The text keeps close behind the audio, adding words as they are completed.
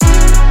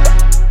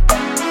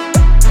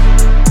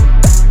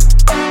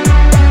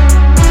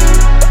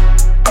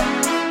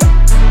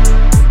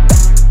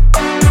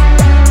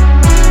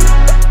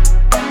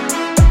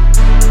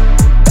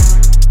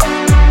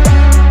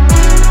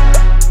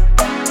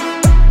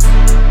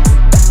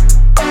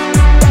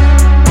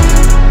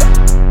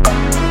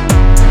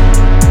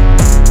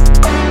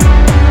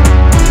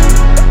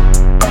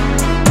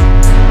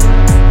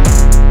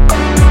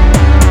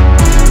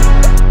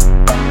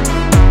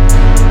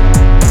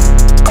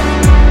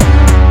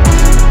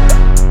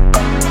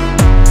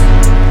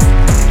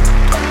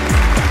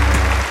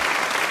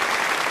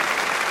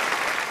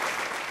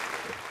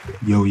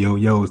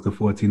the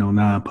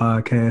 1409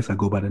 podcast. I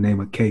go by the name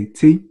of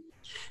KT.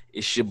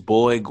 It's your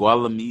boy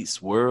Guala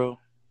Meets World.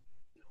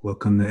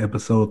 Welcome to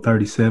episode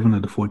 37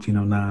 of the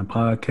 1409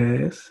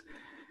 podcast.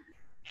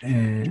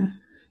 And,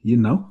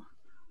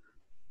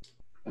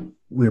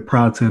 we're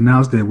proud to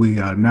announce that we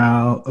are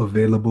now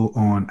available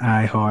on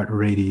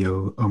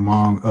iHeartRadio,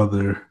 among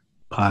other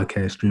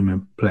podcast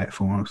streaming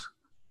platforms,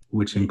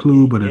 which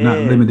include but are not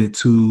limited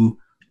to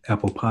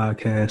Apple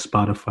Podcasts,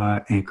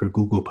 Spotify, Anchor,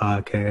 Google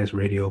Podcasts,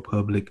 Radio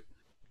Public,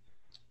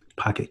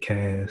 Pocket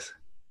Cast,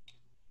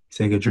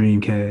 Sega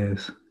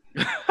Dreamcast,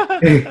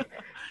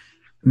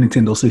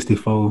 Nintendo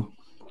 64,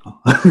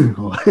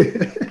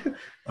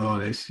 all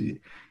that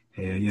shit.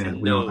 Yeah,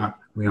 we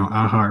on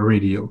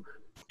iHeartRadio.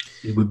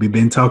 We've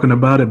been talking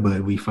about it,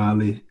 but we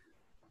finally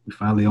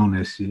on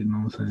that shit. You know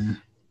what I'm saying?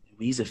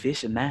 We's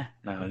official now.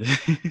 No.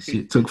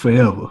 Shit took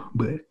forever,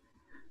 but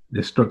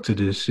the structure of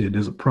this shit,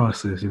 there's a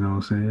process, you know what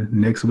I'm saying?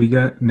 Next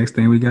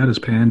thing we got is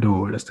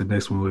Pandora. That's the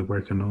next one we're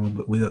working on,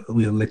 but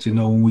we'll let you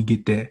know when we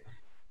get that.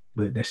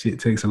 But that shit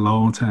takes a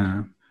long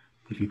time.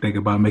 If you think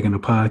about making a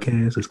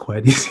podcast, it's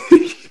quite easy.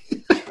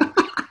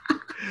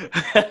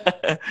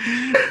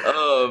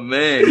 Oh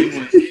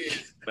man,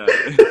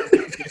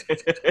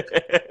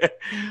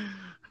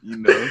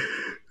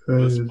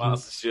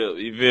 sponsorship,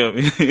 you feel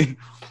me?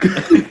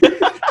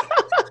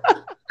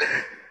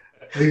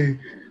 Hey,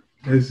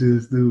 let's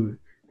just do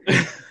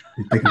it.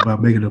 You think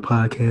about making a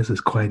podcast, it's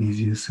quite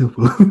easy and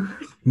simple.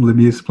 Let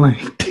me explain.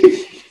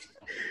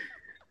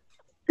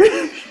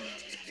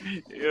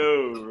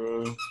 Yo,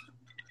 bro.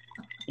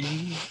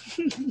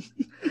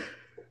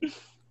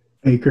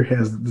 Anchor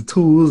has the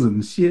tools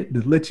and shit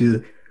to let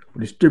you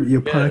distribute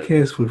your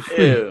podcast for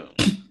free. Yeah.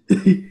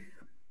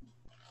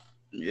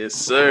 Yes,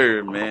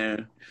 sir,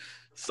 man.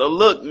 So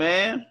look,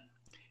 man,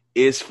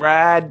 it's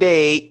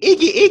Friday.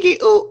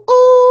 Iggy, ooh,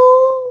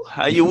 ooh.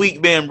 How your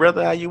week been,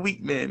 brother? How your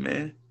week been,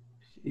 man?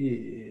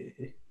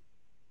 Yeah,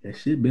 that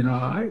shit been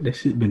all right. That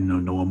shit been a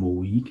normal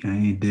week. I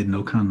ain't did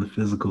no kind of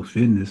physical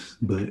fitness,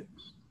 but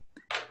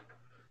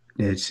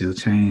that shall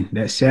change.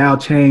 That shall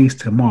change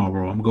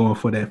tomorrow. I'm going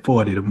for that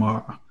 40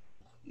 tomorrow.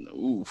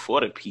 Ooh,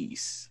 40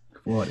 piece.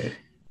 40.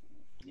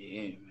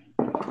 Yeah, man.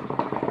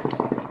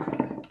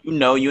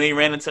 You ain't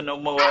ran into no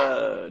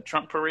more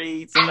Trump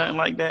parades and nothing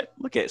like that.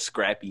 Look at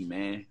Scrappy,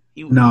 man.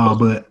 No,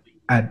 but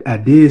I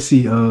did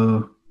see.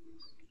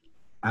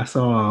 I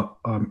saw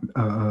a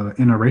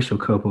interracial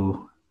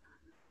couple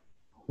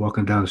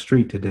walking down the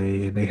street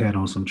today, and they had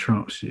on some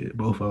Trump shit.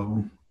 Both of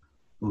them.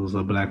 It was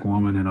a black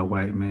woman and a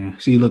white man.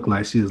 She looked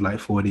like she was like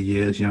 40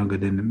 years younger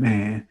than the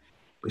man,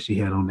 but she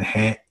had on the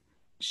hat,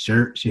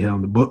 shirt. She had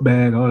on the book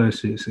bag. All that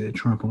shit said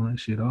Trump on that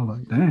shit. I was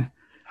like, damn.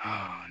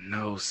 Oh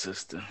no,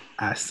 sister.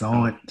 I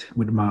saw it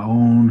with my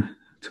own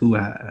two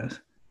eyes.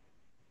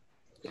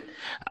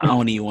 I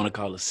don't even want to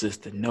call her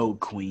sister. No,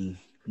 queen.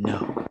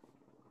 No.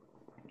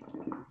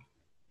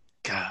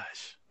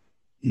 Gosh.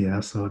 Yeah,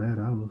 I saw that.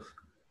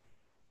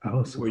 I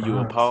was surprised. Were you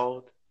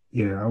appalled?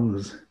 Yeah, I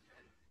was.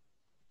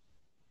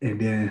 And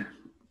then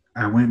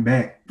I went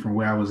back from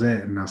where I was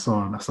at, and I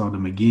saw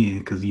them again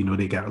because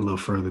they got a little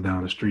further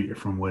down the street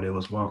from where they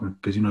was walking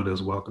because they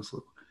was walking,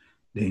 so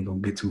they ain't gonna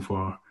get too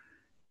far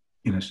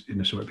in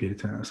a short period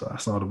of time. So I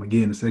saw them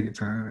again the second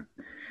time.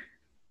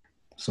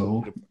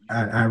 So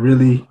I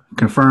really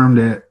confirmed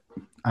that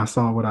I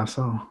saw what I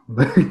saw.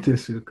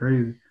 This shit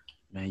crazy.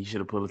 Man, you should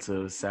have pulled it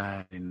to the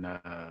side and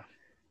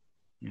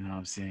you know what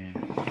I'm saying,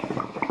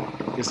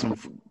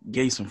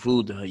 gave some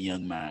food to her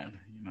young mind.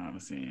 You know what I'm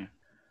saying?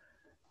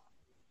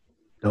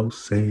 Don't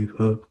save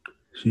her.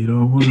 She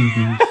don't want to be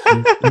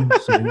sick. Don't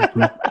save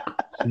her.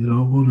 She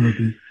don't want to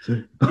be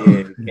sick.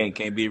 Yeah,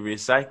 can't be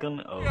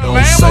recycling. Oh.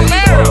 Don't save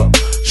her.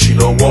 She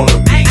don't want to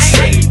be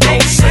saved.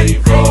 Don't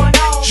save her.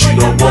 She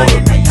don't want to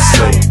be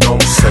saved.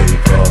 Don't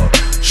save her.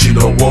 She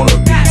don't want to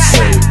be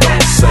saved.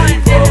 Don't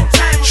save her.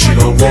 She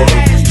don't want to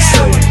be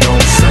saved.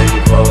 Don't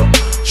save her.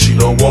 She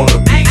don't want to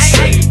be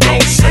saved.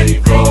 Don't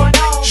save her.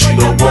 She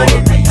don't want to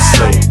be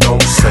saved.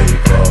 Don't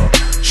save her.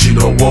 She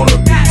don't want to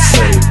be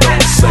saved.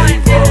 Don't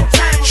save her.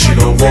 She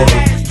don't want to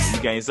be.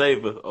 You can't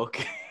save her.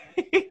 Okay.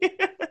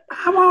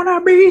 I want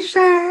to be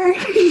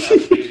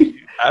saved.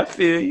 I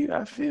feel you.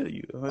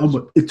 I'm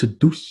going to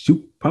introduce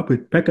you. Pop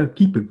it back up.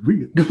 Keep it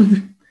real.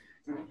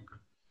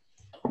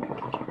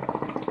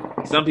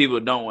 Some people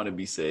don't want to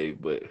be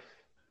saved, but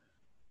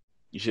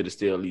you should have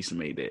still at least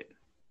made that.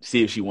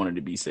 See if she wanted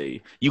to be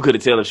saved. You could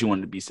have tell if she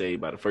wanted to be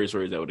saved by the first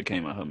words that would have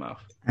came out her mouth.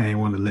 I ain't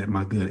want to let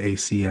my good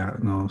AC out.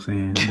 You know what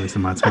I'm saying?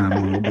 Wasting my time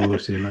on no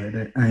bullshit like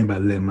that. I ain't about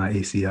to let my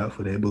AC out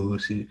for that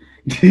bullshit.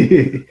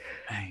 Hey,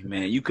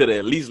 man, you could have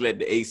at least let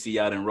the AC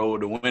out and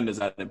rolled the windows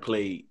out and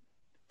played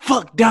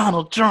 "Fuck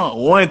Donald Trump"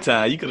 one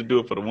time. You could have do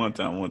it for the one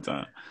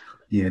time.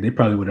 Yeah, they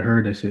probably would have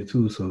heard that shit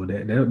too. So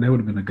that would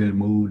have been a good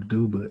move to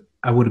do. But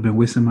I would have been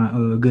wasting my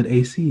good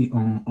AC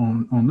on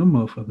them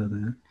motherfuckers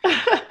then.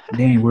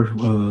 They ain't worth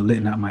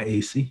letting out my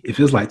AC. If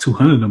it's like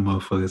 200 of them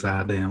motherfuckers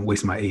out there and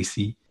waste my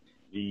AC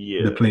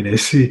to play that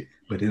shit,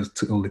 but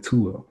it's only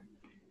two of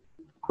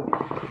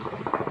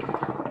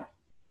them.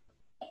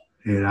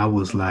 And I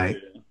was like,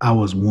 I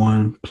was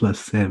 1 plus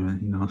 7.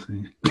 You know what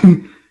I'm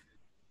saying?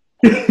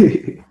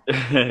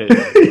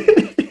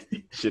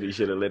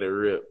 Should have let it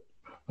rip.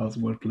 I was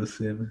 1 plus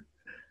 7.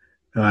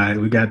 All right,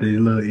 we got the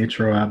little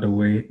intro out the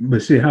way.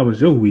 But shit, how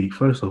was your week?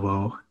 First of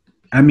all,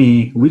 I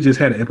mean, we just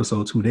had an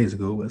episode 2 days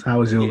ago. But how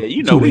was your? Yeah,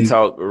 you know we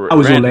talk. How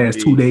was your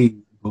last 2 days?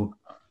 Oh,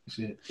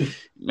 shit.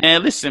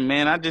 Man, listen,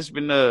 man, I just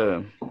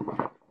been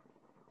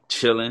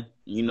chilling.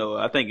 You know,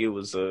 I think it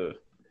was what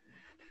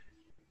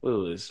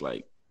was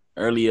like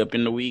early up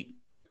in the week.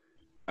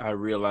 I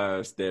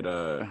realized that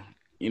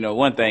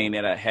one thing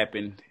that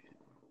happened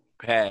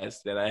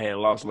past that I had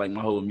lost like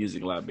my whole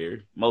music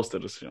library, most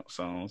of the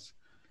songs.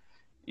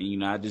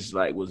 And, I just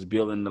like was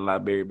building the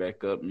library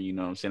back up. And,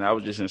 what I'm saying? I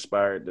was just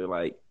inspired to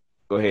like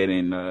go ahead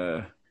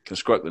and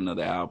construct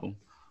another album.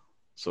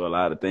 So a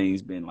lot of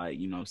things been like,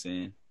 what I'm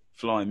saying,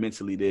 flowing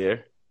mentally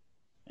there.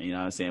 And, what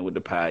I'm saying, with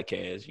the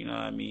podcast, you know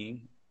what I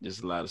mean?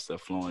 Just a lot of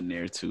stuff flowing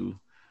there too.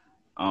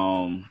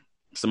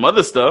 Some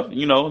other stuff,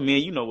 me and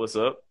you know what's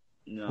up.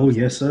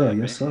 Yes, sir.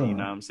 Yes, sir. You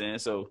know what I'm saying?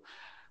 So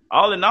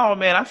all in all,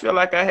 man, I feel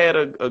like I had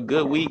a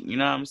good week. You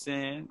know what I'm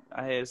saying?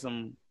 I had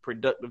some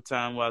productive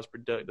time while I was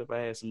productive. I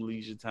had some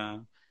leisure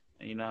time.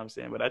 And you know what I'm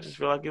saying? But I just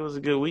feel like it was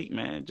a good week,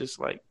 man. Just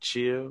like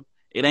chill.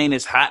 It ain't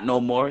as hot no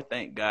more,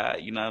 thank God.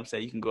 You know what I'm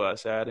saying? You can go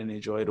outside and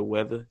enjoy the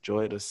weather,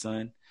 enjoy the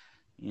sun.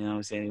 You know what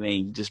I'm saying? It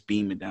ain't just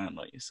beaming down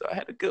on you. So I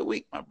had a good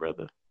week, my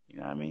brother. You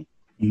know what I mean?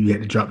 You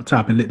had to drop the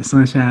top and let the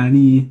sun shine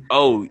in.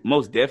 Oh,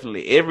 most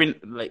definitely.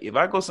 If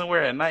I go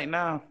somewhere at night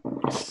now,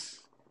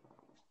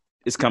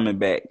 it's coming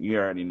back. You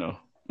already know.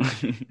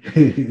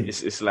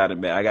 it's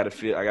sliding back. I gotta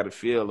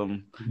feel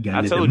them.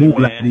 I told you,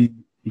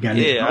 man. You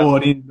gotta let the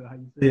Lord in.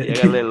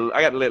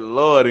 I gotta let the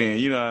Lord in.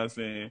 You know what I'm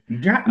saying? You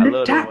drop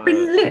the top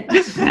and let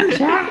the sun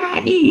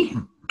shine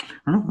in.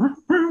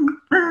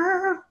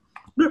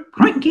 The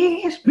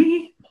cranky ass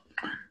man.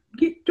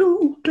 Get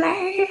 2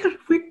 glass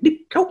with the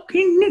coke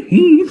in the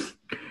hand.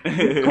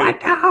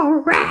 Quite all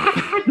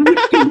right. We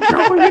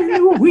controlling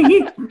the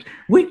wind.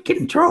 We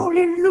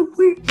controlling the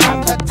wind.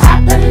 Drop the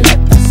top and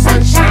let the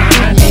sun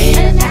shine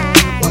in.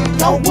 Well,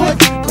 no wood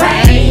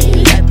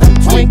grain. Let them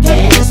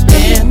Twinkies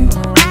spin.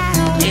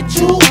 Get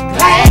you a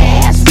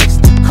glass. Mix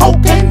the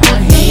coke in the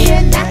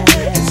hand.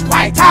 It's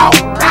quite all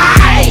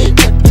right.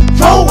 Put the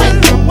throw in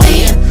the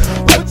wind.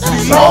 Put the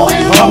throw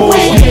in the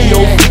wind.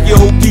 Yo,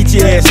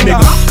 geeky ass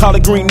nigga,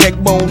 collard green neck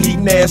bone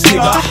eating ass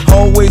nigga.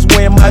 Always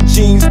wearing my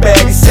jeans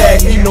baggy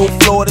saggy. No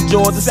Florida,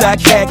 Georgia,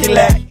 side khaki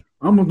lack.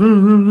 I'm a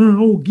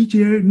old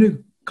geeky ass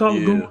nigga,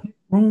 collard green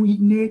neck bone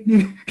eating ass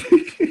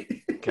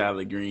nigga.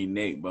 Collard green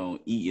neck bone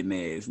eating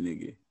ass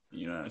nigga.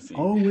 You know what I'm saying?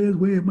 Always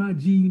wear my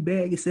jean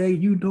baggy saggy.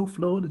 You know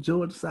Florida,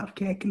 Georgia, South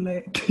khaki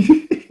lack.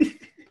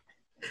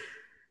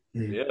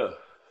 Yeah.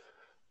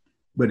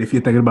 But if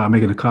you're thinking about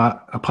making a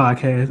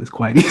podcast, it's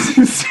quite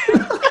easy.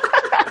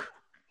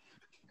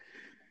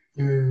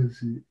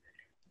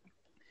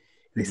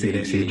 They say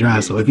that shit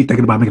dry. So if you're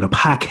thinking about making a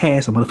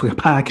podcast, a motherfucking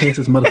podcast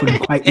is motherfucking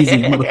quite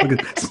easy.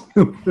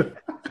 Motherfucking.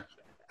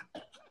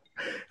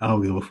 I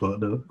don't give a fuck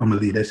though. I'm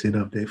gonna leave that shit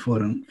up there for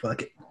them.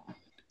 Fuck it.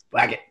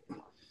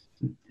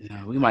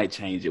 Yeah, we might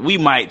change it.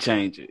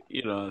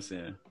 You know what I'm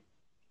saying?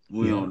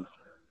 We don't know.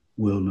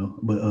 We'll know.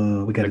 But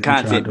we got the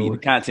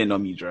content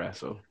don't be dry.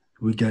 So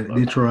we got the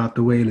intro out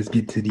the way. Let's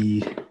get to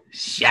the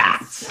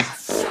shots.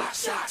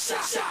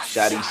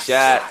 Shotty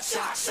shot.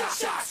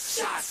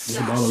 This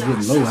ball is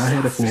getting low. I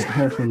had it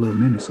for a little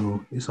minute,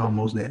 so it's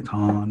almost that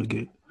time to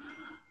get.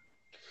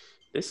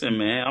 Listen,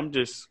 man, I'm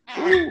just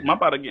my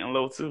body getting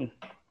low too.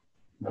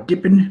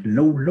 Dipping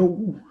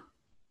low.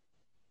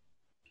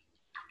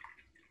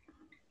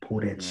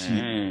 Pour that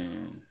shit.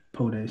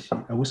 Pour that shit.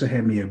 I wish I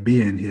had me a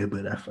beer in here,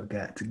 but I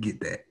forgot to get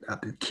that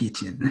out the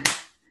kitchen.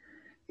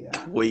 Yeah.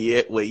 Where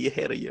you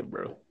ahead of you,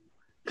 bro?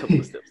 Couple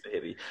of steps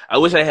ahead of you. I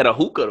wish I had a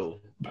hookah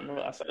though.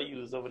 I saw you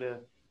was over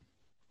there.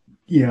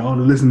 Yeah, all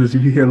the listeners,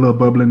 if you hear a little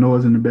bubbling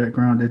noise in the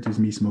background, that's just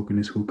me smoking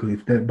this hookah.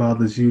 If that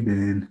bothers you,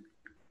 then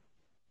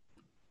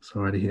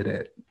sorry to hear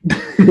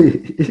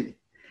that.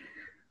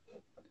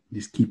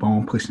 Just keep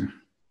on pushing.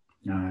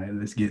 All right,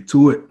 let's get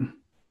to it.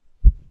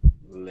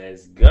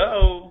 Let's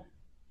go.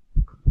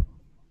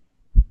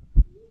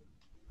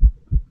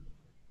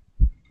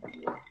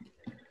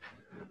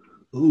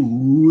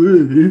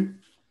 Ooh.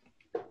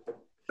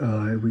 All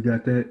right, we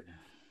got that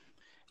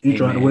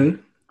intro out of the way.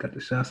 Got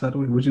the shots out of the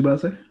way. What you about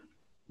to say?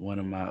 One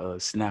of my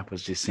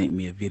snappers just sent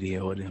me a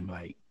video of them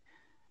like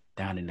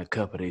down in the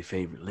cup of their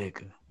favorite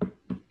liquor.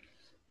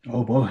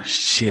 Oh boy.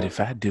 Shit if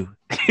I do.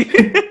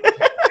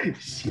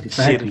 Shit if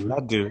I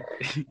do.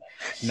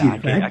 Nah,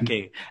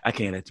 I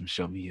can't let them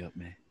show me up,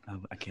 man.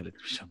 I can't let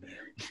them show me up.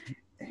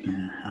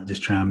 I'm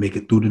just trying to make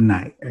it through the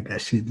night. I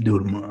got shit to do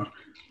tomorrow.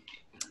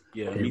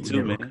 Yeah, me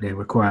too, man. They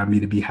require me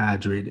to be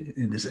hydrated,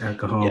 and this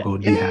alcohol go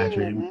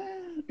dehydrate me.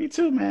 Me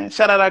too, man.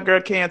 Shout out our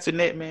girl K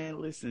Antoinette,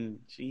 man. Listen,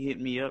 she hit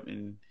me up,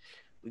 and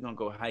we're gonna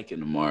go hiking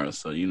tomorrow.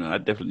 So I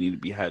definitely need to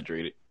be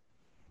hydrated.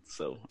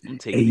 So I'm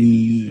taking it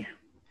easy.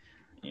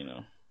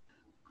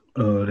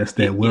 That's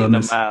that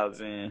wellness. Miles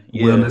in.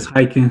 Wellness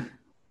hiking.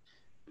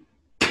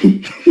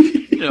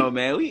 know,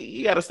 man,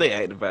 you gotta stay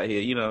active out here.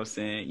 You know what I'm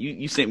saying?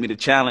 You sent me the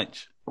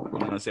challenge. You know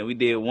what I'm saying? We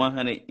did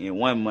 100 in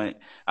 1 month.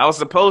 I was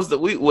supposed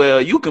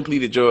to you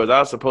completed yours. I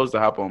was supposed to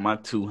hop on my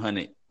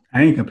 200.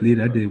 I ain't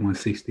completed. I did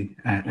 160.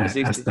 I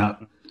 160?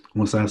 stopped.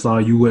 Once I saw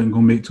you wasn't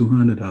gonna make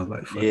 200, I was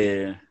like, fuck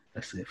it. Yeah.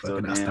 That's it. Fuck So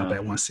it. I stopped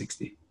at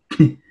 160.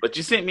 But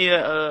you sent me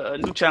a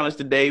new challenge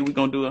today. We're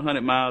gonna do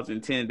 100 miles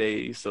in 10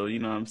 days. So you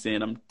know what I'm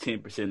saying? I'm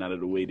 10% out of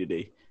the way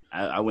today.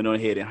 I went on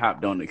ahead and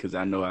hopped on it because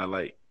I know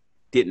I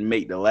didn't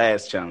make the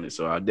last challenge,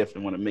 so I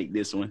definitely want to make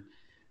this one.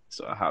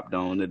 So I hopped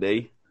on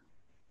today.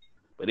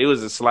 But it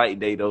was a slight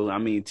day though. I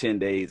mean 10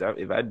 days.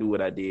 If I do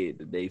what I did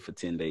today for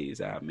 10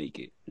 days, I'll make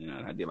it. You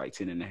know, I did like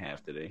 10 and a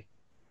half today.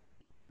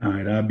 All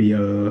right, I'll be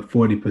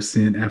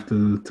 40%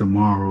 after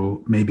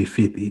tomorrow, maybe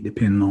 50,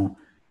 depending on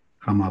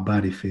how my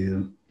body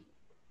feels.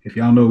 If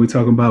y'all know what we're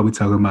talking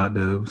about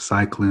the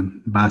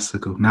cycling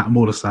bicycle, not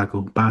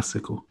motorcycle,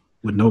 bicycle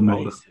with no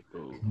motor.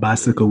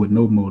 Bicycle with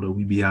no motor.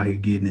 We be out here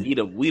getting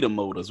it. We the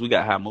motors. We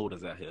got high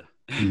motors out here.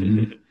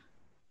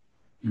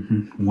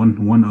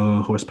 One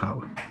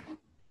horsepower.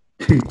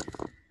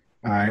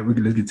 All right,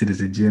 let's get to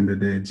this agenda.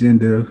 The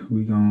agenda,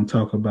 we're gonna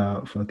talk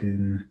about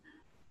fucking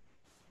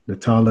the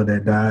toddler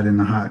that died in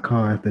a hot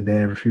car after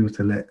dad refused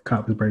to let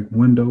cops break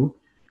window.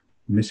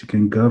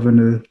 Michigan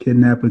governor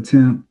kidnap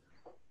attempt.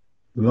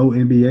 Low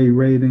NBA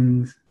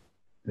ratings.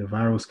 The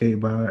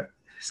viral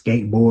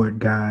skateboard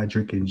guy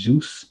drinking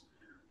juice.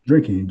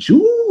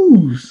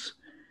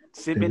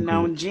 Sipping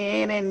on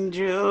gin and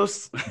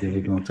juice. Then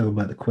we're gonna talk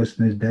about the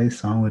question of the day,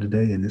 song of the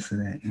day, and this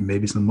and that, and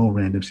maybe some more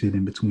random shit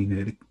in between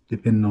there,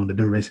 depending on the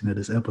duration of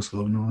this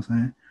episode. You know what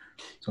I'm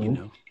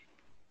saying?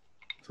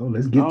 So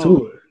let's get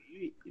to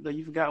it.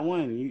 You forgot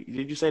one.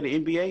 Did you say the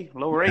NBA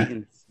low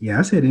ratings? Yeah,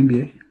 I said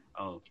NBA.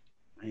 Oh,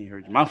 I ain't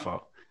heard you. My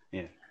fault.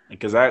 Yeah,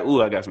 because I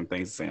got some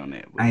things to say on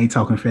that. But. I ain't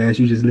talking fast.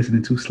 You just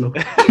listening too slow.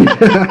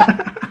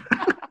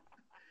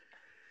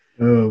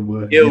 Oh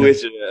boy.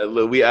 With you.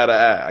 Look, we out of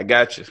eye. I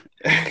got you.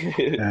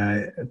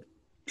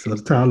 So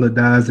Tyler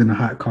dies in a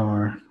hot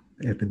car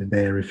after the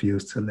dad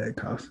refused to let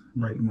cops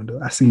break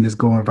window. I seen this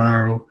going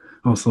viral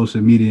on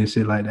social media and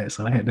shit like that.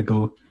 So I had to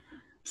go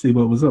see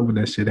what was up with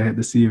that shit. I had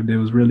to see if there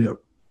was really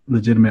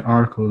legitimate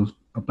articles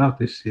about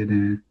this shit,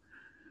 and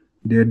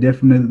there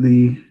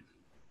definitely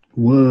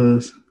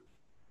was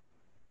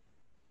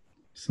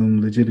some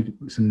legitimate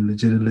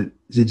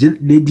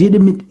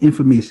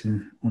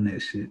information on that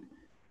shit.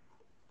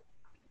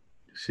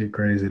 Shit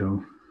crazy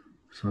though.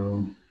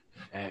 So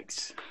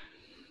X.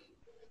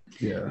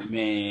 Yeah.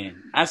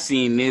 Man, I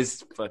seen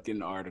this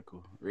fucking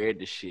article. Read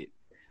the shit.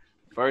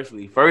 First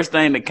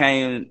thing that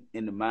came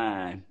into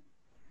mind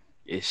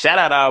is shout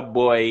out our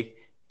boy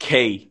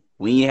K.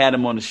 We ain't had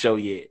him on the show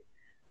yet.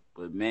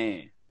 But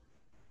man,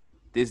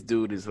 this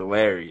dude is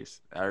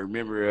hilarious. I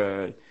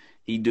remember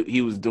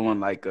he was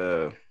doing like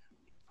a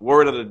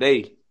word of the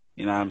day,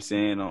 you know what I'm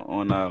saying,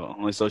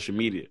 on social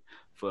media.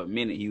 For a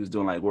minute he was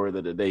doing like word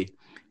of the day.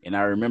 And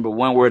I remember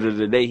one word of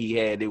the day he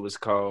had, it was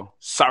called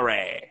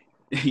sorry.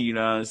 You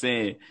know what I'm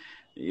saying?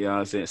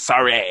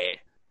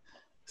 Sorry.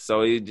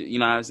 So, you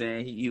know what I'm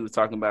saying? He was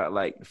talking about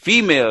like the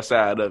female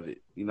side of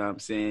it. You know what I'm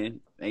saying?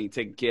 They ain't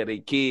taking care of their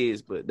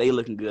kids, but they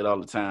looking good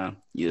all the time.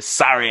 You're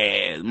sorry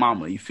ass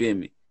mama, you feel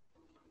me?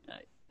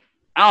 Like,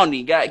 I don't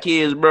even got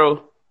kids,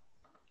 bro.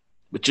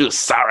 But you're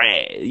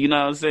sorry ass. You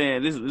know what I'm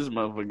saying? This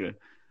motherfucker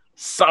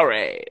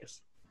sorry ass.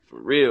 For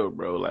real,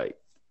 bro. Like,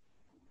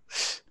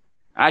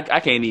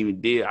 I can't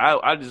even deal.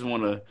 I just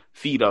want to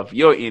feed off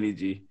your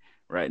energy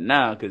right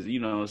now because, you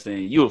know what I'm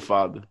saying, you a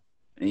father.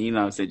 And, you know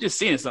what I'm saying, just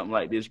seeing something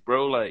like this,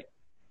 bro, like,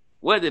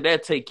 where did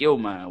that take your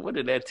mind? Where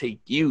did that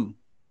take you?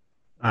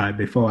 All right,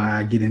 before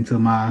I get into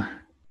my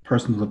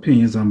personal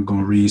opinions, I'm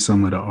going to read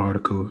some of the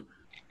article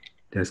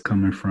that's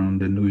coming from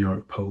the New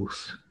York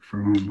Post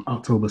from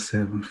October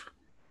 7th,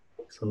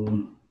 so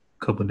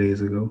a couple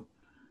days ago.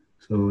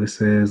 So it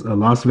says, a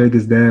Las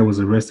Vegas dad was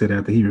arrested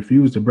after he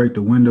refused to break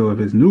the window of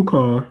his new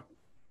car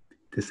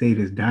to save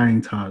his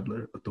dying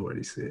toddler,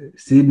 authorities said.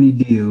 Sidney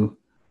Deal,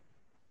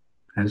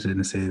 I shouldn't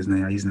have said his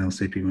name. I used to don't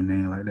say people's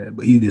name like that,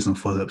 but he did some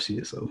fuck up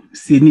shit. So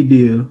Sidney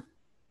Deal,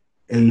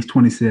 age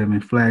 27,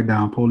 flagged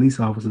down police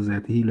officers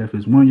after he left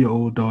his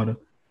 1-year-old daughter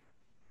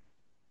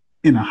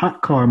in a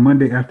hot car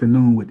Monday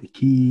afternoon with the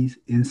keys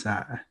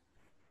inside,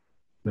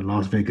 the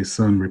Las Vegas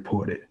Sun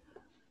reported.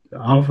 The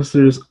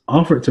officers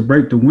offered to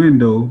break the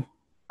window,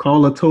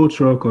 call a tow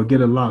truck, or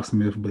get a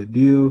locksmith, but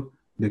Deal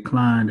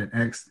declined and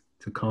asked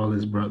to call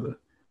his brother,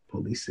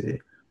 police said.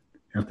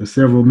 After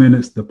several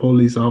minutes, the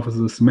police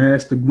officer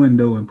smashed the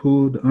window and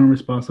pulled the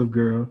unresponsive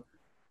girl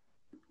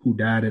who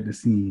died at the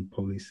scene,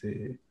 police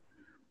said.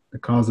 The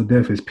cause of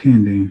death is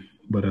pending,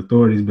 but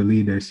authorities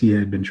believe that she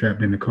had been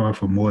trapped in the car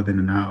for more than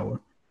an hour.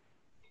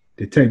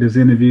 Detectives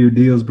interviewed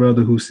Deal's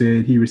brother, who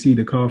said he received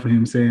a call from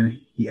him saying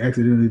he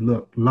accidentally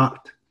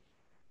locked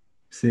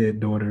said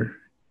daughter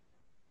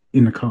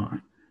in the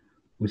car,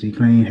 which he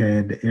claimed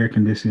had the air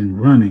conditioning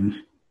running.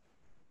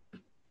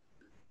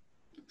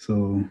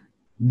 So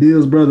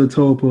Deal's brother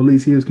told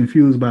police he was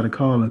confused by the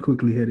call and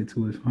quickly headed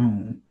to his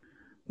home.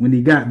 When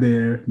he got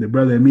there, the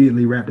brother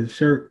immediately wrapped his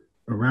shirt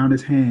around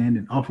his hand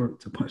and offered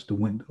to punch the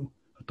window,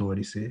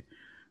 authorities said.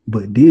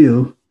 But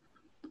Deal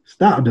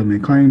stopped him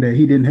and claimed that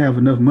he didn't have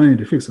enough money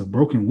to fix a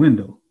broken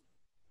window.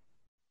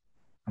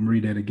 I'm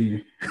going to read that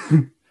again.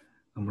 I'm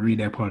going to read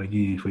that part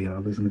again for y'all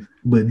listeners.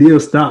 But Deal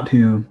stopped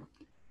him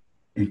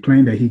and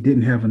claimed that he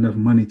didn't have enough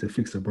money to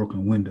fix a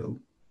broken window.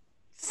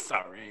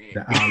 Sorry.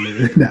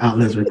 The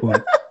outlets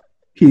report.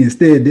 He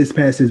instead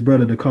dispatched his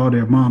brother to call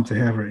their mom to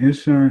have her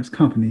insurance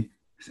company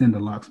send a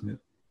locksmith.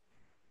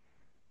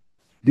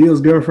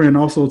 Deal's girlfriend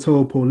also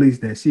told police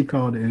that she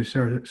called the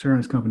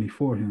insurance company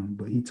for him,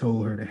 but he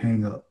told her to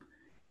hang up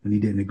when he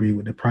didn't agree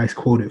with the price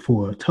quoted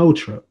for a tow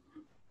truck,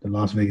 the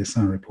Las Vegas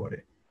Sun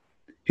reported.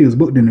 He was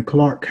booked in the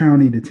Clark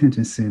County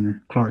Detention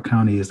Center. Clark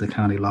County is the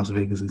county Las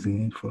Vegas is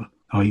in, for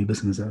all you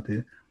listeners out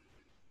there,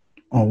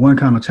 on one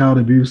count of child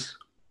abuse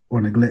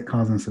or neglect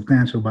causing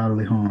substantial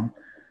bodily harm,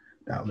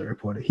 the outlet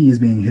reported. He is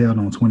being held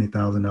on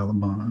 $20,000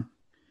 bond.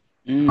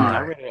 I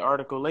read an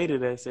article later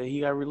that said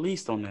he got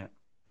released on that.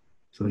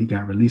 So he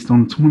got released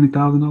on $20,000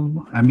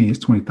 bond? I mean,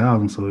 it's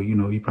 $20,000, so, you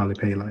know, he probably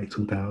paid like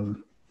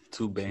 $2,000.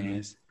 2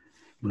 bands.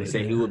 They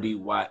say he will be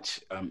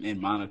watched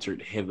and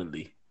monitored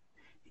heavily.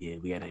 Yeah,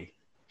 we got to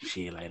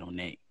shed light on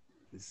that.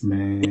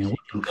 Man, it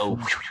can go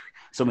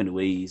so many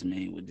ways,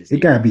 man. With this,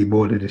 it gotta be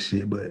more to this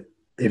shit. But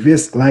if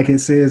it's like it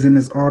says in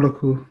this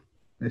article,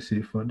 that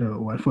shit fucked up.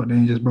 Why the fuck they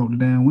ain't just broke the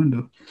damn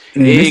window?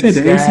 And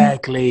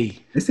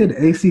exactly. They said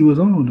the AC was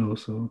on though,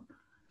 so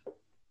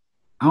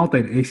I don't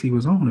think the AC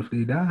was on if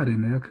they died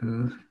in there.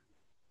 Cause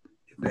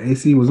if the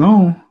AC was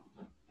on,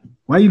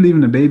 why are you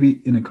leaving the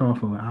baby in the car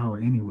for an hour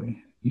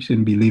anyway? You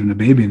shouldn't be leaving the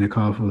baby in the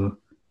car for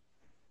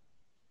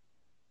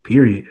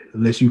period,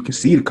 unless you can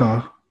see the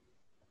car.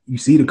 You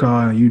see the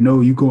car and you know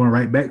you going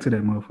right back to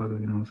that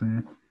motherfucker, you know what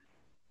I'm saying?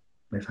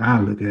 That's how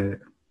I look at it.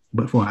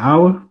 But for an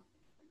hour?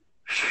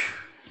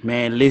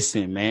 Man,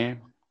 listen,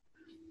 man.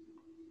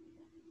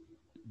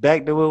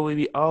 Back to what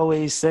we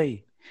always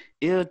say.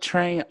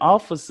 Ill-trained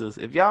officers.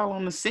 If y'all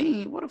on the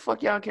scene, what the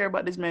fuck y'all care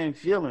about this man's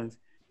feelings?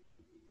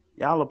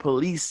 Y'all are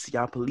police.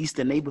 Y'all police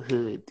the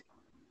neighborhood.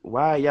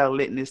 Why are y'all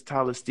letting this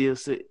toddler still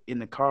sit in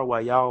the car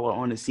while y'all are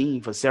on the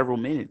scene for several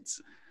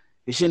minutes?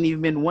 It shouldn't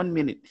even been 1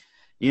 minute.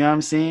 You know what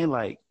I'm saying?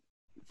 Like,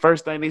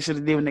 first thing they should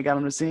have did when they got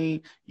on the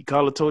scene, you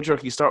call a tow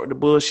truck, you start with the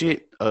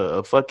bullshit.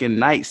 A fucking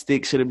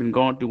nightstick should have been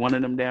going through one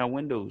of them down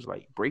windows,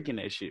 like breaking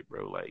that shit,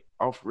 bro. Like,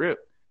 off rip.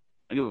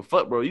 I give a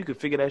fuck, bro. You could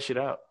figure that shit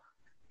out.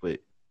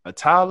 But a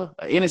toddler,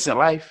 an innocent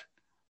life,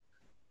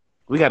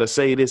 we got to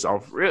say this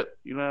off rip.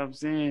 You know what I'm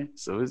saying?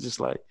 So it's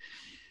just like,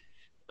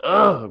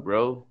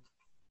 bro.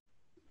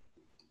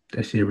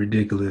 That shit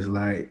ridiculous.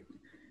 Like,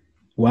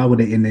 why would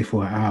they end there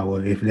for an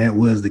hour? If that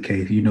was the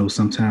case, you know,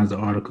 sometimes the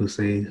articles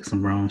say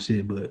some wrong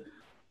shit, but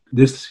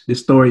this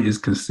story is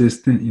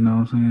consistent, you know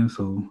what I'm saying?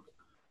 So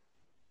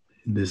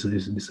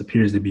this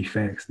appears to be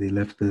facts. They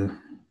left the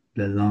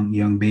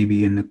young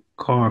baby in the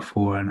car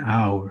for an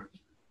hour,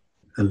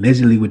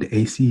 allegedly with the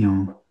AC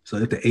on. So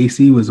if the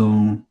AC was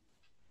on,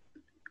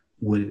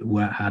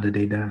 how did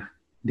they die?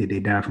 Did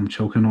they die from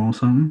choking on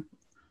something?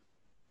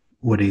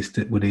 Were they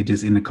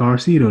just in the car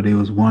seat, or they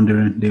was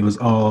wandering? They was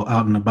all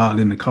out and about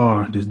in the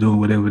car, just doing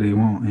whatever they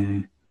want.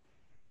 And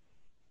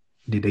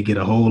did they get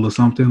a hold of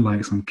something,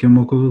 like some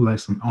chemical, like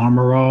some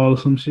Armorall or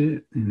some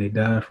shit, and they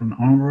died from the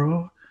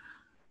Armorall?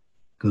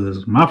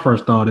 Because my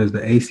first thought is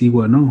the AC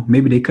wasn't on.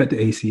 Maybe they cut the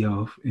AC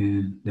off,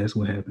 and that's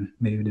what happened.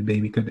 Maybe the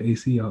baby cut the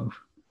AC off.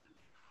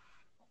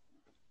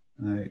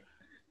 Like,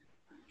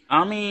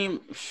 I mean,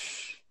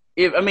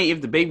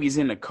 if the baby's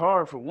in the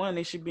car, for one,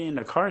 they should be in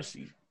the car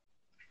seat.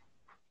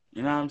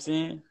 You know what I'm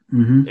saying?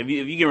 Mm-hmm. If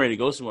you get ready to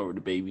go somewhere with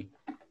the baby,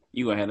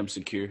 you gonna have them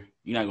secure.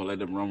 You're not gonna let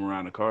them roam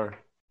around the car.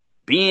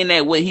 Being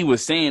that what he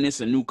was saying, it's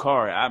a new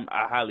car. I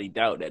highly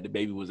doubt that the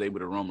baby was able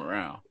to roam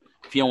around.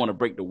 If you don't want to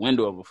break the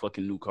window of a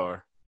fucking new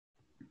car,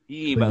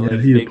 he ain't about to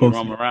let the baby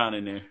roam around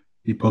in there.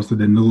 He posted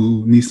the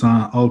new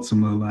Nissan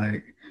Altima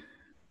like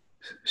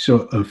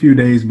a few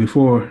days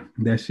before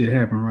that shit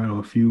happened,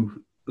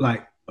 right?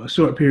 A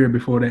short period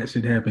before that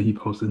shit happened, he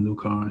posted a new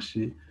car and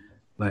shit.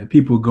 Like,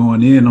 people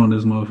going in on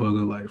this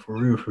motherfucker, like, for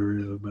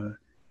real, but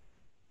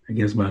I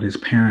guess about his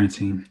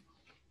parenting.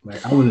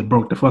 Like, I would have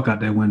broke the fuck out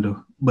that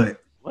window.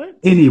 But what?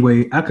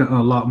 Anyway, I could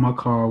unlock my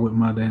car with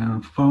my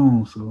damn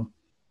phone, so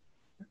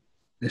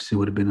that shit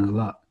would have been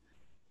unlocked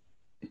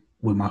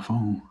with my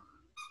phone.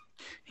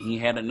 He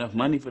ain't had enough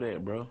money for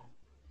that, bro.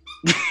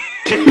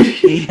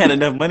 He ain't had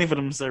enough money for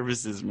them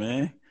services,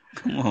 man.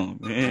 Come on,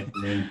 man.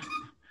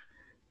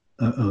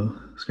 Yeah.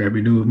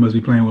 Scrappy Doo must be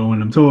playing with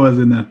one of them toys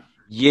in there.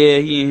 Yeah,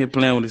 he ain't here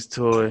playing with his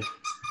toy.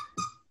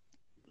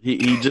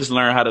 He just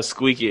learned how to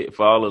squeak it.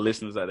 For all the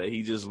listeners out there,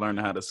 he just learned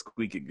how to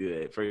squeak it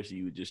good. At first,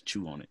 he would just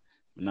chew on it.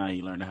 But now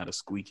he learned how to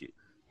squeak it.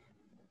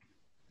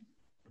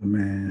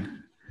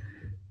 Man,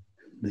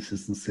 this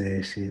is some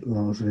sad shit,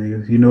 Las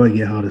Vegas. You know it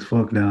get hot as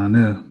fuck down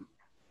there.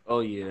 Oh,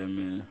 yeah,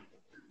 man.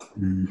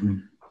 Mm-hmm.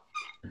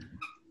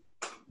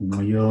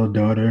 1-year-old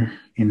daughter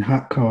in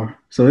hot car.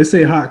 So it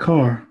said hot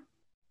car,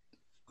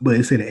 but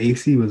it said the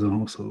AC was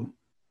on, so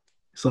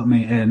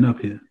Something ain't adding up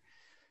here.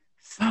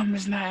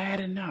 Something's not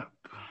adding up.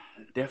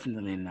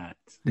 Definitely not.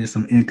 There's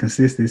some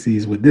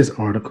inconsistencies with this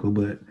article,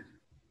 but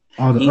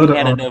all the He other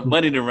had enough articles.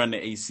 money to run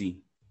the AC.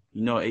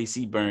 You know,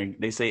 AC burn.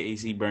 They say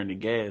AC burn the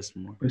gas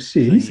more. But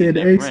shit, So he he said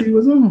the ended up AC running.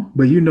 was on.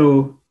 But you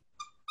know,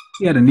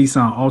 he had a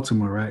Nissan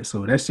Altima, right?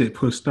 So that shit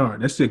push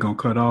start. That shit gonna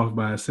cut off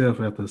by itself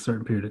after a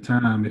certain period of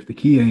time if the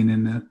key ain't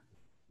in there.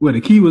 Well,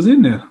 the key was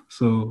in there.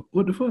 So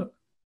what the fuck?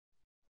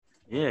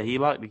 Yeah, he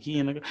locked the key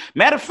in the.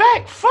 Matter of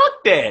fact,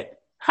 fuck that.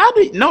 How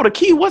do you, no? The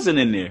key wasn't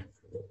in there.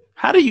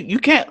 How do you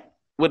can't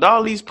with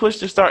all these push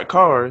to start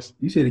cars?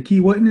 You said the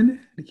key wasn't in there?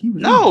 The key was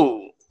in there.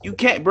 No, you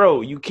can't,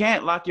 bro. You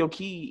can't lock your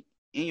key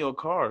in your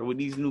car with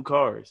these new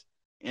cars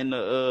and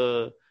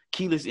the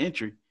keyless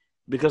entry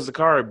because the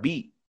car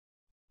beat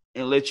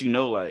and let you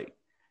know like,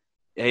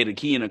 hey, the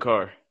key in the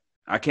car.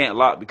 I can't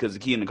lock because the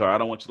key in the car. I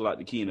don't want you to lock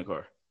the key in the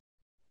car.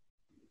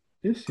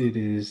 This shit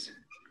is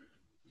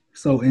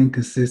so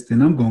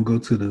inconsistent. I'm gonna go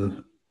to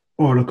the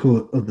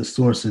article of the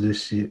source of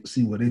this shit,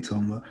 see what they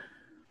talking about.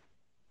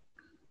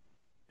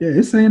 Yeah,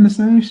 it's saying the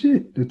same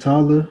shit. The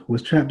toddler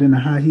was trapped in a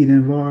high heat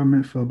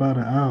environment for about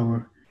an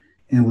hour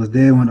and was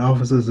there when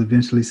officers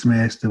eventually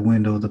smashed the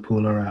window to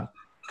pull her out.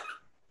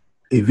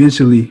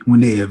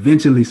 When they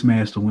eventually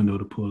smashed the window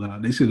to pull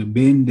out, they should have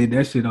did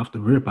that shit off the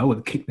rip. I would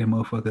have kicked that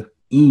motherfucker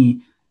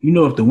in. You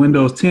know, if the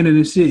window's tinted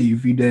and shit,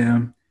 if you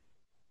damn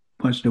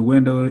punch the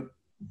window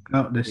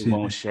out, that It shit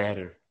won't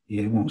shatter.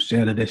 Yeah, it won't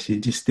shatter. That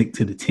shit just stick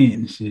to the tint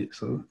and shit.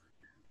 So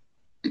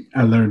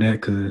I learned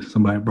that because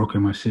somebody broke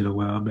in my shit a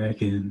while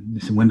back and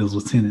this windows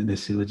was tinted. That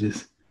shit was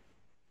just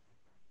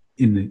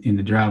in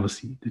the driver's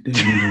seat. The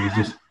window was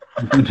just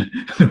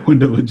the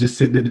window was just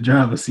sitting in the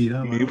driver's seat.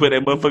 I was You like, put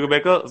that motherfucker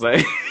back up. It's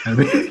like,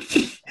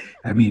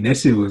 I mean, that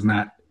shit was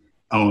not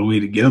all the way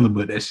together,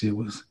 but that shit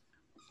was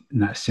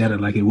not shattered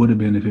like it would have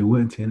been if it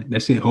wasn't tinted.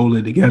 That shit hold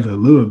it together a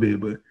little bit,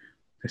 but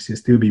that shit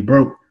still be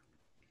broke.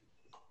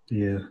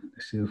 Yeah,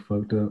 that shit was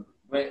fucked up.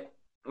 but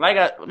like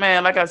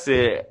I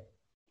said,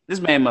 this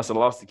man must have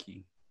lost the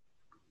key.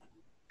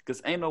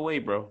 Cause ain't no way,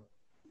 bro.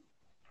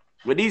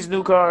 With these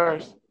new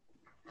cars,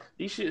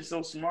 these shit is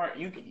so smart.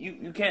 You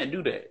can't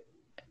do that.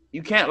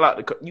 You can't lock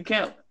the car. You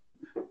can't.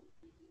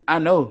 I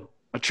know.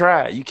 I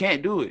tried. You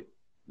can't do it.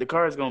 The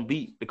car is gonna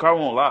beat. The car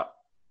won't lock.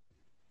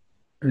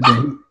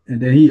 And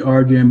then he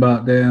arguing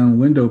about damn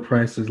window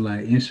prices,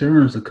 like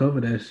insurance will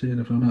cover that shit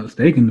if I'm not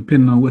mistaken,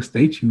 depending on what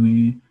state you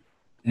in.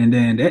 And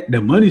then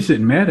the money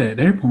shouldn't matter at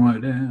that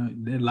point.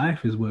 Their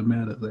life is what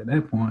matters at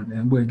that point.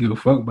 And we give a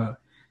fuck about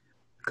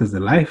because the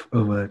life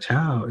of a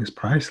child is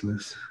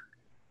priceless.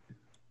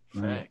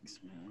 Facts,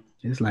 man.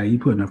 It's like you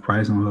putting a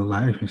price on her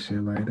life and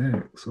shit like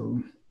that.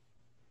 So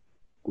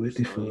what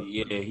the fuck?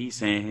 Yeah, he's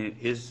saying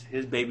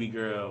his baby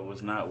girl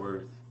was not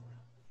worth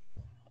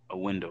a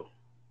window.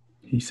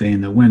 He's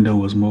saying the window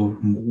was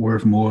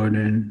worth more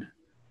than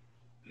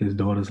his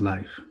daughter's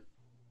life.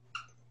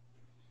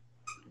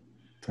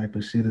 Type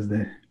of shit is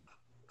that?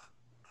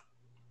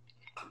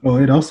 Oh,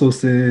 it also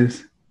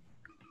says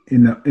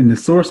in the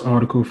source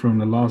article from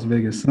the Las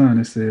Vegas Sun,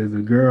 it says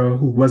the girl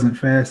who wasn't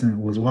fastened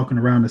was walking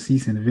around the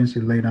seats and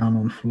eventually lay down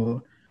on the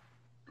floor.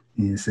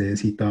 And it says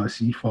he thought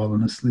she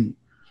fallen asleep.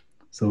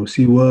 So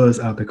she was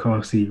out the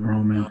car seat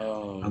roaming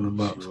on the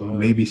box. So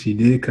maybe she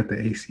did cut the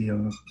AC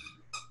off.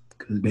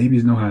 Because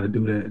babies know how to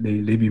do that.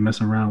 They be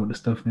messing around with the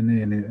stuff in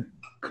there and they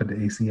cut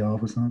the AC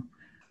off or something.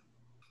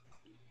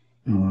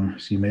 Or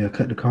she may have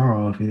cut the car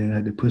off. You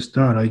had to push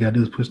start. All you gotta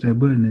do is push that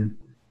button and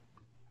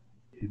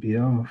it'd be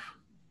off.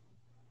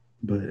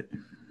 But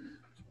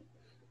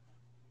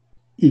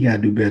you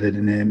gotta do better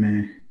than that,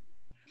 man.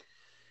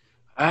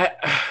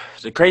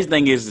 The crazy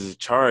thing is the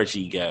charge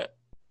he got.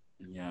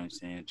 You know what I'm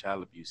saying?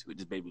 Child abuse with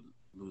this baby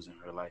losing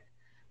her life.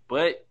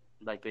 But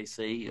like they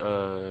say, you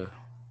know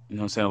what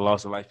I'm saying, the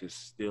loss of life is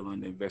still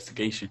in the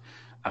investigation.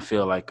 I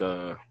feel like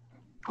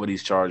what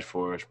he's charged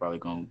for is probably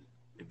going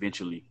to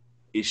eventually,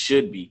 it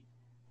should be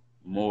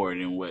more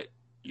than what,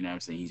 you know what I'm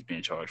saying, he's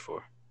been charged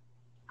for.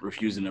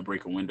 Refusing to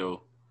break a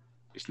window,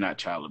 it's not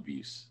child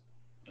abuse.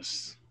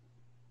 It's...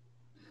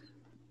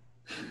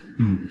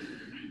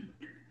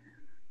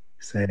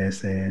 Sad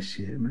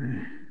shit,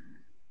 man.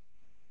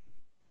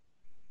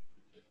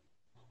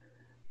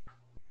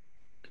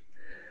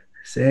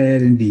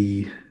 Sad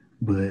indeed,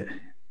 but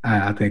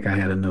I think I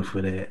had enough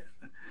of that.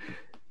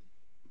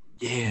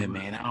 Yeah,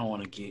 man, I don't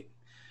want to get,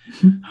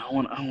 I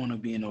don't want to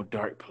be in no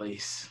dark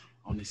place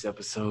on this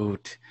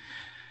episode.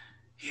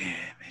 Yeah,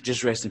 man,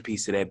 just rest in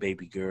peace to that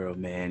baby girl,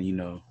 man. You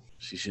know,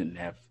 she shouldn't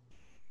have,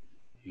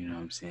 you know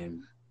what I'm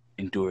saying,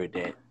 endured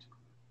that.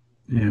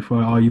 Yeah,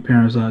 for all you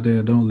parents out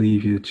there, don't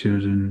leave your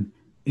children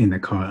in the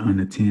car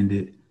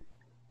unattended,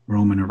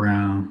 roaming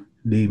around.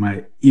 They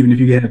might, even if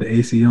you have the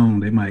AC on,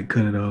 they might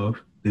cut it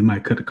off. They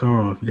might cut the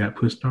car off. You got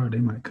push start, they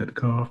might cut the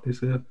car off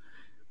themselves.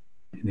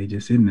 And they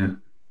just in there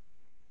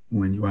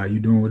while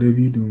you doing whatever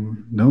you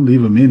doing. Don't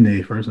leave them in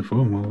there first and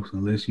foremost,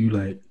 unless you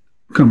like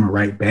coming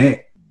right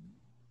back.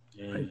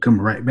 Yeah. Like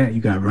coming right back. You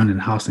got to run in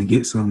the house and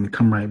get something and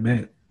come right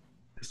back.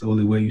 That's the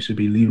only way you should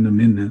be leaving them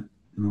in there.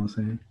 You know what I'm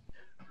saying?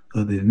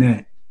 Other than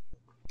that,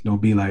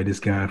 Don't be like this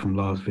guy from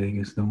Las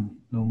Vegas. Don't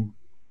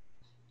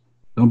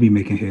be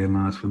making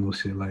headlines for no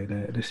shit like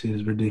that. That shit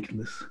is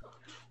ridiculous.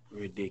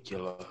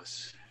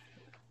 Ridiculous.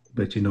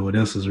 But you know what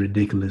else is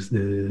ridiculous?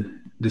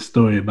 The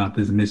story about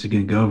this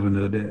Michigan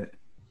governor that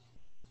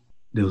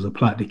there was a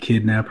plot to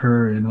kidnap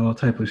her and all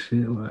type of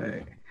shit.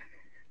 Like,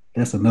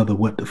 that's another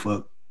what the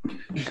fuck.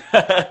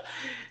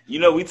 You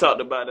know, we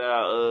talked about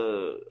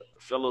our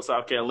fellow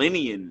South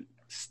Carolinian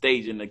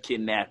staging a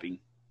kidnapping.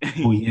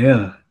 Oh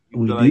yeah,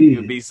 we like did. it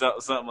could be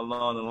something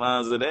along the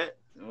lines of that.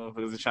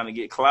 Motherfuckers are trying to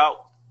get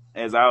clout,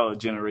 as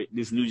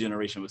this new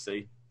generation would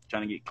say,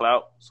 trying to get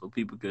clout so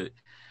people could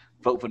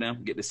vote for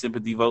them, get the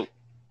sympathy vote.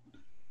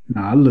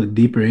 No, I looked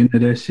deeper into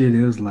that shit.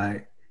 It was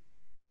like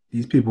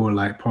these people were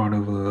like part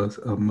of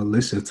a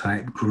militia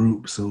type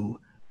group, so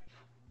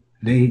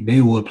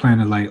they were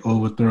planning to like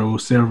overthrow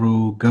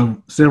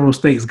several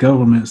states'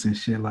 governments and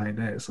shit like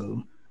that.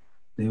 So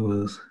they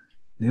was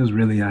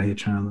really out here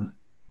trying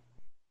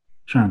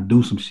to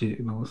do some shit.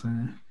 You know what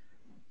I'm saying?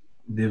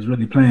 They was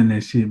really planning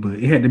that shit, but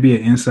it had to be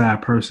an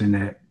inside person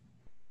that.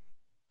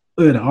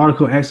 The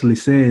article actually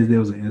says there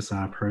was an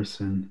inside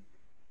person.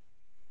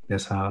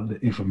 That's how the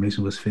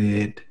information was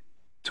fed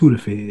to the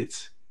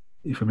feds.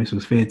 Information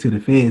was fed to the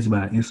feds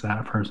by an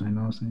inside person. You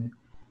know what I'm saying?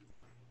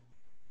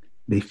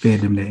 They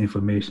fed them that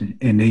information,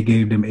 and they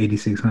gave them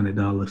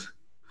 $8,600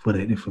 for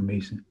that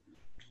information.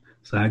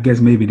 So I guess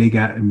maybe they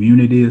got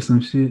immunity or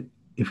some shit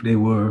if they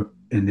were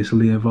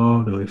initially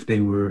involved, or if they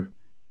were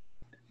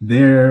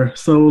there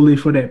solely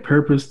for that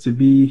purpose to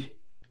be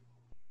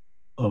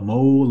a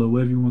mole or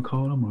whatever you want to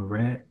call them, a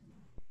rat.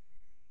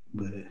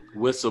 But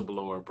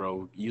whistleblower,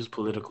 bro. Use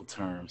political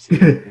terms.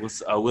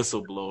 A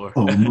whistleblower.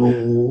 Oh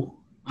no.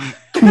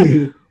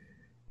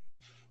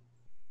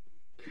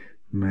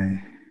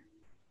 Man.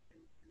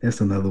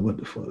 That's another what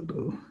the fuck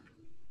though.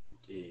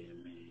 Yeah,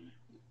 man.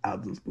 I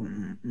just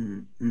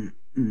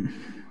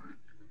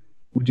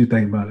What'd you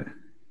think about it?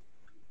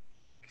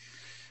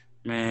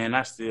 Man,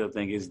 I still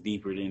think it's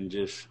deeper than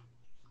just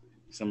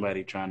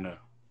somebody trying to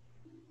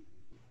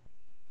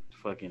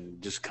fucking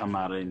just come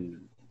out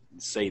and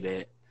say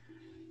that.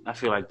 I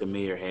feel like the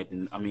mayor had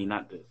to,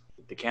 not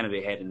the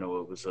candidate had to know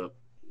what was up.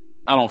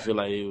 I don't feel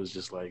like it was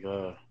just like,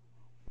 and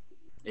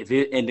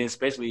then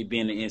especially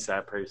being the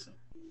inside person.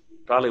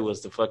 Probably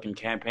was the fucking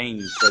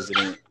campaign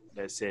president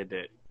that said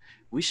that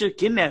we should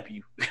kidnap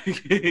you.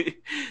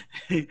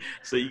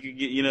 So you could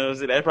get, you know what I'm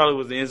saying? That probably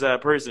was the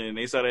inside person, and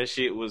they saw that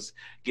shit was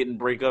getting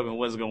break up and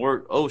wasn't going to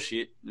work. Oh,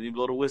 shit. Let me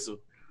blow the whistle.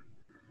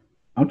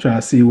 I'm trying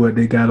to see what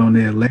they got on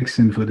their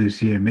election for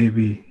this year.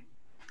 Maybe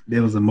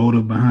there was a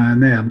motive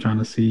behind that. I'm trying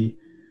to see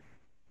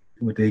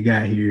what they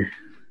got here.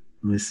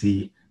 Let's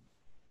see.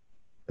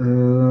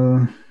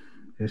 That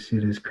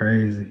shit is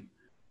crazy.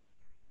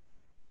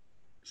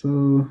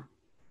 So,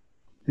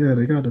 yeah,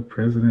 they got the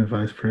president,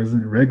 vice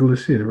president, regular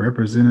shit,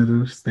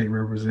 representatives, state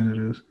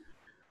representatives.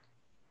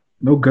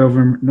 No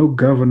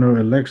governor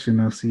election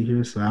I see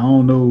here, so I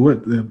don't know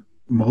what the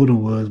motive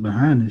was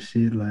behind this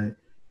shit. Like,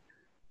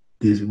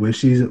 was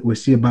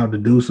she about to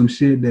do some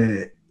shit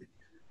that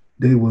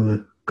they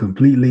were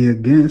completely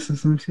against or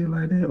some shit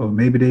like that? Or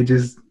maybe they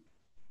just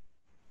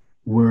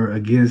were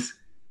against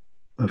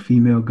a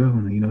female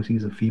governor. You know,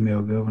 she's a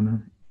female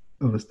governor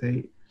of a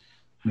state.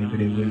 Maybe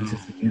they were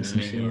just against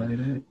some shit like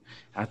that.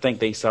 I think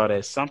they saw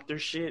that Sumter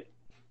shit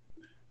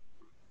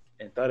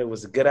and thought it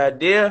was a good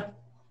idea,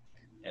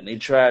 and they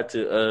tried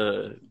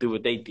to do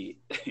what they did.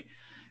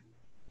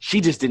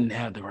 She just didn't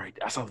have the right.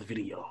 I saw the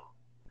video.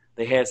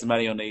 They had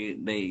somebody on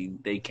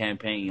they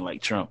campaign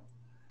like Trump.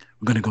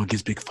 We're gonna go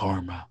against big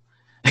pharma.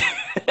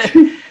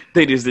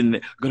 They just didn't.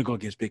 We're gonna go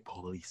against big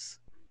police.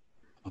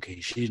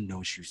 Okay, she didn't know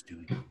what she was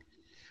doing.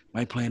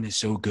 My plan is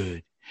so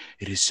good.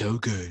 It is so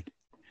good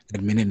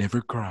that Men That Never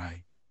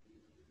Cry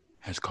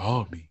has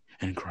called me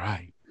and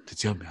cried to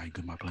tell me how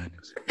good my plan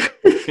is.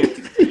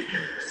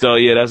 So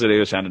yeah, that's what they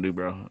were trying to do,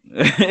 bro.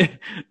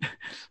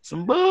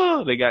 Some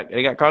bull. They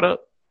got caught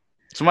up.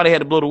 Somebody had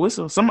to blow the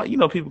whistle. Somebody,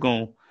 people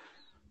gonna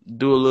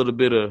do a little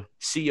bit of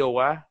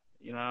COI.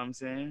 You know what I'm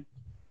saying?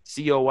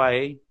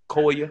 COYA,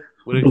 Koya.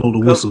 Blow the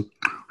whistle.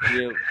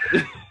 Yeah.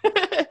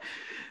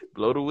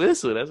 Blow the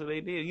whistle. That's what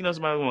they did.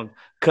 Somebody want to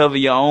cover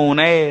your own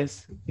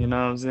ass. You know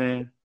what I'm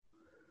saying?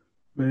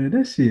 Man,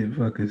 that shit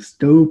fucking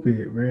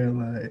stupid, bro.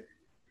 Like,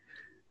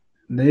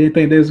 they didn't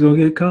think they was gonna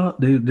get caught.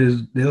 They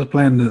was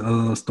planning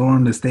to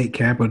storm the state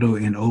capitol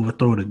and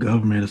overthrow the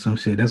government or some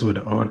shit. That's what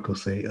the article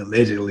say,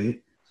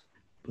 allegedly.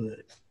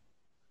 But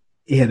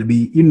it had to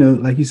be,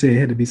 like you said, it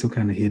had to be some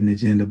kind of hidden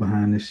agenda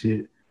behind this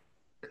shit.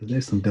 Cause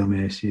that's some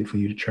dumbass shit for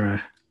you to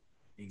try.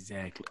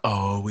 Exactly.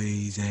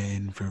 Always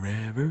and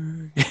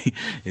forever.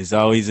 It's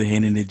always a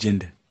hidden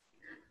agenda.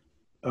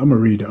 I'm gonna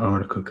read the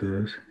article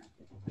because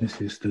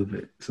this is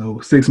stupid. So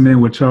 6 men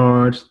were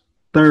charged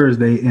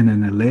Thursday in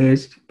an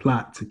alleged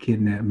plot to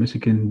kidnap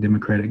Michigan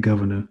Democratic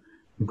Governor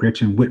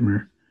Gretchen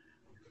Whitmer,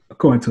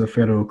 according to a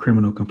federal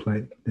criminal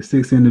complaint. The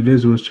 6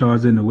 individuals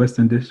charged in the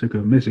Western District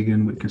of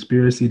Michigan with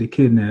conspiracy to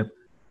kidnap.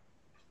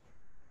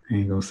 I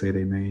ain't gonna say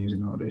their names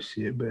and all that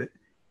shit, but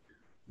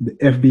the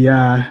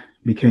FBI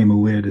became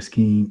aware of the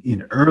scheme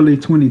in early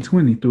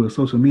 2020 through a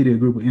social media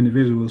group of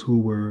individuals who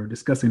were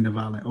discussing the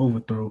violent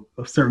overthrow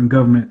of certain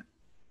government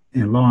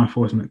and law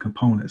enforcement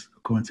components,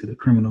 according to the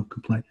criminal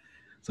complaint.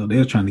 So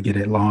they're trying to get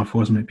at law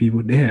enforcement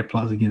people. They had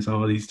plots against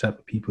all these type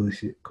of people and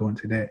shit, according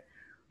to that.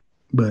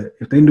 But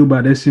if they knew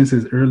about that shit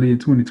since early in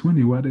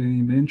 2020, why they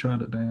ain't been trying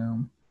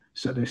to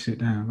shut that shit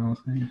down? You know what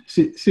I'm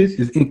saying? Shit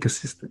is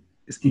inconsistent.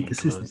 It's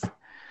inconsistent.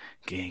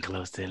 Getting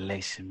close to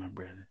election, my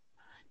brother.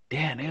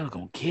 Damn, they was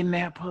gonna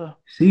kidnap her.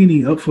 She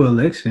ain't up for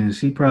election.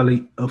 She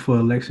probably up for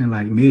election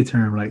like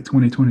midterm, like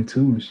 2022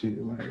 and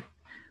shit. Like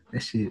that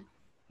shit.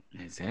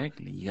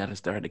 Exactly. You gotta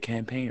start the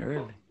campaign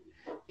early.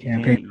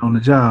 Campaign on the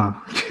job.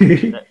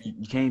 You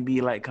can't be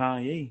like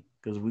Kanye,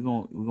 because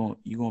you're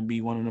gonna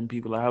be one of them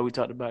people like how we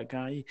talked about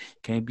Kanye. You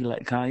can't be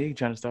like Kanye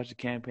trying to start your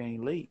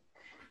campaign late.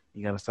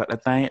 You gotta start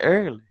that thing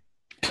early.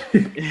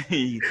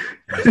 You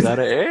start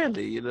it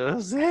early, you know what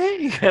I'm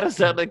saying? You gotta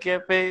start the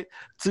campaign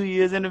 2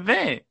 years in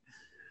advance.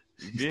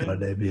 Start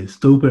that bitch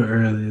stupid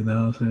early, you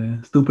know what I'm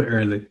saying? Stupid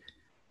early.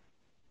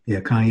 Yeah,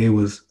 Kanye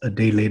was a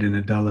day later than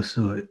a dollar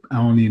short. I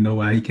don't even know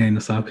why he came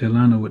to South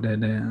Carolina with that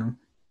damn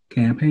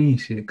campaign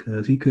shit,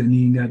 because he couldn't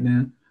even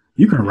goddamn.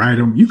 You can write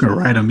them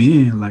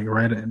in, like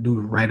write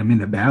them in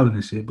the ballot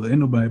and shit, but ain't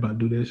nobody about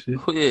to do that shit.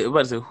 Yeah, about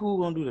to say, who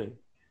gonna do that?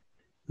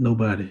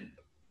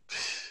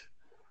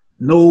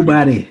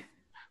 Nobody.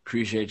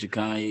 Appreciate you,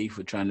 Kanye,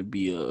 for trying to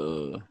be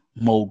a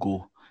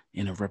mogul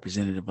and a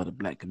representative of the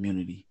black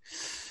community.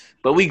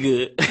 But we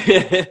good.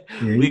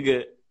 We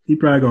good. He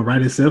probably gonna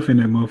write himself in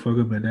that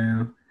motherfucker, but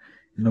damn,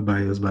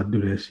 nobody else about to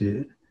do that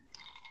shit.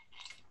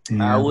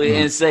 And, I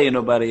wouldn't say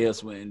nobody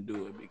else wouldn't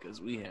do it, because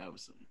we have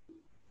some.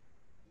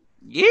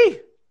 Yeah.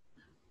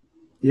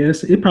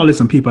 Yes, it probably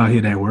some people out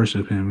here that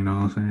worship him, you know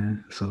what I'm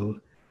saying? So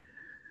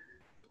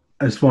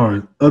as far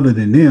as other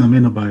than them,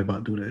 ain't nobody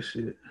about to do that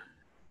shit.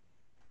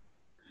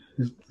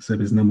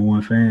 Except his number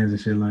one fans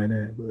and shit like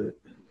that, but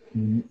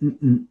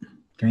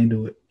can't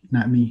do it.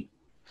 Not me.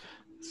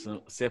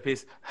 So except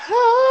his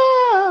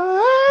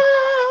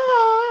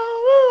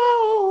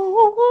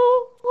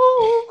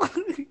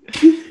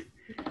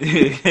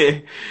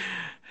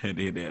I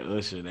did that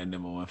Usher, that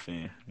number one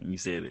fan. When you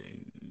said it,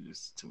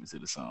 just took me to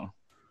the song.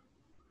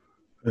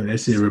 That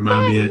shit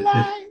remind me of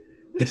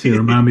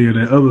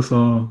that other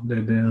song,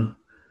 that damn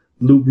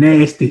Luke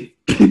Nasty.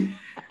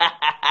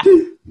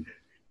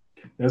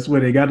 That's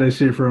where they got that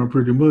shit from,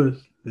 pretty much.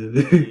 Yeah.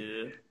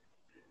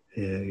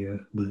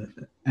 But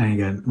I ain't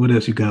got. What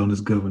else you got on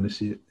this governor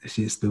shit? That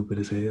shit stupid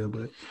as hell,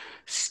 but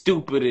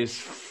stupid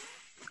as.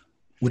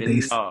 With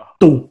they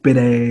stupid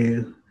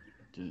ass.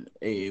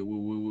 Hey, with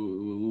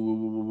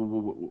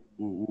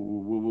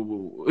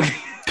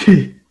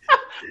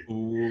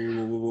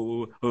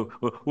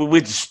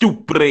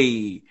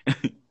stupid.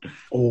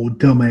 Old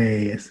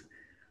dumbass.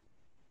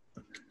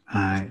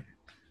 Alright.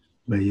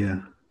 But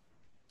yeah.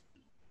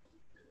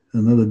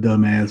 Another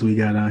dumbass we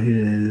got out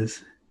here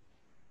is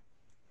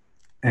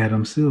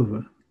Adam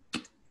Silver.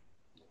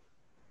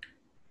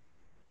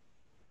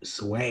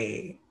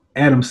 Swag.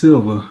 Adam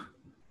Silver.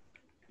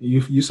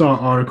 You saw an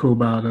article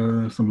about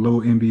some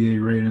low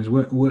NBA ratings.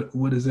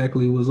 What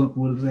exactly was up?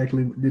 What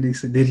exactly did he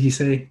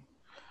say?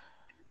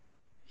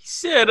 He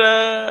said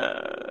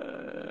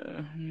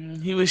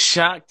he was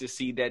shocked to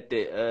see that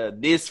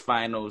this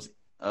finals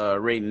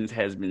ratings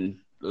has been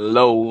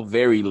low,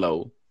 very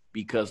low,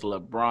 because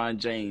LeBron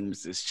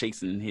James is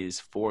chasing his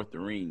fourth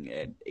ring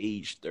at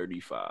age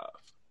 35.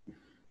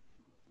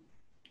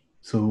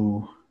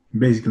 So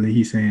basically,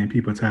 he's saying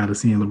people are tired of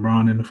seeing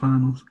LeBron in the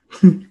finals.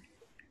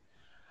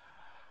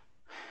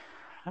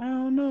 I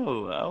don't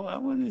know. I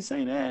wouldn't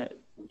say that.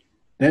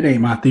 That ain't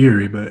my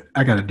theory, but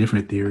I got a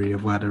different theory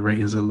of why the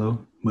ratings are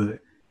low. But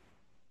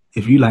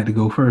if you like to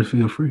go first,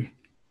 feel free.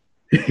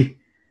 I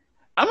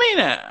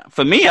mean,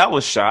 for me, I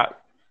was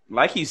shocked.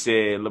 Like he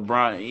said,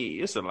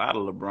 LeBron, it's a lot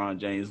of LeBron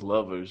James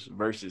lovers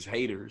versus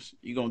haters.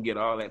 You're going to get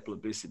all that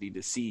publicity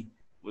to see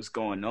what's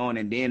going on.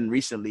 And then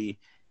recently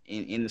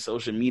in the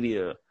social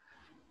media,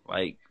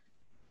 like,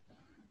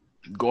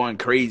 going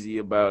crazy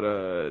about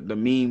the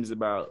memes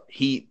about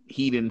Heat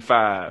in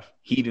 5,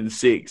 Heat in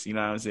 6, you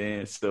know what I'm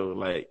saying? So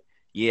like,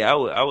 yeah,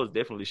 I was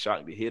definitely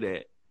shocked to hear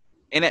that.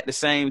 And at the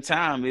same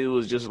time, it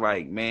was just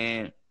like,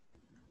 man,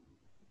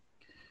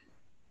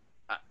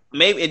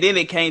 maybe. And then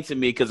it came to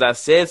me because I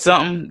said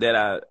something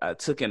that I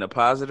took in a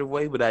positive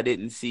way, but I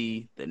didn't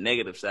see the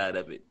negative side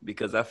of it,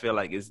 because I feel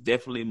like it's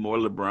definitely more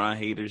LeBron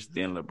haters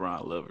than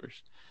LeBron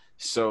lovers.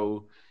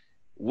 So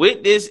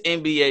with this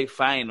NBA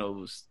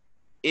Finals,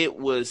 it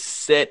was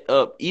set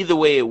up either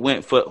way it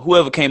went for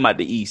whoever came out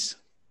the East.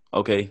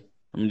 Okay,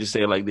 let me just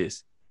say it like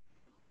this: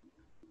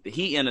 the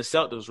Heat and the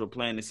Celtics were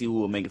playing to see who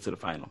will make it to the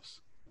finals.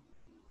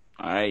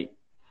 All right,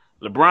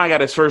 LeBron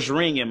got his first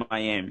ring in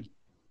Miami,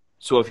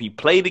 so if he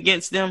played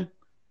against them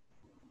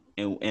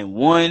and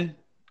won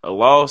a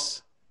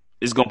loss,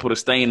 it's gonna put a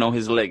stain on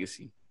his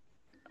legacy.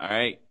 All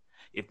right,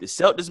 if the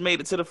Celtics made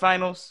it to the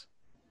finals,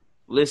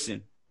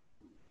 listen,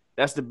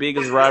 that's the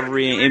biggest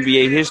rivalry in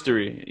NBA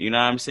history. You know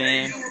what I'm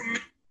saying?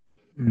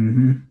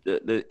 Mm-hmm.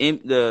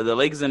 The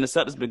Lakers and the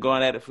Celtics been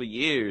going at it for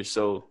years,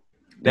 so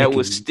that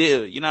was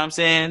still, you know what I'm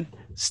saying,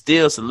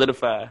 still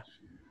solidify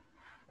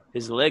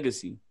his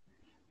legacy.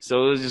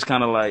 So it was just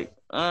kind of like,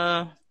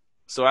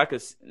 so I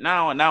could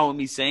now with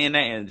me saying that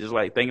and just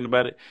like thinking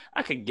about it,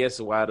 I could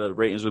guess why the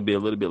ratings would be a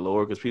little bit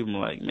lower because people are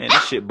like, man,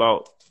 this shit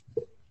bought.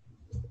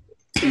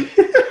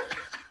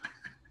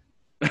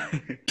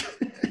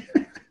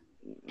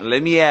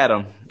 Let me at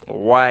him.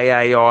 Why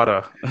I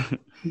oughta.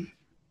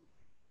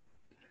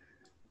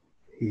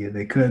 Yeah,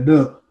 they cut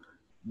up.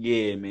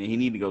 Yeah, man, he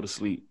need to go to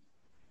sleep.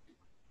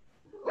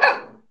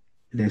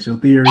 That's your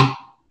theory.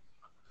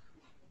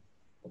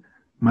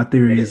 My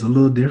theory is a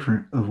little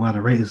different of why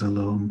the ratings are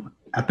low.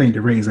 I think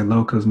the ratings are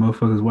low because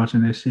motherfuckers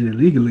watching that shit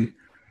illegally.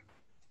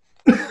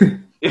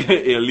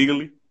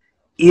 Illegally?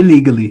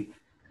 Illegally.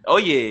 Oh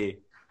yeah,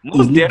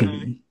 most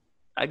definitely.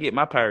 I get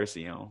my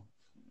piracy on.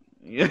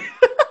 Yeah.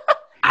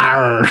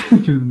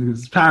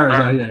 It's pirates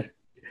out here.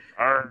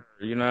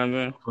 You know what I'm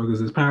saying?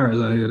 Motherfuckers is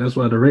pirates out here. That's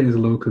why the ratings are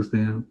low because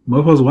damn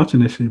motherfuckers watching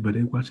that shit, but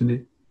they watching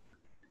it.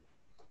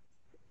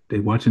 They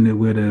watching it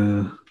where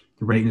the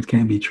ratings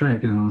can't be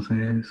tracked. You know what I'm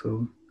saying?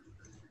 So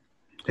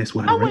that's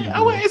why.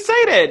 I wouldn't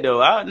say that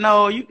though.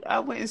 I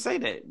wouldn't say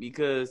that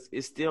because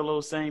it's still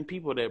those same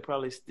people that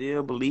probably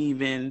still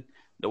believe in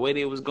the way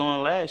they was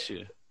going last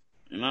year.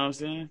 You know what I'm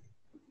saying?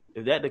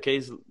 If that the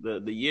case,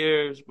 the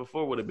years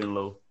before would have been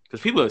low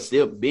because people have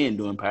still been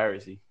doing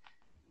piracy.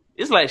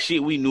 It's like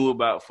shit we knew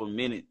about for a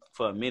minute.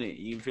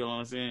 You feel what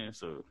I'm saying?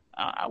 So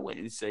I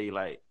wouldn't say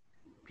like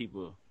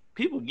people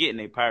getting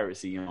their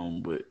piracy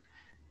on, but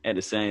at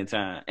the same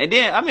time, and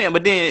then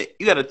but then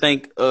you got to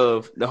think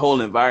of the whole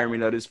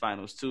environment of this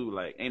finals too.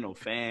 Like ain't no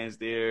fans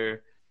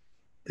there.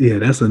 Yeah,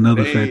 that's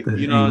another factor.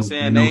 You know what I'm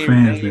saying? No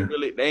fans there.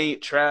 They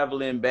ain't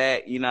traveling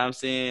back. You know what I'm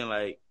saying?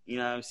 Like you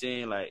know what I'm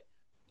saying? Like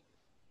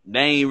they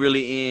ain't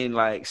really in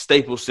like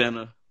Staples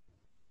Center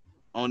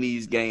on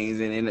these games,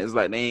 and it's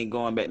like they ain't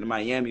going back to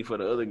Miami for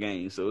the other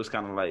games. So it's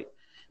kind of like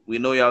we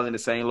know y'all in the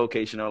same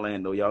location,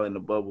 Orlando. Y'all in the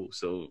bubble.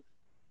 So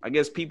I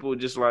guess people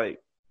just like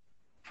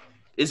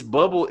it's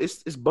bubble.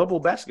 It's bubble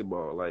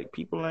basketball. Like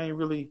people ain't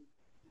really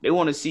they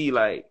want to see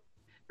like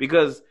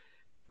because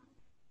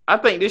I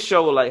think this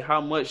show like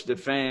how much the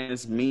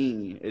fans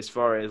mean as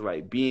far as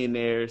like being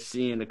there,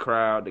 seeing the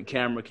crowd. The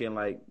camera can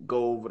like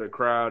go over the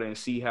crowd and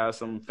see how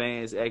some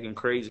fans acting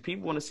crazy.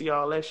 People want to see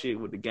all that shit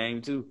with the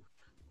game too.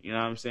 You know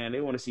what I'm saying?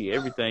 They want to see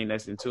everything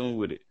that's in tune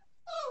with it.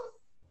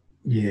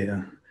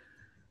 Yeah.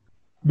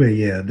 But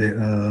yeah,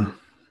 the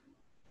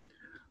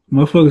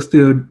motherfuckers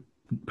still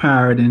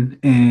pirating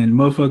and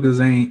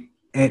motherfuckers ain't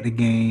at the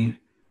game.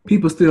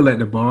 People still at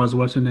the bars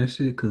watching that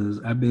shit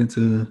because I've been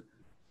to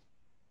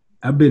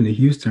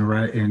Houston,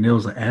 right? And there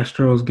was an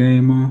Astros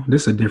game on.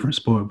 This is a different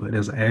sport, but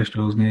there's an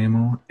Astros game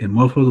on. And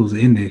motherfuckers was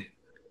in there.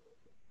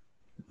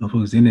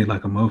 Motherfuckers in there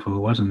like a motherfucker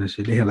watching that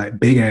shit. They had like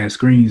big ass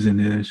screens in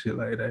there and shit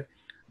like that.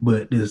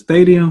 But the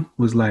stadium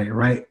was like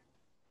right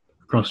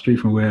across the street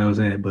from where I was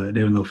at, but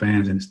there were no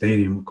fans in the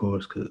stadium, of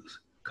course, because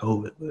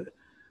COVID. But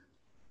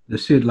the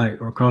shit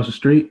like across the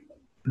street,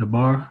 the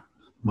bar,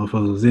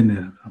 motherfuckers was in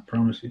there. I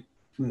promise you.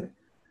 But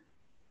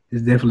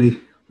it's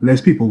definitely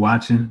less people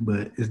watching,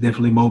 but it's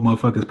definitely more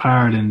motherfuckers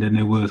pirating than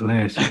there was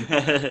last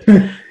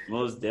year.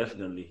 Most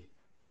definitely.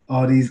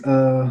 All these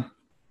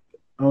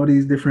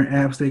different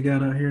apps they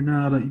got out here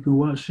now that you can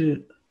watch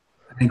shit.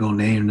 I ain't gonna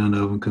name none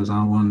of them because I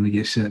don't want them to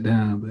get shut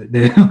down. But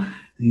damn,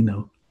 you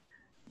know,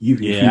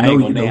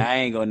 I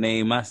ain't gonna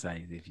name my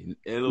sites. If you,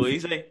 what you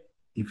say?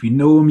 If you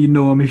know them, you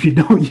know them. If you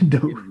don't, you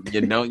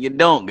don't. You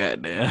don't.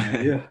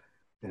 Goddamn.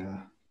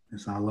 Yeah.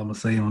 That's all I'm gonna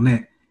say on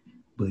that.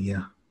 But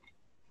yeah,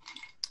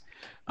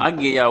 I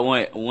can get y'all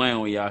one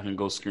where y'all can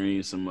go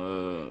screen some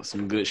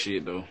good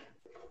shit though.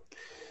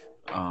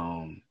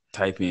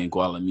 Type in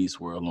Guala Meets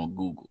World on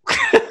Google.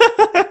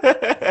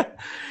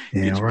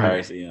 Yeah, get your right.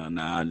 piracy on.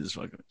 Nah, I'm just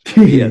fucking.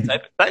 Yeah,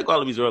 type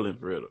Guala Meets World in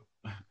for real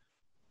though.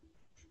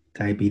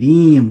 Type it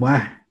in, boy.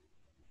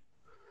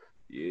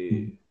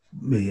 Yeah.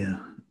 But yeah,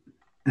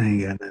 I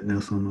ain't got nothing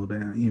else on no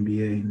damn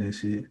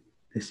NBA.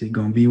 That shit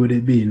gonna be what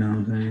it be. You know what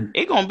I'm saying?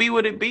 It gonna be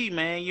what it be,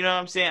 man. You know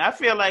what I'm saying? I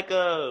feel like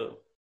I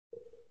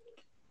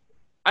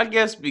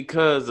guess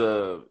because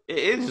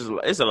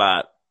it's a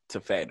lot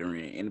to factor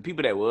in, and the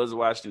people that was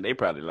watching, they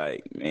probably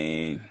like,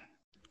 man,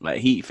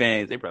 like Heat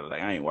fans, they probably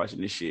like, I ain't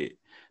watching this shit.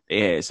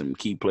 They had some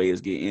key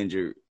players get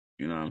injured,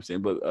 you know what I'm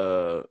saying? But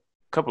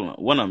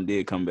one of them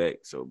did come back,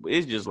 so but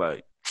it's just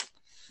like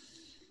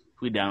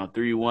we down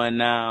 3-1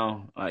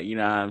 now, like you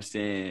know what I'm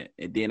saying,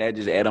 and then that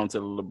just add on to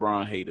the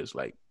LeBron haters,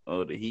 like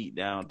the Heat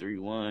down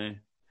 3-1,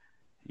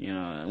 you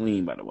know, we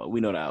ain't about to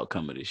we know the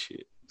outcome of this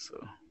shit,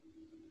 so.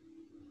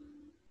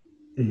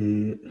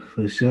 Yeah,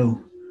 for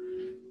sure.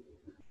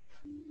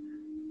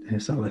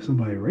 It sounds like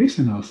somebody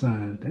racing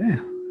outside.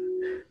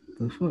 Damn.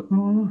 The fuck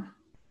going on?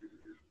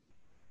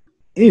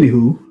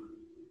 Anywho,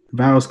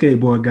 viral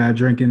skateboard guy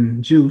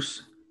drinking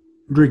juice.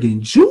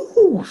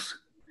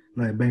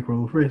 Like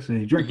Bankroll Fresh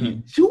say,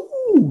 drinking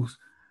juice.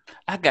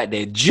 I got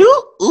that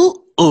juice.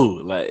 Ooh.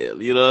 ooh, like,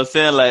 you know what I'm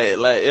saying?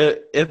 Like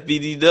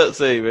FBD Duck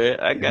say, man,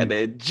 I got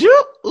that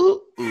juke,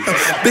 ooh, ooh.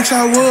 Bitch,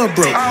 I was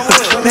broke.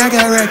 Now I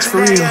got racks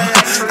for real.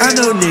 I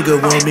know nigga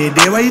want me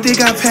dead. Why you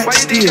think I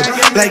packed still?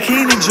 Like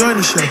he ain't enjoying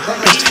the show.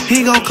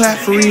 He gon' clap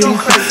for real.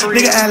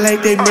 Nigga act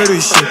like they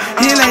murder shit.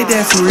 He ain't like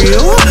that for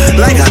real.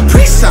 Like a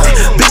priest sign.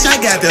 Bitch, I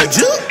got the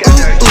juke.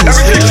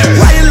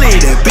 Why you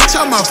lean that? Bitch,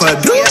 I'm off a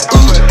dude.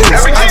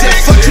 I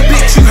just fucked your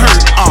bitch, you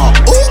heard.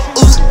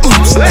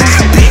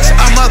 Bitch,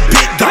 I'm a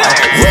big dog.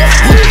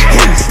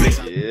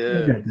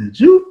 I got the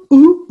juice.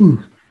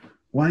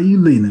 Why you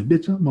leaning,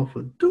 bitch? I'm off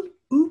a do.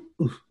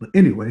 But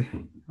anyway,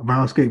 a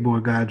viral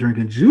skateboard guy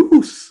drinking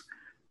juice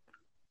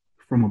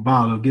from a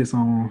bottle gets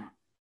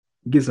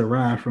a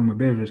ride from a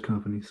beverage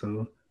company.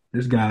 So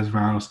this guy's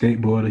viral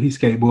skateboarder. He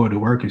skateboarded to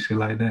work and shit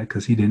like that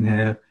because he didn't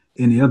have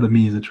any other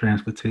means of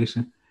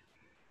transportation.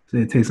 So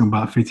it takes him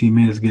about 15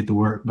 minutes to get to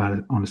work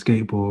on the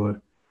skateboard.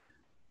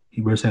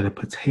 He works at a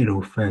potato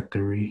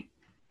factory.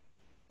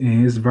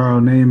 And his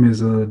viral name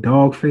is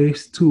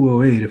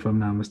Dogface208, if I'm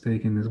not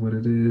mistaken, is what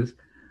it is.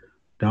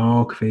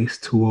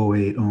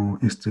 Dogface208 on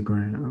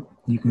Instagram.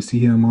 You can see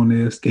him on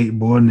there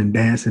skateboarding and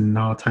dancing and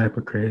all type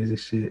of crazy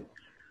shit.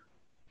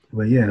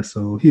 But yeah,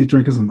 so he was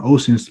drinking some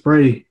Ocean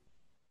Spray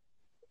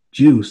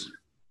juice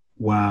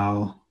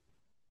while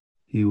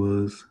he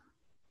was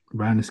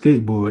riding a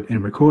skateboard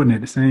and recording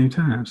at the same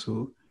time.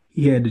 So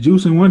he had the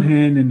juice in one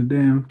hand and the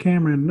damn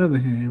camera in another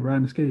hand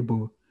riding a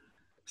skateboard.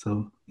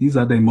 So he's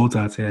out there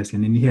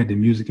multitasking, and he had the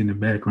music in the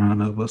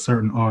background of a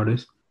certain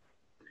artist.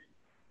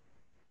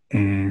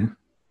 And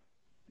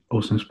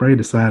Ocean Spray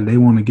decided they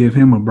want to give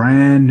him a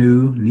brand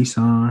new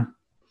Nissan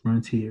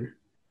Frontier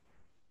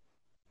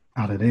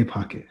out of their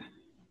pocket.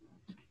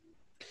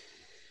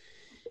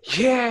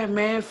 Yeah,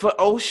 man, for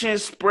Ocean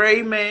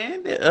Spray,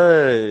 man.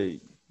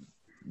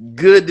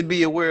 Good to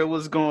be aware of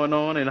what's going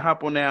on and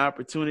hop on that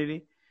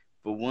opportunity.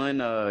 For one,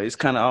 it's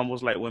kind of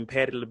almost like when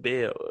Patti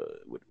LaBelle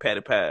with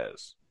Patti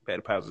Pies.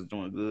 Patti Pies was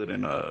doing good,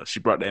 and she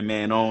brought that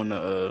man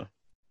on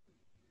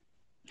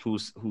who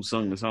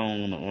sung the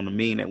song on the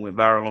meme that went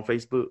viral on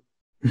Facebook.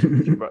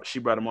 she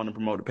brought him on to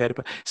promote the Patti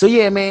Pie. So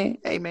yeah, man,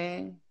 hey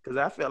man, because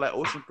I felt like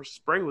Ocean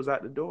Spray was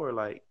out the door.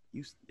 Like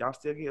y'all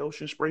still get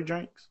Ocean Spray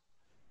drinks?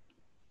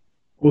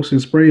 Ocean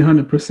Spray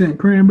 100%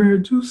 cranberry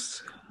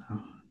juice.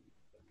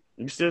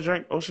 You still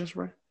drink Ocean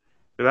Spray?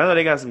 Because I know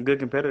they got some good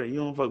competitors. You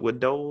don't fuck with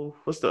Dole.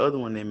 What's the other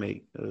one they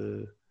make?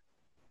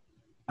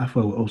 I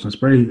fuck with Ocean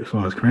Spray as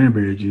far as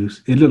cranberry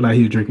juice. It looked like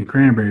he was drinking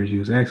cranberry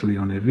juice actually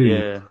on that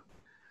video. Yeah.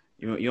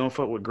 You don't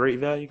fuck with Great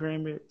Value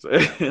cranberry?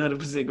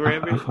 100%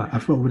 cranberry? I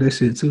fuck with that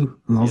shit too.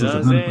 As long as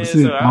it's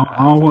 100%. So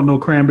I don't want no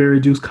cranberry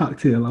juice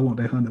cocktail. I want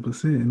that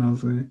 100%. You know what I'm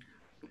saying?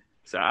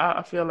 So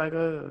I feel like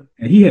and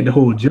he had the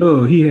whole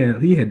jug. He had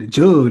the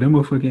jug. That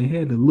motherfucker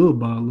had the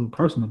little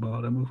personal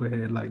ball. That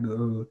motherfucker had like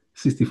the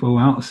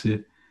 64 ounce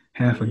shit,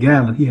 half a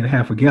gallon. He had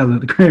half a gallon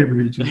of the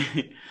cranberry juice.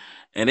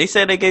 And they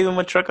said they gave him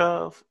a truck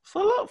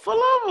full of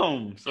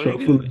them. So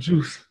truck full of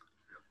juice.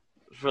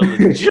 Full of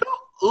juice.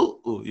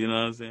 Ooh, you know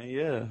what I'm saying?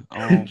 Yeah.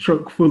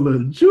 Truck full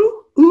of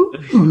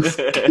juice.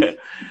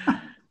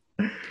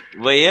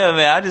 But yeah,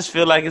 man, I just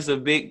feel like it's a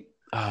big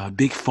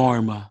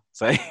pharma.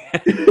 So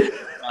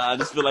I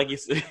just feel like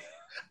it's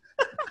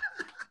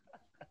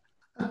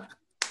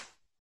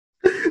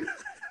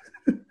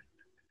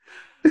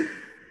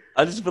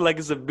I just feel like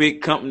it's a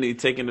big company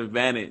taking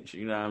advantage,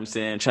 you know what I'm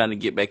saying, trying to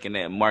get back in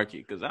that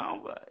market. Because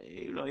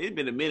it's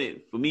been a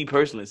minute for me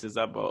personally since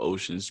I bought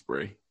Ocean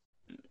Spray.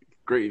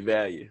 Great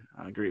value.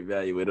 Great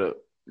value it up.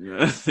 You know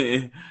what I'm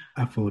saying?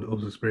 I fold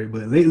Ocean Spray,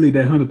 but lately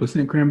that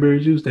 100% cranberry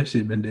juice, that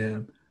shit been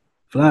damn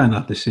flying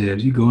off the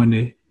shelves. You go in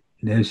there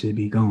and that shit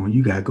be gone.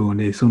 You gotta go in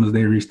there as soon as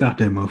they restock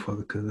that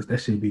motherfucker, because that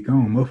shit be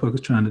gone.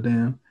 Motherfuckers trying to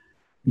damn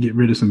get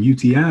rid of some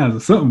UTIs or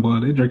something, boy.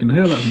 They drinking the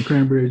hell out of some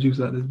cranberry juice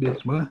out of this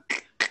bitch, boy.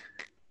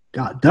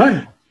 God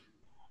damn.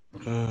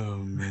 Oh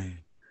man.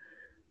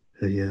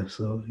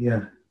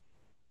 Yeah.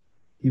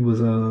 He was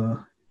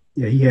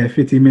he had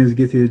 15 minutes to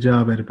get to his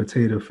job at a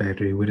potato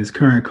factory with his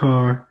current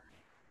car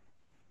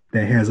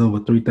that has over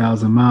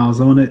 3,000 miles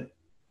on it,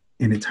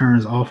 and it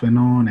turns off and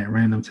on at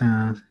random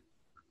times.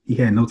 He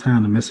had no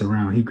time to mess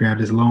around. He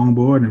grabbed his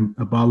longboard and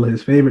a bottle of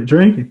his favorite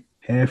drink and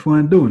had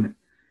fun doing it.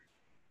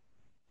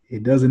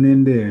 It doesn't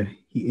end there.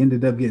 He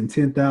ended up getting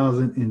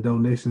 $10,000 in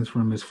donations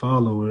from his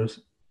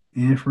followers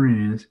and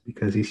friends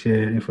because he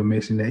shared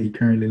information that he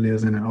currently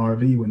lives in an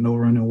RV with no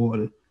running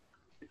water.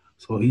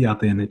 So he out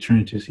there in the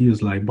trenches. He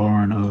was like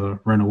borrowing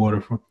running water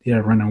from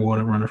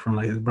running from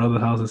like his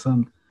brother's house or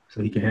something,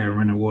 so he could have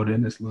running water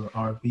in this little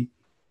RV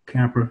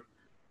camper.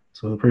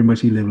 So pretty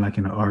much he lived like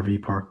in an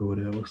RV park or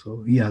whatever.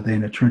 So he out there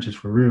in the trenches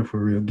for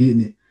real,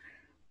 getting it.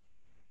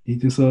 He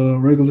just a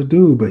regular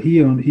dude, but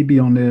he be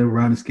on there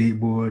riding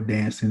skateboard,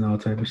 dancing, all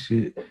type of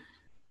shit.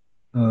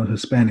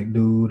 Hispanic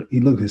dude. He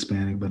looked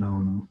Hispanic, but I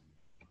don't know.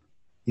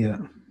 Yeah,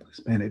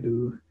 Hispanic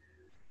dude.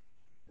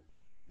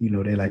 You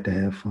know they like to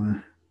have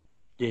fun.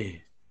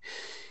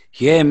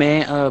 Yeah,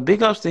 man.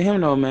 Big ups to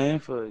him though, man,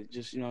 for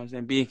just, you know what I'm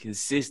saying, being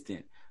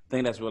consistent. I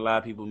think that's what a lot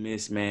of people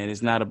miss, man.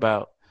 It's not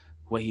about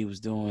what he was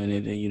doing,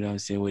 and then, you know what I'm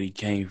saying, what he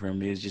came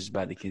from. It was just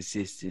about the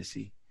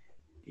consistency.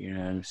 You know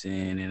what I'm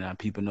saying? And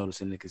people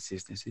noticing the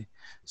consistency.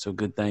 So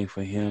good thing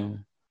for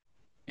him.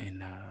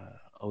 And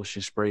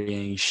Ocean Spray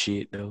ain't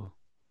shit though.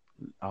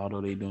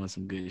 Although they doing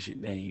some good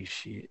shit, they ain't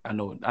shit. I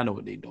know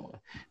what they doing.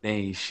 They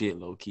ain't shit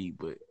low key,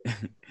 but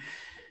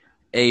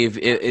hey,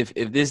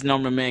 if this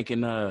Norman man can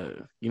you know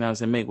what I'm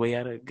saying, make way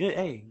out of it, good,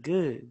 hey,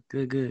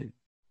 good.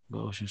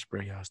 But Ocean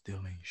Spray, y'all still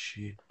ain't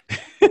shit.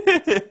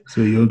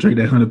 So you don't drink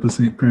that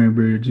 100%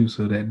 cranberry juice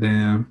or that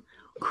damn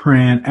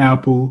cran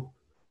apple,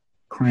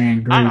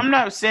 cran grape. I'm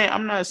not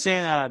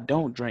saying that I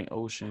don't drink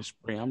Ocean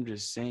Spray. I'm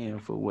just saying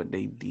for what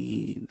they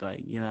did,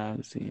 like, you know what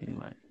I'm saying,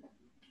 like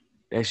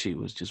that shit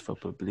was just for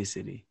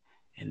publicity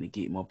and to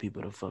get more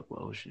people to fuck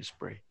with Ocean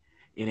Spray.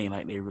 It ain't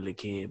like they really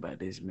cared about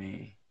this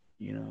man.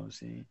 You know what I'm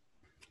saying?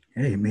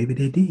 Hey, maybe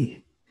they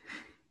did.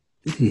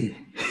 They did.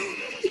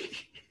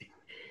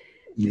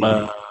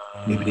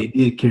 Maybe they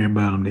did care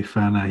about him. They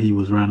found out he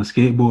was riding a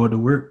skateboard to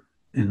work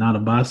and not a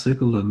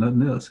bicycle or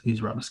nothing else.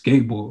 He's riding a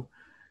skateboard.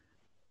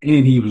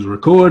 And he was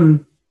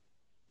recording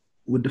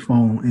with the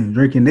phone and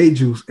drinking their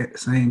juice at the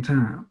same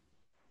time.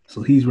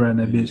 So he's riding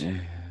that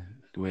bitch.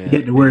 Well, he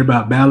had to worry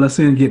about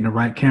balancing, getting the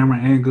right camera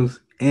angles,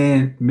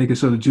 and making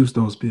sure the juice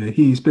don't spill.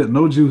 He ain't spilled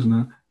no juice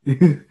now.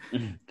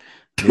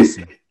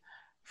 Listen,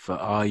 for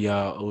all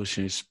y'all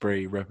Ocean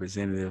Spray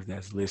representatives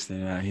that's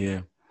listening out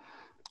here,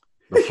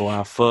 before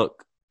I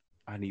fuck,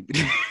 I need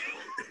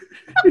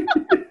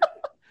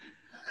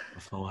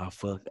before I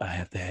fuck, I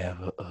have to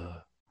have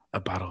a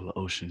bottle of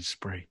Ocean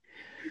Spray.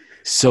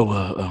 So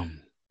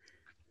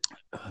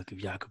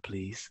if y'all could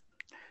please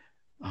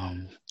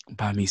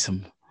buy me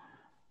some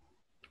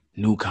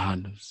new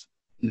condoms,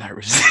 not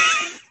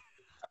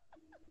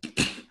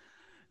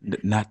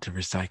the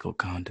recycled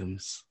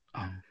condoms,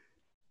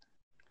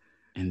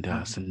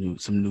 and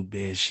some new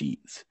bed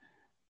sheets,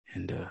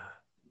 and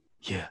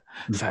yeah,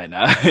 sorry,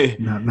 not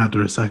the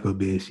recycled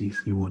bed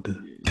sheets. You want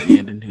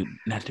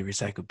not the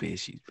recycled bed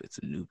sheets, but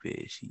some new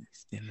bed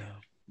sheets.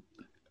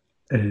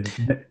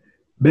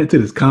 Back to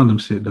this condom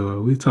shit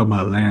though. We talking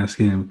about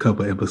lambskin a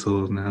couple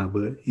episodes now,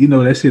 but you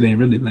know that shit ain't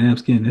really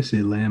lambskin. That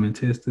shit lamb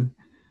intestine.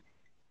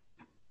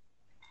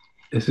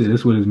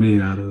 That's what it's made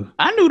out of.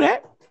 I knew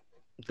that.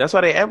 That's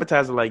why they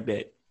advertise it like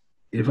that.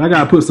 If I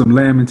gotta put some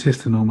lamb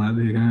intestine on my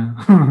dick, I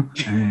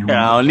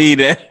don't need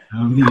that. I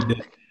don't need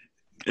that.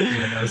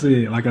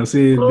 Like I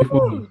said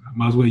before, I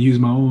might as well use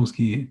my own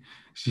skin.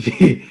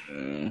 Shit.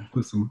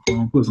 Put some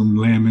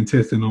lamb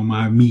intestine on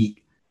my meat.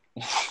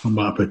 I'm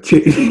about to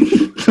protect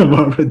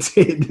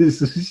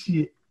this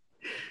shit.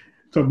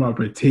 Talking about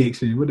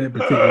protection. What that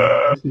protected?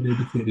 That shit they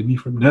protected me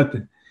from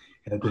nothing.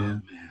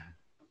 Goddamn.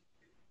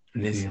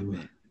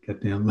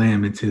 Goddamn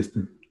lamb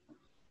intestine.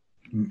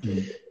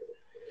 Mm-mm.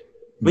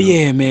 But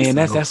yeah, man,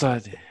 that's all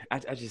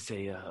I just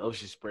say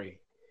Ocean Spray.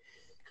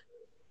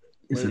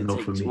 It's a no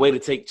for me. Way to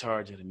take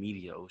charge of the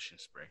media, Ocean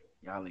Spray.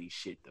 Y'all ain't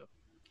shit though.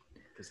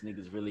 Cause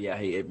niggas really out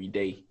here every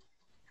day.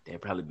 They'll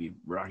probably be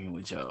rocking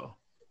with y'all.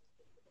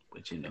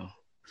 But you know.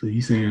 So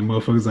you saying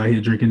motherfuckers out here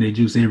drinking their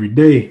juice every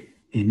day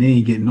and they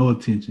ain't getting no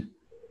attention.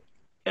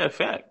 Yeah,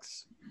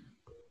 facts.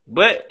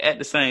 But at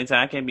the same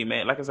time, I can't be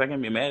mad. Like I said, I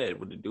can't be mad at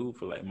what the dude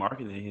for like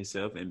marketing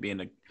himself and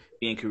being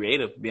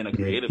creative.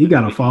 He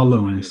got a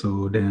following,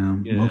 so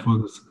damn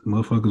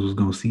motherfuckers was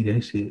gonna see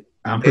that shit.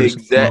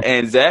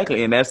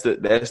 Exactly, and that's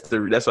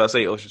why I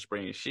say Ocean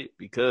Spray and shit,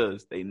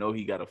 because they know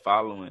he got a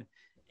following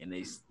and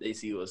they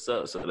see what's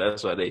up. So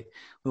that's why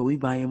we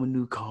buy him a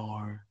new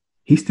car.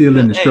 He's still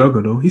in the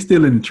struggle though. He's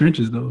still in the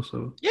trenches though.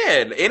 So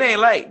yeah, it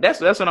ain't like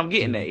that's what I'm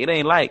getting at. It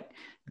ain't like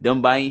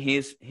them buying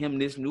him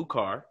this new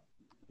car,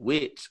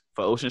 which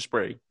for Ocean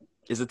Spray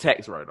is a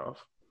tax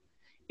write-off.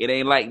 It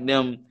ain't like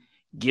them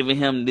giving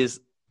him this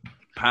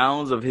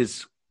pounds of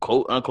his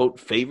quote unquote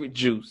favorite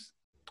juice,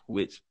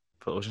 which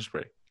for Ocean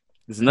Spray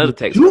is another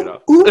tax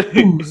write-off.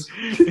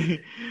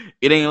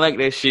 It ain't like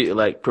that shit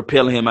like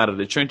propelling him out of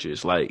the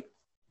trenches. Like,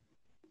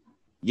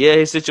 yeah,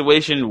 his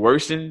situation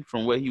worsened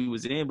from what he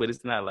was in, but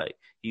it's not like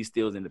he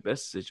still in the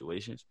best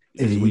situations.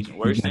 His situation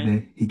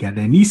worsened. He got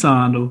that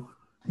Nissan though.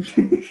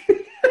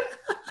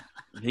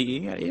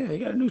 He got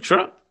a new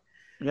truck.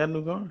 He got a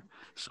new car.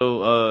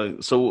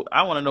 So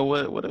I want to know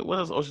what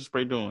is Ocean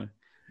Spray doing?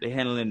 They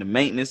handling the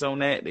maintenance on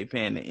that. They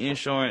paying the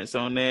insurance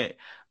on that.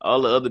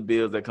 All the other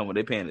bills that come with,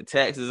 they paying the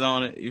taxes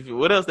on it.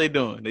 What else they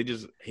doing? They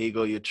just, here you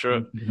go your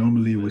truck.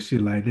 Normally with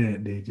shit like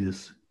that, they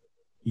just,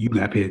 you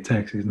got to pay the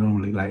taxes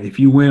normally. Like if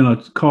you win a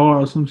car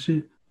or some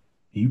shit,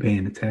 you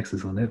paying the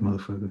taxes on that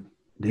motherfucker.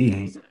 They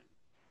ain't.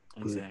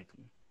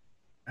 Exactly.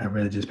 I'd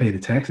rather just pay the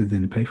taxes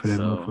than to pay for that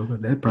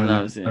motherfucker. That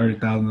probably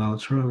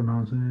 $30,000 truck, you know what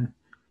I'm saying?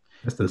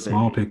 That's the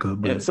small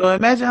pickup. But so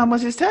imagine how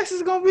much his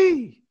taxes gonna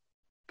be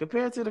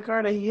compared to the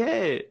car that he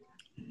had.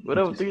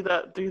 Whatever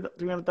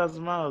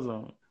 300,000 miles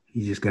on.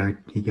 He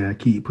gotta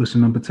keep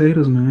pushing them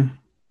potatoes, man.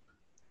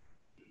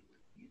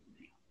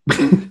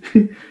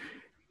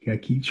 Gotta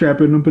keep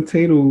trapping them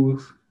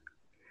potatoes.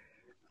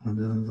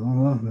 That's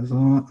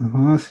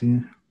all I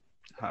see.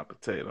 Hot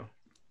potato.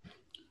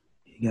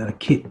 He got a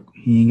kick.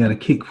 He ain't got a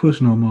kick push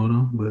no more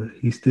though, but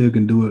he still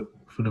can do it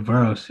for the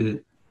viral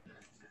shit.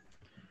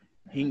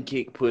 He can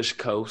kick, push,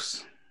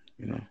 coast.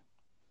 You know.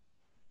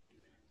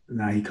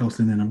 Now he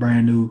coasting in a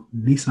brand new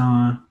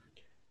Nissan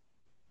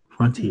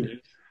Frontier.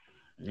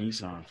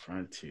 Nissan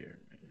Frontier,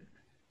 man.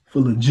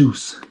 Full of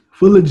juice.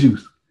 Full of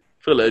juice.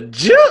 Full of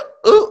juice.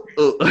 Ooh,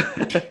 ooh.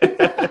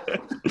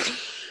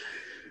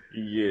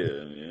 Yeah,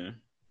 man.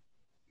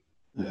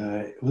 All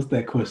right. What's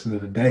that question of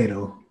the day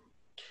though?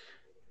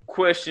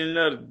 Question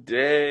of the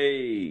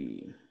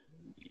day.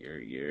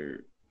 Your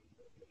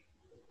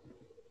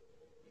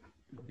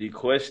The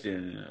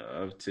question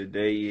of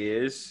today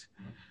is,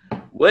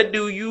 what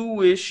do you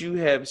wish you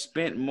have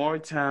spent more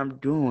time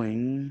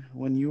doing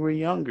when you were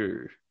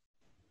younger?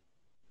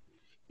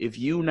 If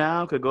you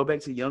now could go back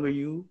to younger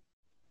you,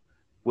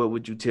 what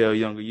would you tell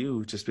younger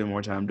you to spend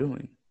more time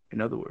doing? In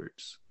other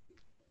words.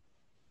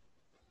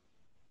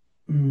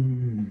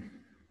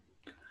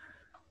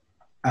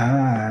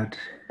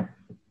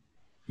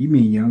 You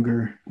mean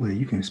younger? Well,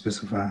 you can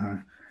specify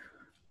her.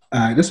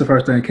 This is the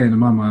first thing that came to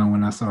my mind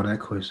when I saw that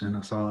question.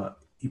 I saw it.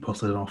 You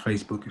posted it on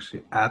Facebook and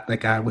shit. I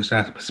think I wish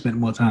I spent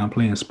more time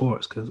playing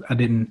sports because I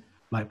didn't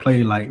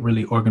play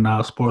really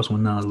organized sports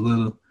when I was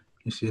little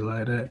and shit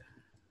like that.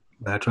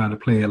 But I tried to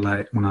play it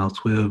when I was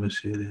 12 and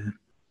shit, and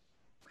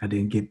I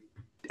didn't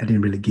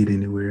really get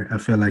anywhere. I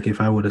felt like if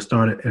I would have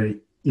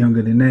started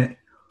younger than that,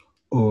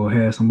 or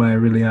had somebody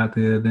really out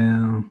there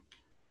down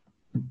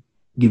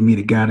give me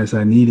the guidance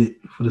I needed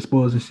for the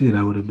sports and shit,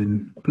 I would have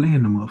been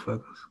playing the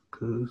motherfuckers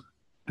because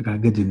I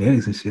got good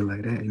genetics and shit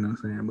like that. You know what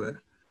I'm saying? But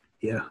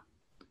yeah.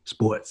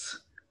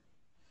 Sports.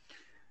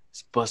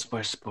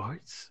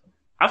 Sports.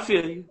 I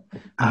feel you.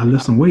 I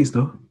lift some weights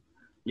though.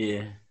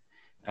 Yeah.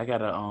 I got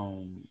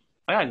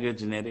good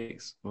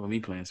genetics with me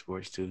playing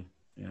sports too.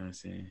 You know what I'm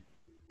saying?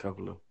 A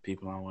couple of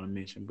people I don't want to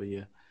mention, but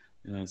yeah.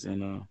 You know what I'm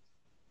saying?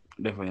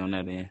 Definitely on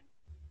that end.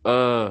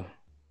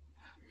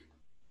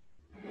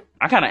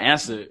 I kinda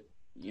answered,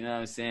 you know what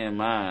I'm saying,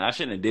 mine. I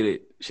shouldn't have did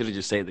it. Should have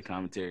just saved the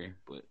commentary,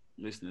 but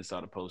listeners saw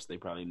the post, they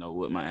probably know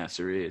what my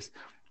answer is.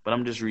 But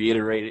I'm just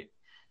reiterating.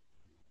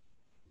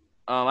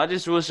 I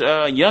just wish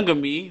younger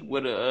me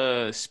would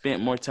have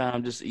spent more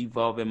time just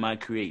evolving my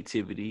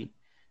creativity.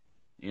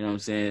 You know what I'm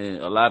saying?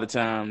 A lot of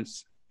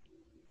times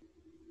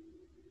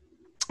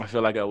I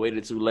feel like I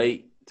waited too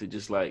late to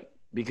just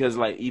because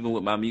even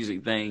with my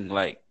music thing,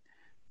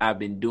 I've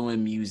been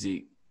doing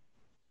music,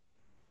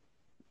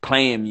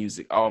 playing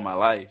music all my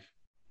life.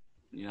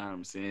 You know what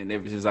I'm saying?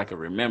 Ever since I can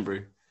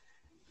remember.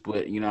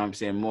 But, you know what I'm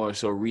saying, more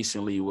so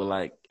recently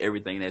with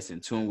everything that's in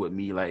tune with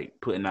me,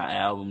 putting out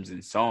albums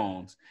and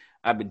songs.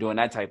 I've been doing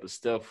that type of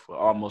stuff for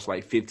almost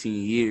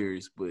 15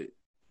 years, but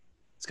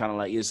it's kind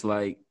of it's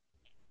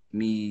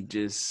me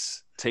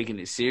just taking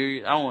it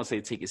serious. I don't want to say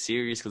take it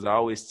serious because I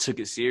always took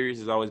it serious.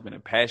 It's always been a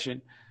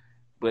passion.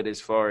 But as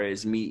far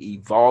as me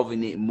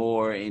evolving it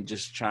more and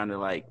just trying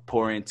to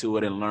pour into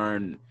it and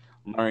learn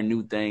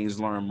new things,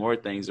 learn more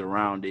things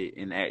around it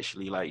and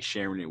actually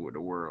sharing it with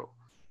the world.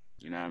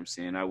 You know what I'm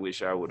saying? I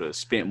wish I would have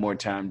spent more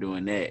time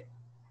doing that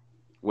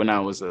when I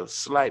was a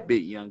slight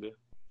bit younger.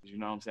 You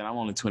know what I'm saying? I'm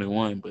only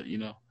 21, but you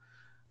know.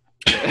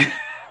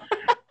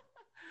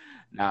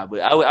 Nah, but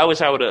I wish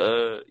I would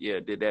have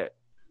did that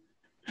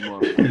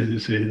more. You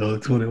said only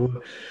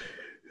 21.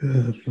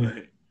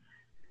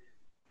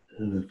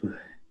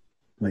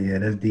 But yeah,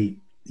 that's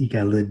deep. You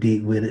got a little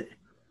deep with it.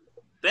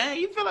 Dang,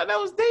 you feel like that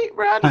was deep,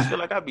 bro? I just feel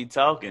like I be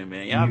talking,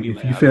 man. Y'all be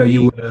if you felt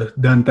you would have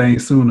done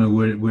things sooner,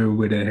 where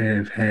would it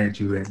have had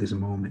you at this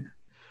moment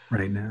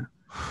right now?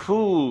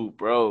 Ooh,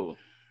 bro.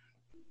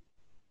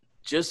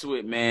 Just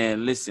with,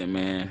 man, listen,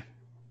 man.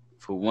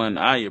 For one,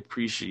 I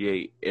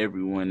appreciate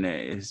everyone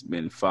that has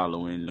been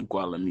following the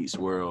Guala Meets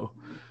World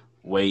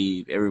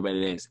wave.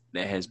 Everybody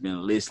that has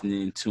been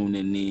listening,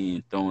 tuning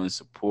in, throwing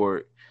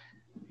support.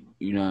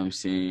 You know what I'm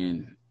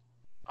saying?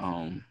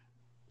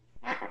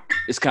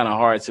 It's kind of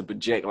hard to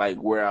project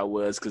where I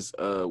was because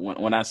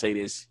when I say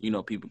this, you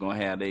know, people gonna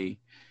have they,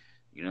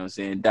 you know what I'm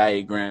saying,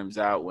 diagrams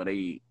out where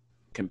they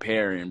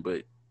comparing,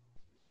 but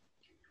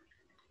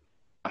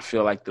I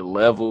feel like the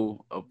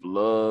level of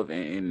love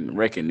and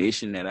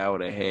recognition that I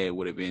would have had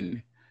would have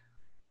been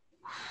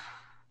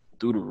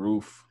through the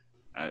roof.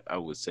 I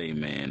would say,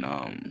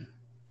 man,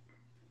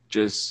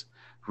 just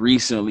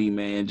recently,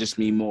 man, just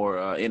me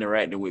more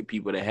interacting with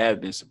people that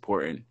have been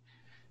supporting,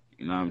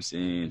 you know what I'm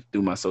saying,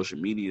 through my social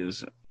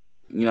medias.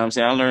 You know what I'm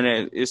saying? I learned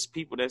that it's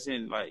people that's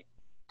in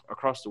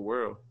across the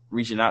world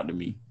reaching out to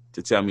me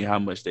to tell me how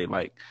much they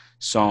like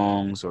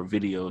songs or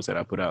videos that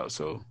I put out.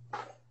 So,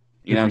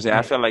 you know what I'm saying?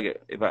 I felt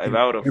like if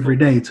I would have every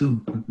day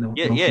too. Don't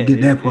forget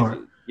that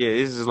part.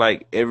 This is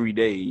every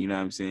day. You know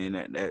what I'm saying?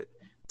 That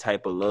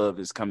type of love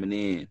is coming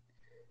in.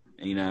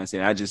 And, you know what I'm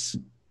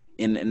saying?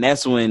 And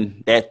that's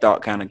when that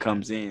thought kind of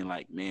comes in.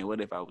 Man, what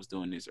if I was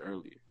doing this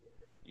earlier?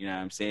 You know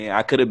what I'm saying?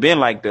 I could have been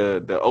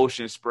the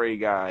ocean spray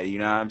guy. You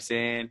know what I'm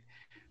saying?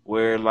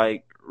 Where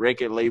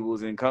record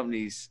labels and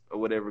companies or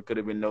whatever could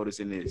have been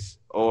noticing this,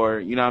 or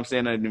you know what I'm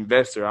saying, an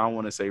investor. I don't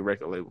want to say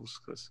record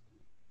labels because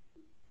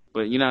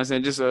But you know what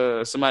I'm saying?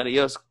 Just somebody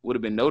else would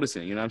have been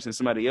noticing. You know what I'm saying?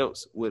 Somebody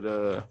else would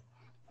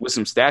with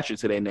some stature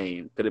to their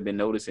name could have been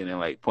noticing and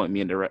like point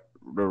me in the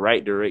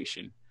right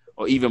direction,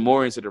 or even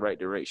more into the right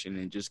direction,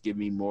 and just give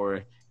me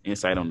more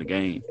insight on the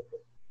game.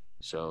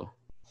 So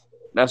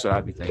that's what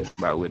I'd be thinking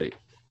about with it.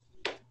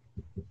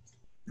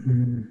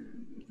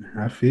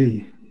 I feel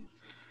you.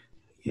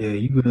 Yeah,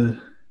 you would have.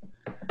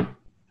 I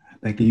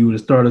think you would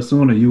have started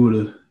sooner. You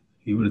would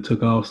have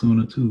took off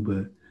sooner too.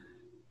 But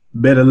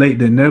better late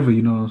than never.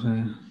 You know what I'm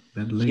saying?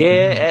 Better late.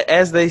 Yeah,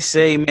 as they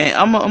say, man.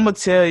 I'm gonna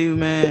tell you,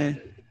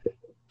 man.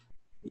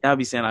 Y'all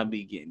be saying I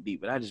be getting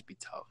deep, but I just be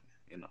talking.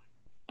 You know.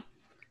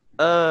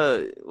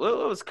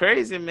 What was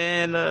crazy,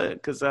 man?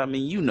 Cause I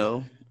mean, you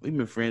know, we've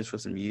been friends for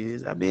some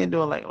years. I've been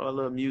doing like a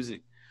little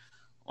music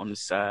on the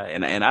side,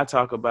 and I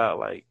talk about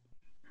like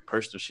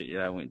personal shit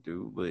that I went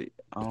through, but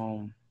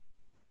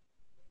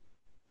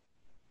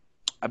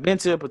I've been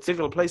to a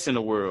particular place in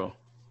the world,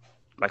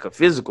 like a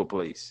physical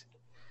place.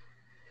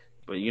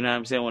 But you know what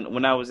I'm saying?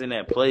 When I was in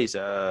that place,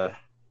 I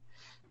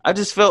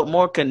just felt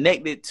more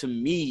connected to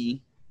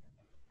me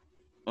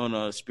on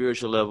a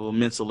spiritual level,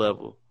 mental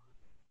level.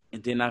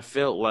 And then I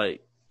felt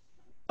like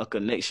a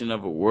connection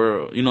of a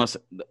world. You know,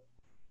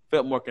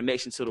 felt more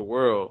connection to the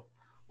world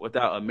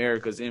without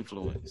America's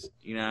influence.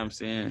 You know what I'm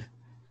saying?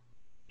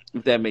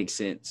 If that makes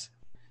sense.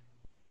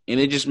 And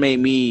it just made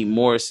me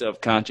more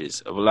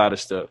self-conscious of a lot of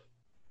stuff.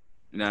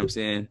 You know what I'm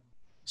saying?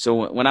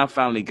 So when I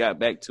finally got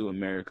back to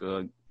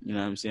America, you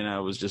know what I'm saying, I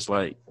was just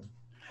like,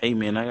 hey,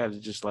 man, I got to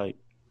just like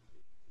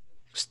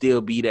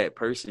still be that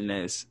person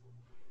that's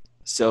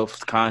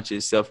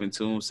self-conscious,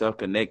 self-in-tune,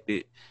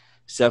 self-connected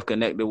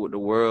with the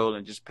world,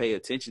 and just pay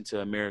attention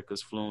to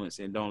America's influence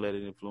and don't let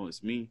it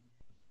influence me.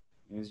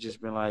 And it's just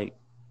been like,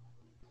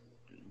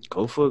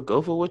 go for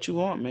what you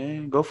want,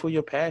 man. Go for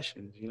your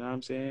passions. You know what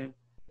I'm saying?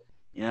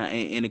 You know,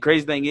 and the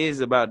crazy thing is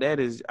about that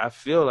is I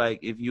feel like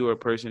if you're a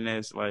person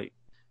that's like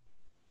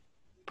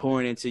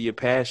pouring into your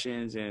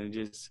passions and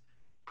just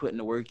putting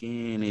the work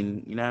in,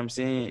 and you know what I'm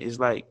saying, it's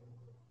like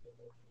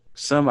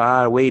some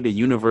odd way the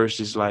universe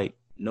just like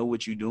know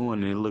what you're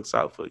doing and it looks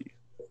out for you.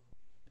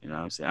 You know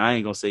what I'm saying? I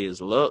ain't gonna say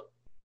it's luck,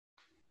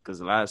 because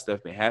a lot of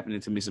stuff been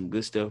happening to me, some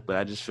good stuff, but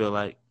I just feel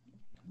like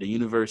the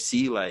universe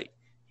see like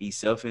he's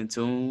self in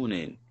tune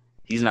and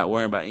he's not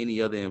worrying about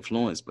any other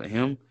influence but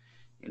him,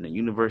 and the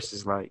universe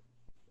is like,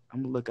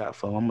 I'm gonna look out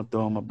for him. I'm gonna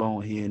throw him a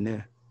bone here and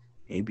there.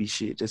 Ain't be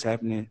shit just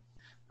happening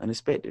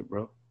unexpected,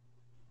 bro.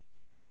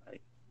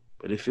 Like,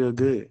 but it feel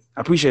good.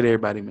 I appreciate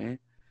everybody, man.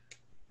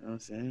 You know what I'm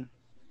saying?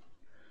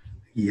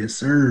 Yes,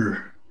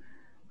 sir.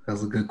 That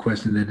was a good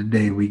question of the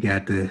day. We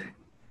got into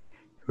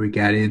it.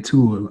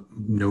 You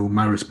know,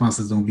 my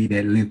responses don't be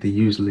that lengthy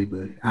usually,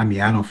 but I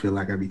mean, I don't feel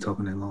like I be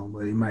talking that long,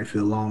 but it might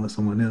feel long to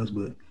someone else.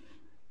 But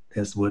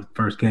that's what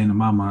first came to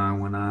my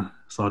mind when I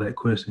saw that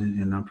question,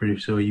 and I'm pretty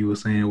sure you were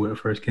saying what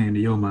first came to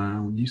your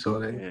mind when you saw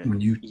that,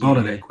 when you thought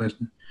of that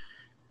question.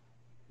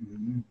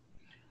 Mm-hmm.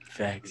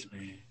 Facts,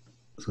 man.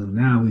 So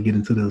now we get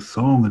into the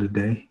song of the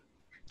day.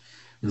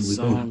 The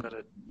song of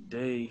the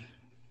day.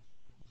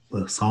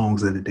 Well,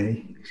 songs of the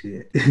day.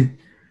 Shit.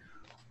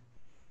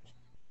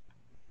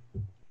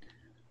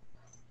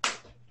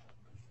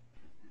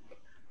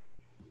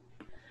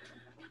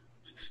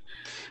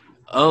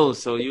 Oh,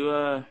 so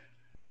you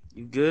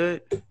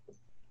good?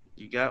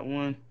 You got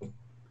one?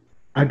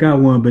 I got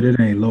one, but it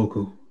ain't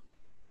local.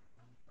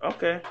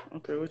 Okay,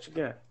 what you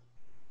got?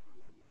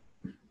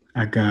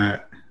 I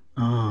got,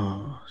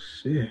 oh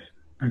shit,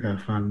 I gotta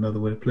find another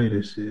way to play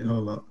this shit.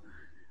 Hold up.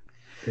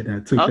 They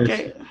done took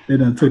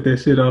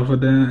that shit off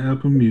of the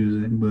Apple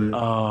Music, but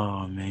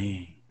oh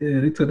man,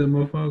 yeah, they took that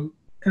motherfucker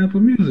Apple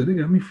Music. They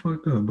got me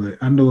fucked up, but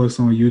I know it's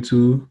on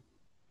YouTube,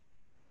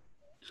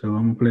 so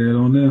I'm gonna play it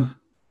on there.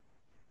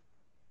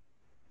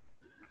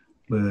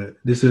 But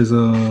this is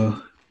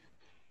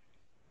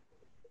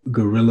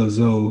Gorilla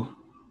Zoe,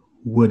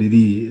 What It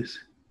Is.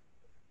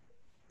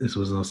 This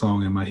was a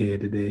song in my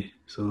head today.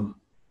 So,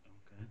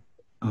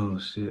 oh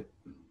shit.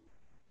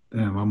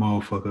 Damn, I'm all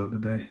fucked up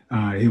today. All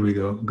right, here we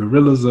go.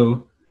 Gorilla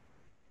Zoe,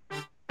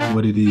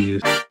 What It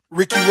Is.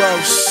 Ricky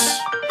Ross,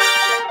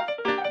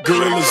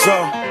 Gorilla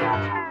Zoe.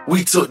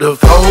 We took the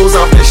foes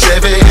off the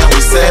Chevy and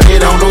we sat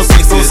it on those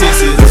sixes.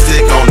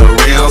 Lipstick on the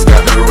rims,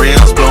 got the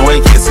rims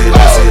blowing kisses. You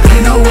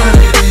know what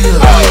it is,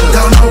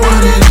 don't know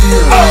what it is.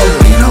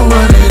 You know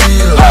what it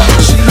is,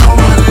 she know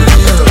what it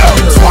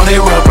is. 20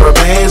 rubber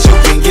bands, you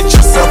can get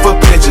yourself a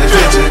pigeon.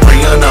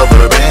 Bring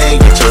another bang,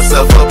 get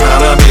yourself a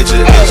pound of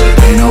midget.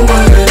 You know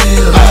what it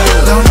is,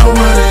 don't know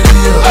what it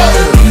is.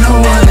 You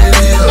know what it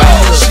is,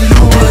 she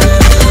know what it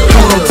is.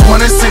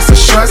 26 of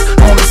shots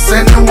on the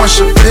set, no one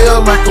should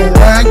feel like a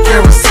ride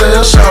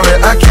carousel. Shout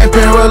it, I can't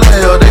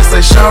parallel. They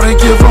say shout it,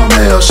 give them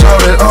hell.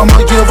 Shout it,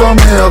 I'ma give them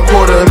hell.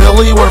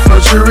 $250,000 worth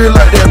of jewelry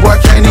like that, boy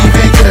can't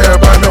even care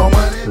about no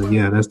money. So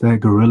yeah, that's that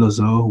Gorilla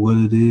Zoe, What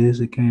It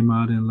Is. It came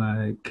out in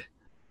like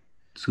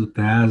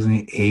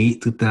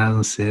 2008,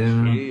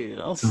 2007.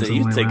 Yeah, I'll say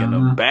you taking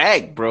a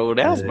bag, bro.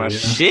 That's my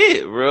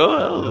shit,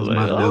 bro. That's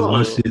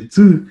my shit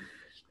too.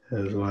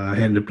 That's why I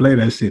had to play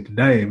that shit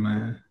today,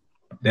 man.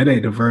 That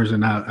ain't the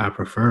version I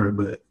prefer,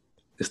 but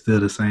it's still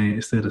the same.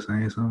 It's still the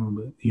same song,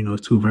 but you know,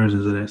 it's two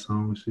versions of that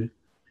song and shit.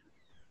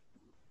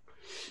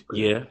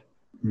 Yeah.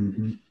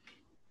 Mm-hmm.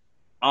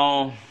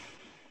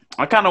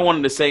 I kind of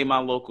wanted to say my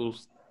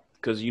locals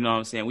because you know what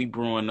I'm saying, we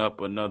brewing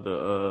up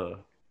another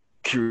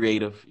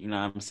creative, you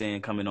know what I'm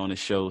saying, coming on the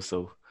show.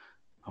 So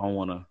I don't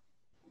want to,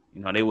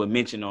 you know, they were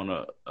mentioned on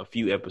a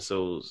few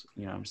episodes,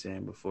 you know what I'm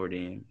saying, before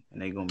then,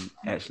 and they gonna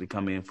actually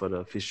come in for the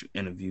official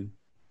interview.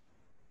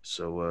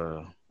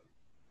 So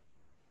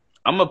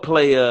I'm gonna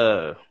play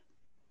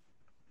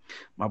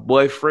my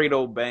boy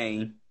Fredo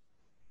Bang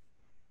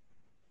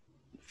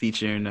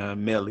featuring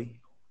Melly.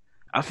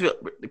 I feel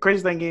the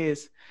crazy thing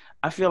is,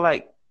 I feel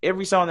like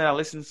every song that I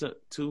listen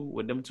to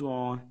with them two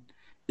on,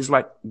 it's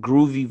like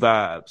groovy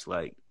vibes.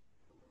 Like,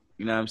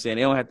 you know what I'm saying?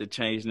 They don't have to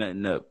change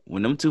nothing up.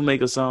 When them two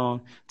make a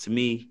song, to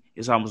me,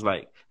 it's almost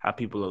like how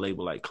people are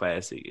labeled like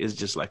classic. It's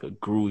just like a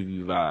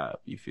groovy vibe.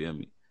 You feel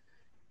me?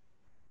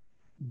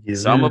 Yeah,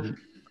 so I'm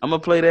gonna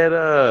play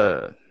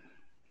that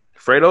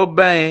Fredo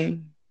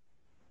Bang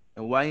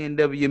and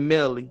YNW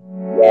Melly.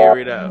 Air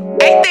it out.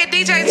 Ain't that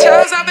DJ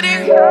Charles over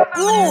there?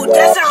 Ooh,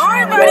 that's a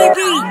hard body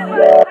beat.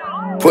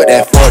 Put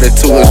that 40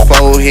 to his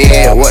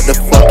forehead. What the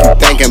fuck you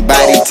thinking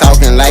about? He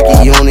talking like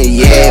he on it,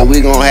 yeah.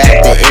 We gon'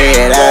 have to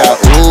air it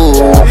out.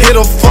 Ooh. Hit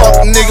a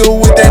fuck nigga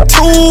with that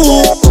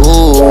tool.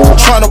 Ooh.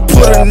 Tryna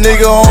put a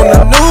nigga on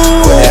the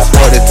news. Put that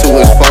 40 to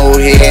his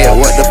forehead.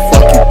 What the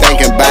fuck you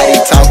thinking about? He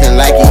talking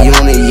like he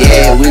on it,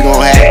 yeah. We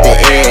gon' have to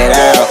air it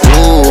out.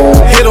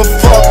 Ooh. Hit a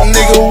fuck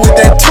nigga with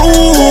that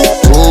tool.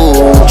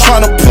 Ooh.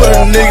 Tryna put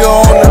a nigga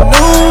on the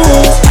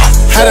news.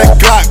 How that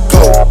Glock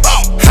go?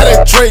 How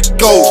that Drake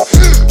go?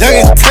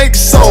 Youngin' take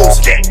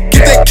souls. Get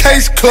that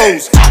case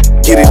closed.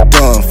 Get it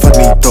done for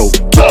me though.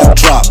 Get the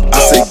drop. I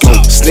say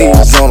go.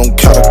 Sneeze on him,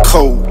 cut a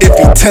cold. If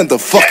he tender,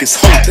 fuck his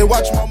hoe. They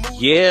watch my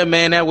moves. Yeah,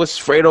 man, that was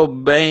Fredo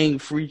Bang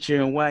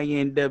featuring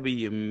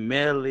YNW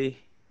Melly.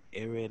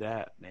 Air it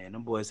out, man.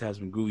 Them boys have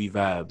some groovy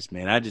vibes,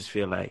 man. I just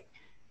feel like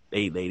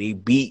they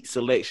beat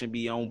selection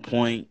be on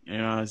point. You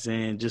know what I'm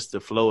saying? Just the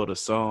flow of the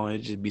song, it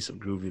just be some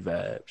groovy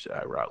vibes.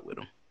 I rock with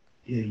them.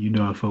 Yeah, you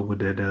know I fuck with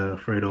that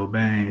Fredo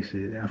Bang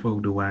shit. I fuck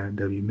with the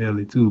YNW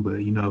Melly too, but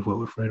you know I fuck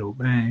with Fredo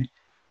Bang.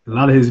 A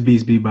lot of his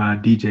beats be by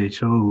DJ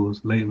Chose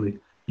lately.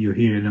 You'll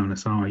hear it on the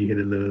song. You hear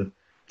the little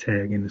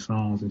tag in the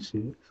songs and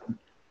shit. So,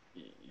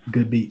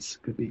 good beats,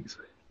 good beats.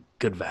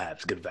 Good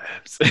vibes, good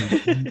vibes.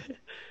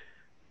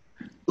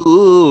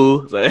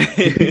 Ooh.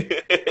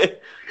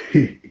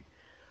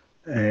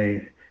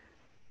 Hey,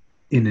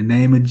 in the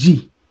name of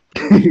G.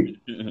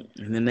 In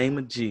the name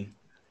of G.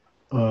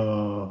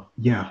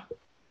 Yeah.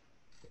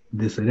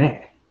 This or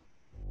that.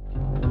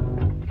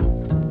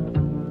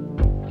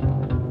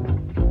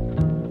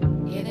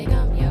 Here they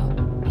come, yo.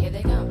 Here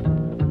they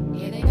come.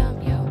 Here they come,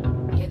 yo.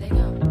 Here they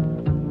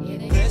come. Here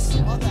they come. This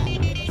or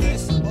that.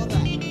 This or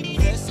that.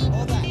 This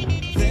or that.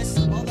 This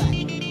or that.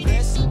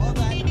 This or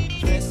that.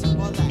 This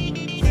or that.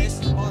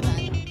 This or that.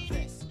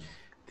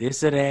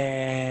 This or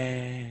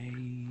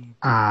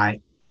that.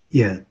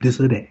 Yeah, this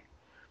or that.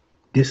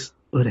 This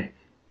or that.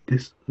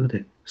 This or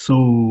that.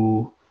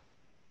 So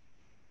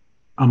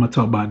I'm gonna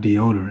talk about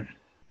deodorant.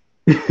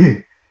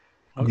 Okay.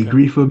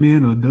 Degree for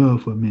men or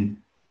Dove for men?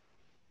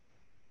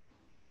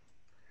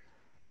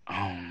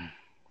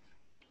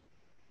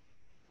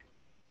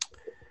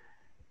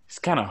 It's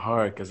kind of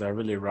hard because I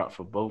really rock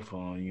for both of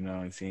them. You know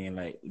what I'm saying?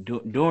 Like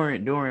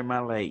during my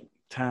like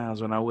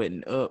times when I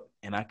wasn't up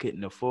and I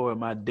couldn't afford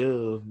my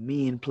Dove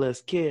Men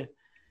Plus Care,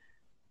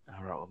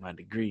 I rock with my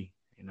Degree.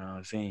 You know what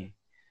I'm saying?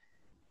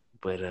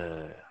 But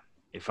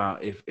if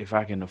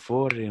I can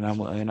afford it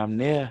and I'm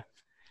there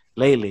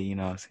lately, you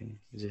know what I'm saying?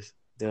 It's just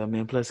Dove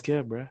Men Plus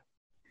Care, bro.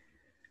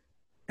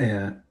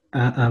 Yeah,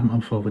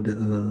 I'm for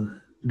the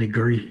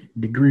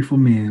degree for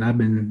men. I've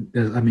been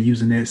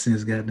using that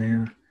since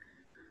goddamn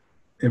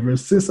ever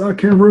since I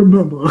can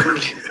remember.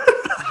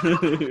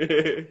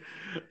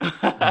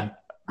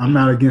 I'm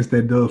not against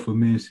that Dove for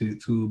men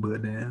shit too,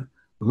 but damn,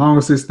 as long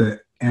as it's the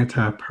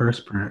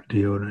antiperspirant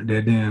deodorant,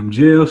 that damn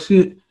gel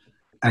shit,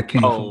 I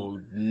can't.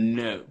 Oh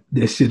no,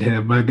 that shit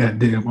have my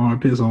goddamn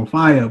armpits on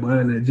fire,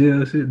 boy. That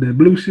gel shit, that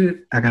blue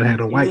shit, I gotta have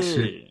the white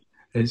shit.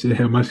 That shit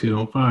have my shit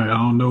on fire. I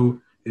don't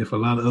know if a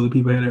lot of other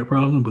people had that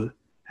problem, but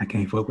I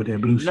can't fuck with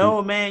that blue shit.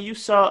 No, man, you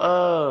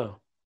saw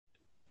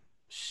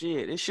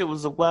shit. This shit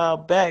was a while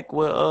back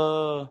where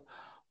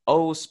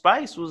Old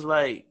Spice was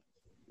like,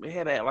 they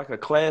had like a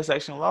class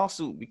action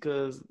lawsuit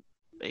because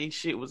they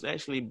shit was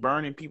actually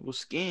burning people's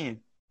skin.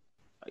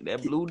 Like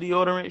that blue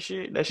deodorant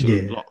shit, that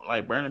shit was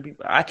like burning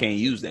people. I can't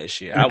use that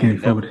shit. I can't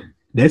fuck with it.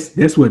 That's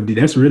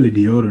really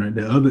deodorant.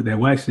 That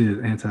white shit is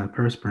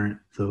antiperspirant.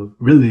 So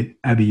really,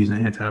 I be using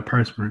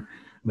antiperspirant.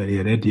 But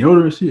yeah, that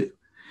deodorant shit,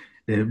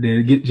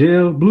 that get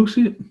gel blue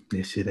shit,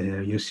 that shit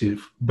have your shit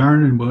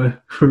burning, boy,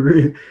 for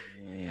real.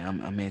 Yeah,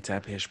 I'm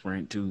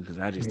antiperspirant too because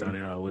I just thought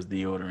it all was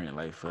deodorant.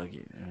 Like fuck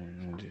it.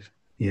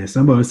 Yeah,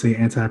 somebody say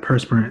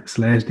antiperspirant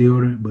 /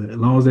 deodorant, but as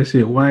long as that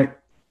shit white,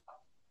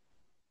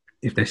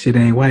 if that shit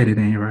ain't white, it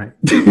ain't right.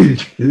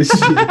 This shit, it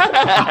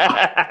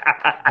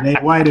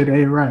ain't white, it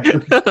ain't right.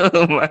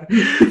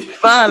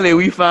 Finally,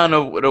 we found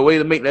a way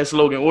to make that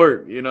slogan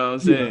work. You know what I'm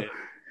saying? Yeah.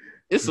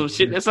 It's some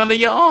shit that's under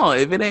your arm.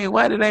 If it ain't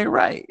white, it ain't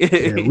right.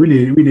 Yeah,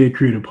 we did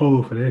create a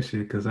poll for that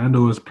shit because I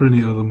know there's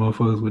plenty of other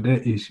motherfuckers with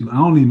that issue. I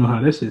don't even know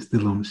how that shit's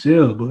still on the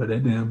shelf, but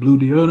that damn blue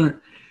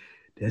deodorant,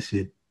 that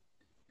shit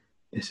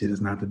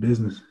is not the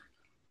business.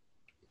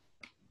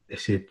 That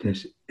shit,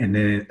 and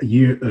then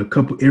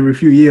every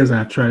few years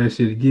I try that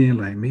shit again.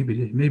 Like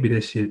maybe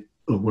that shit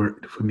will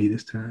work for me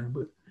this time,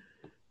 but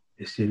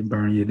that shit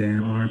burn your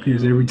damn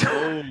armpits every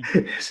time.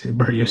 That shit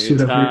burn your shit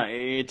up.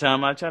 Every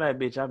time I try that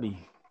bitch, I be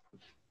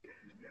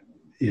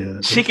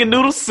yeah. chicken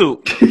noodle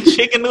soup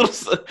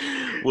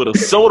with a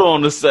soda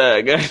on the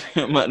side.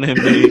 Goddamn, my name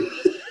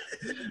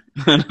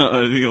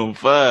be on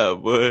fire,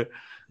 boy.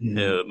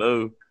 Hell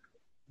no.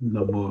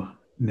 No more.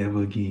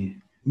 Never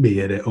again. But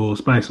yeah, that Old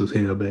Spice was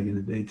hell back in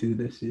the day too.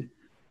 That shit.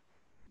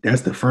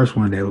 That's the first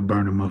one that would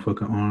burn a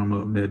motherfucking arm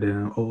up. That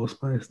damn Old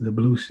Spice, the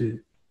blue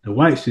shit. The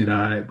white shit, all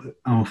right, but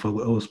I don't fuck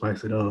with Old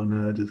Spice at all.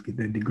 No, I just get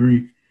that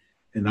degree,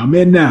 and I'm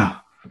in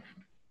now.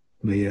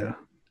 But yeah,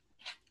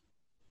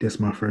 that's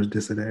my first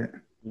diss of that.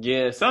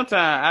 Yeah,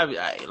 sometimes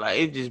I like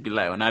it. Just be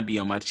like when I be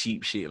on my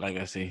cheap shit. Like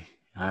I say,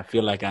 I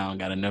feel like I don't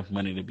got enough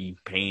money to be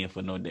paying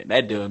for no debt.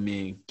 That does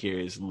mean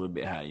carries a little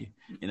bit higher,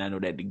 and I know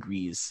that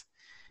degree is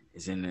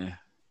in there.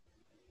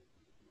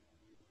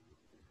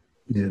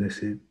 Yeah, that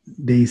shit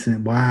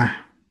decent. Why?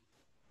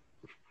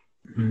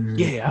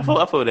 Yeah,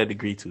 I feel that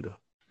degree too, though.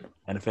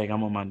 And in fact,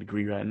 I'm on my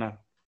degree right now.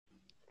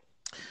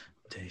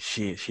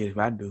 Shit, if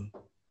I do.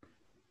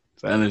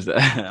 So I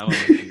understand. I'm on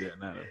my degree right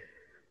now, though.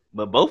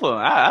 But both of them,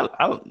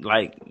 I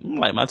like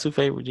my two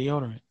favorite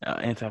deodorant,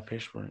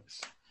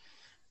 antiperspirants.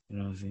 You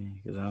know what I'm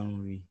saying? Because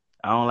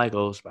I don't like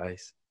Old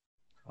Spice,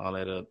 all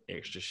that other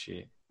extra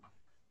shit.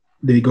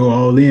 They go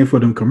all in for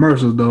them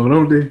commercials though,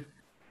 don't they?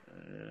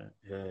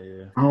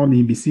 Yeah. I don't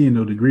even be seeing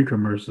no degree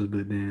commercials,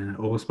 but then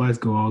Old Spice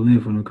go all in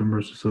for them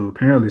commercials. So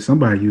apparently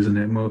somebody using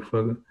that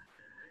motherfucker.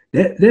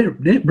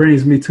 That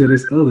brings me to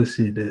this other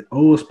shit, that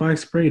Old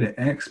Spice spray, the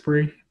Axe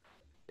spray.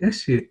 That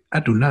shit, I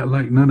do not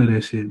like none of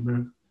that shit,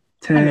 bro.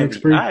 Tag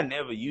spray. I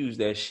never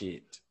used that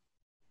shit.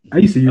 I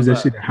used to use that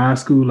shit in high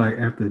school, like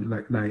after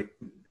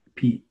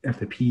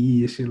after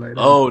PE and shit like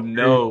that. Oh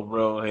no,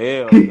 bro,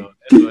 hell no.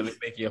 That's when it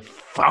make you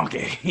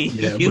funky.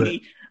 Yeah, but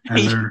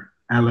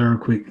I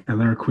learned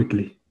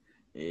quickly.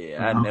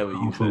 Yeah, I never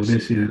used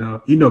that shit at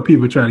all. You know,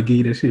 people try to give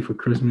you that shit for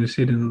Christmas,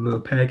 shit in a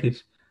little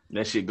package.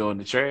 That shit go in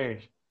the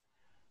trash.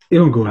 It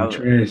don't go in the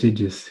trash. It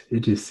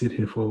just sit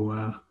here for a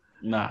while.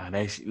 Nah,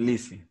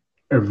 listen.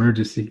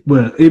 Emergency.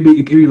 Well, it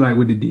be like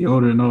with the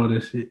deodorant and all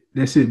that shit.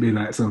 That shit be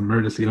like some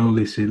emergency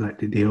only shit, like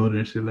the deodorant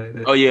and shit like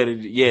that. Oh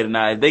yeah.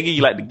 Nah, they give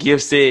you like the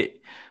gift set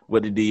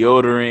with the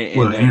deodorant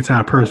and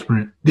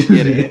antiperspirant.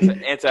 Yeah, the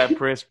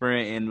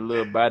antiperspirant and the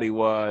little body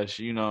wash.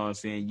 You know what I'm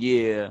saying?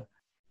 Yeah,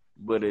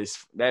 but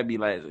that'd be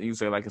like you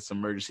say like it's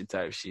emergency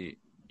type shit.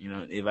 You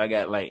know, if I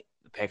got like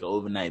a pack of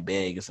overnight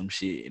bag or some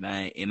shit,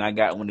 and I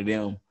got one of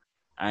them,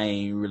 I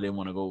ain't really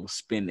want to go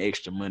spend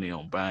extra money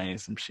on buying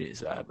some shit.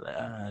 So I'd be like,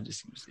 I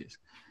just use this.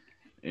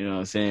 You know what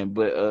I'm saying?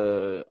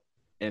 But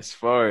as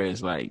far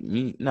as like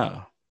me,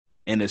 no.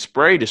 And the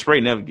spray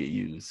never get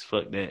used.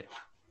 Fuck that.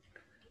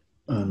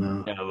 Oh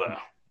no.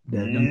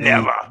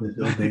 Never.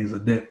 Those days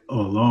are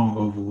long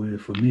over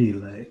with for me.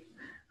 Like,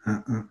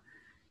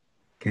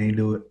 can't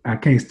do it. I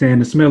can't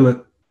stand to smell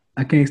it.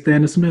 I can't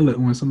stand to smell it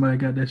when somebody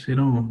got that shit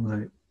on.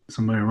 Like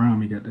somebody around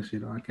me got that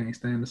shit on. I can't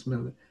stand to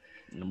smell it.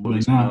 The boy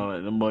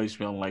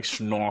smelling like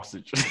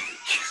sausage.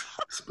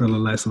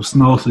 Smelling like some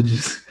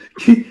sausages.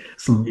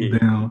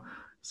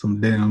 some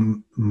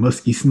damn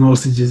musky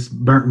sausages,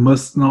 burnt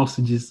musk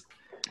sausages.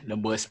 The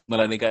boy smell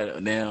like they got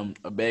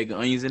a bag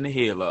of onions in the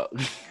headlock.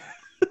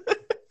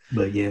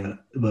 But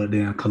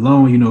then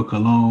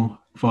cologne,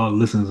 for all the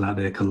listeners out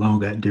there, cologne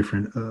got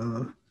different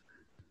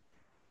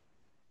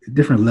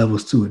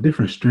levels to it,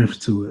 different strengths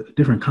to it,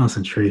 different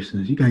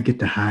concentrations. You gotta get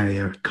the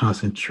higher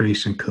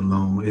concentration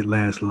cologne. It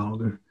lasts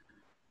longer.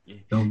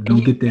 Don't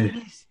get that.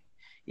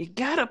 You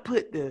gotta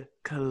put the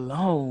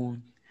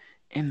cologne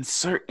in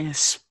certain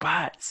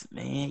spots,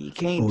 man. You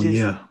can't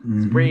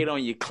spray it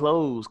on your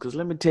clothes. Cause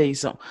let me tell you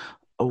something.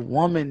 A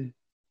woman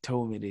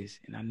told me this,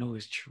 and I know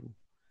it's true.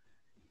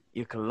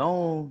 Your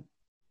cologne,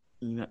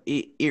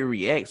 it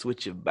reacts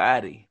with your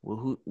body,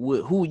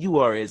 with who you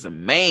are as a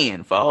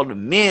man. For all the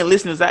men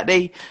listeners out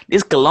there,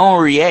 this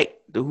cologne react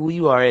to who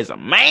you are as a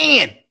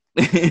man.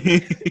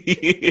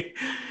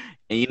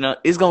 And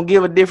it's gonna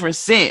give a different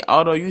scent.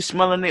 Although you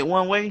smelling it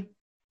one way,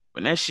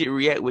 when that shit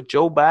react with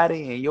your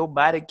body and your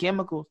body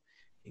chemicals,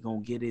 it's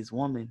gonna give this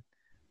woman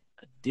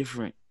a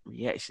different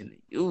reaction to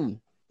you.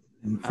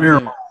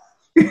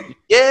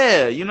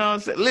 Yeah, you know what I'm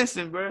saying?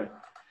 Listen, bro.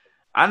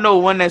 I know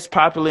one that's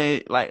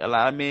popular, like a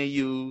lot of men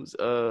use.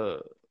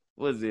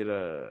 What is it?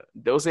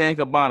 Dolce &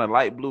 Gabbana,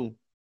 light blue.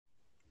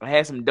 I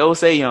had some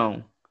Dolce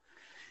on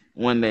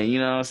one day. You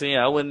know what I'm saying?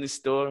 I went in the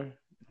store.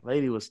 The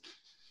lady was,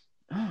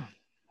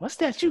 what's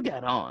that you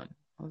got on?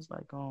 I was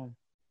like,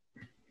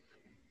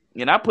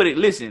 And I put it.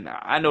 Listen,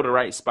 I know the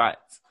right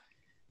spots.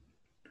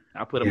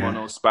 I put them on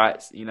those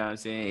spots. You know what I'm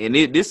saying?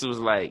 And this was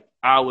like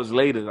hours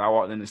later. I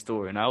walked in the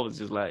store and I was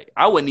just like,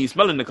 I wasn't even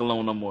smelling the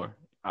cologne no more.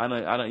 I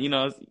don't. You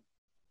know.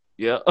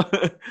 Yeah.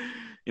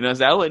 You know what I'm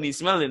saying? I wasn't even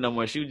smelling it no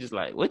more. She was just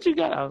like, what you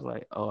got? I was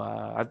like,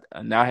 oh,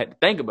 now I had to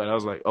think about it. I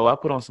was like, oh, I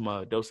put on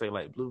some Dose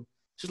Light Blue.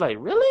 She's like,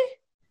 really?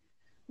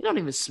 You don't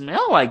even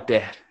smell like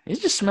that.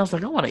 It just smells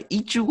like I want to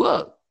eat you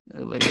up.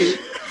 Like,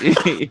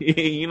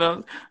 you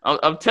know,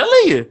 I'm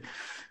telling you,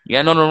 you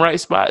got on the right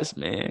spots,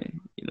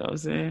 man. You know what I'm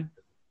saying?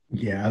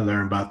 Yeah, I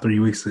learned about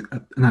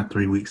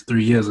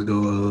 3 years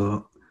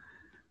ago.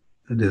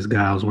 This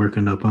guy I was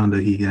working up under,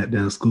 he got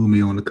down to school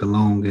me on the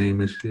cologne game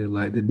and shit,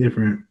 like the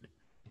different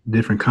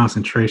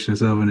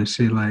concentrations of it and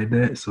shit like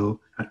that. So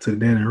I took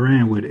that and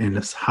ran with it, and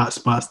the hot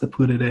spots to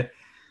put it at.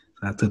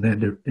 So I took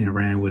that and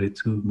ran with it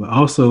too. But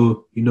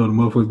also, you know, the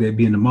motherfuckers that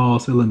be in the mall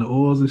selling the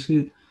oils and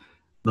shit,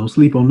 don't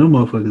sleep on them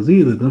motherfuckers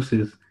either. Them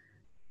shits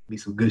be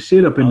some good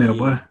shit up in there,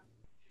 boy.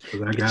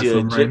 Cause I got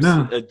some right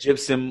now.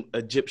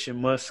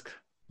 Egyptian musk.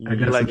 I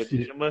got like some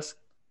Egyptian shit. musk?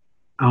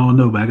 I don't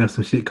know, but I got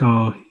some shit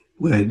called.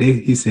 Well,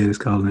 he said it's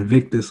called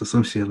Invictus or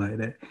some shit like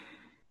that.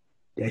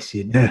 That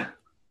shit there.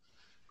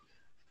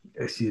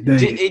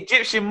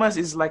 Egyptian musk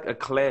is like a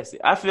classic.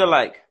 I feel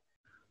like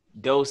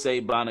Dose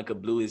Bonica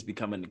Blue is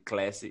becoming a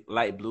classic,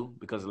 light blue,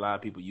 because a lot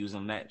of people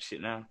using that shit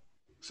now.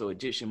 So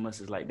Egyptian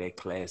musk is like that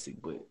classic,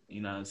 but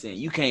you know what I'm saying?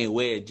 You can't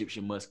wear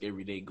Egyptian musk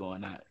every day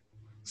going out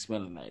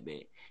smelling like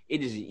that.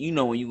 It just, you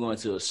know, when you go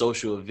into a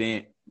social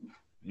event,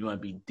 you want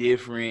to be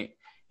different.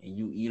 And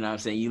you know what I'm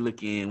saying? You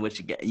looking what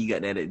you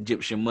got that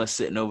Egyptian musk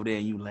sitting over there,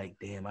 and you like,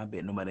 damn, I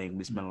bet nobody ain't gonna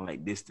be smelling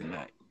like this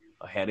tonight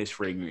or have this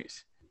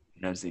fragrance.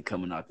 You know what I'm saying?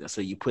 Coming out there,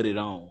 so you put it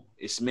on.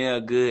 It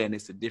smells good, and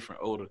it's a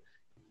different odor,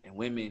 and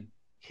women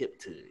hip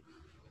to it.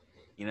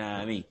 You know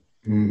what I mean?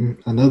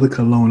 Mm-hmm. Another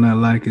cologne I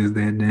like is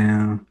that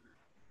damn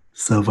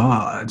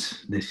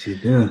Sauvage. That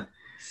shit there.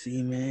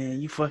 See, man,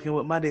 you fucking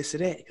with my this or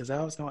that, because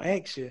I was gonna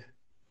ask you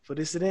for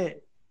this or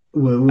that.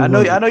 What I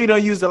know you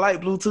don't use the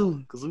light blue too,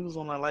 because we was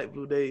on our light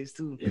blue days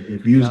too.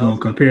 If you was gonna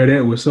compare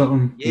that with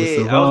something,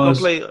 with I was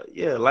gonna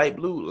play light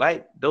blue,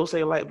 Dose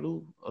light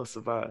blue or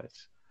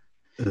Sauvage.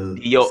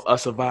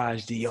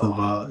 Sauvage Dior.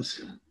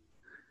 Sauvage.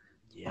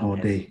 Yeah, all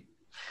day.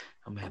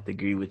 I'm gonna have to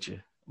agree with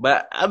you.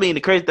 But I mean,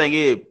 the crazy thing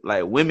is,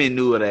 like, women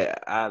knew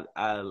that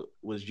I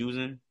was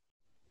using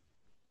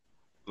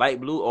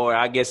light blue, or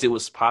I guess it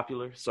was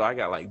popular. So I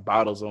got like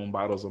bottles on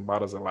bottles on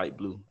bottles of light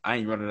blue. I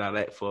ain't running out of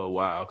that for a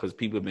while because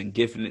people have been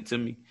gifting it to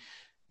me.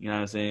 You know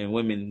what I'm saying?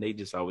 Women, they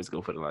just always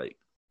go for the like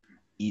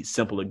eat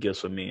simpler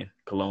gifts for men,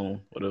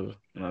 cologne, whatever. You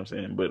know what I'm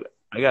saying? But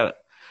I got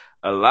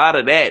a lot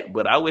of that.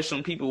 But I wish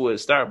some people would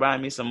start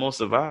buying me some more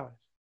Sauvage.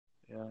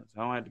 Yeah, so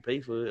I don't have to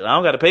pay for it. I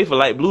don't got to pay for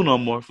light blue no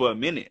more for a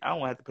minute. I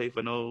don't have to pay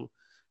for no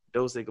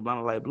Dose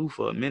Cabana light blue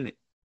for a minute.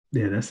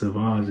 Yeah, that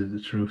Sauvage is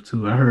the truth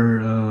too. I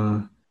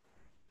heard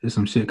there's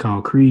some shit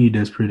called Creed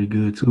that's pretty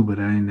good too, but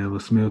I ain't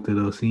never smelled it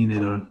or seen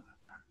it or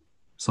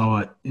saw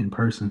it in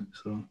person,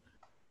 so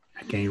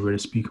I can't really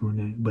speak on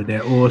that. But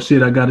that oil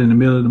shit I got in the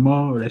middle of the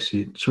mall, that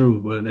shit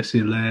true, but that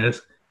shit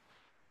last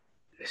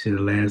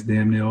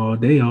damn near all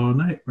day, all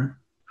night, bro.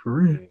 For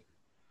real.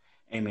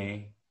 Hey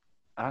man,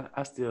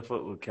 I still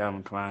fuck with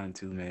Calvin Klein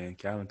too, man.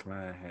 Calvin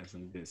Klein has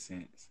some good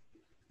sense.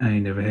 I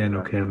ain't never had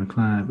no Calvin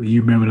Klein, but you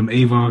remember them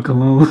Avon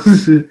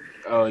colognes?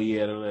 Oh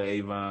yeah, the little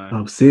Avon.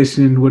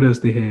 Obsession. What else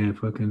they had?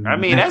 Fucking. I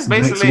mean, that's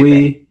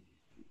basically.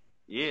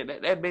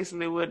 That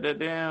basically what the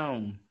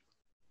damn.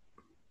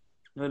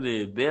 What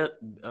is it?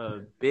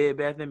 Bed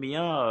Bath and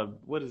Beyond.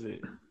 What is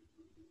it?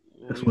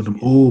 That's what them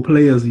old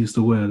players used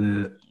to wear.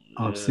 The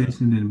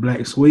Obsession and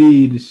black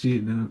suede and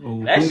shit.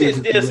 That shit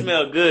still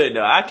smell good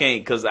though. I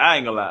can't, cause I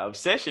ain't gonna lie.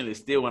 Obsession is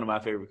still one of my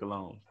favorite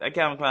colognes. That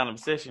Calvin Klein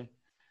Obsession.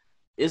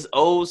 It's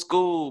old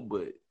school,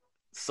 but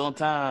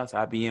sometimes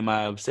I be in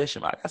my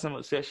Obsession. I got some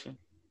Obsession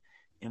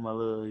in my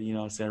little, you know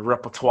what I'm saying,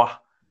 repertoire.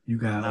 You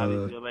got I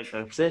feel like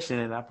an Obsession,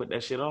 and I put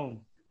that shit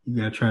on. You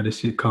gotta try this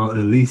shit called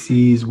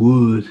Elise's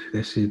Wood.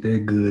 That shit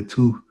that good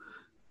too.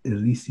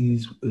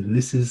 Elise's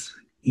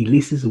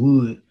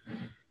Wood.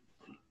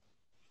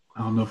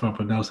 I don't know if I'm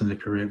pronouncing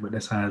it correct, but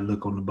that's how it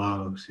look on the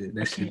bottom. Shit,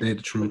 that shit they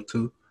the truth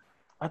too.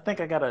 I think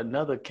I got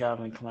another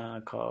Calvin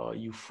Klein called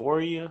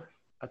Euphoria.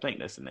 I think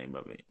that's the name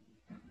of it.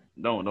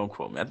 Don't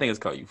quote me. I think it's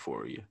called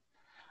Euphoria.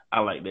 I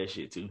like that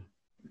shit too.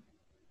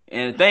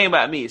 And the thing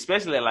about me,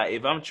 especially like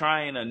if I'm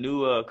trying a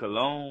new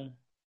cologne,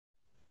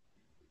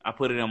 I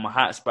put it on my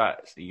hot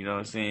spots. You know what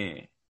I'm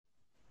saying?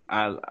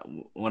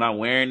 When I'm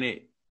wearing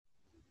it,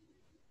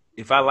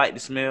 if I like the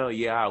smell,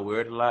 yeah, I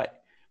wear it a lot.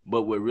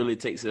 But what really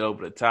takes it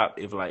over the top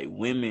if like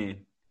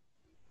women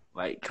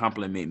like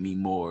compliment me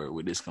more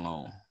with this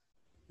cologne.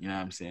 You know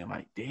what I'm saying?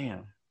 Like,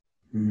 damn.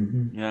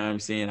 Mm-hmm. You know what I'm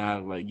saying? I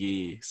was like,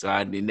 yeah. So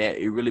I did that.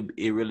 It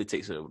really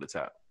takes it over the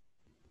top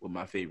with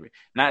my favorite.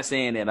 Not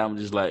saying that I'm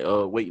just like,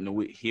 waiting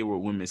to hear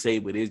what women say,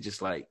 but it's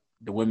just like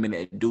the women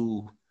that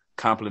do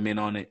compliment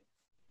on it,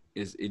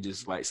 it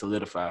just like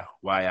solidify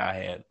why I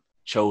had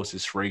chose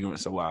this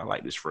fragrance or why I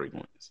like this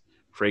fragrance.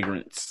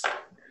 Fragrance.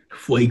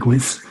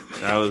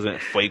 I was in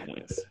fake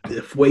ones.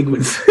 The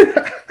fragrance.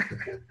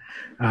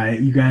 All right,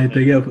 you got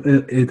anything else?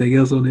 Anything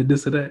else on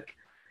this or that?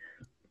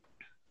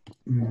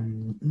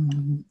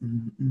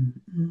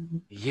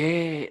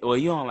 Yeah. Well,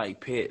 you don't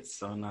like pets,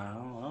 so no, I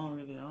don't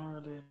really.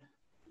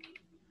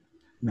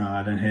 No,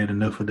 I done had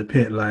enough of the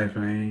pet life.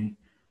 I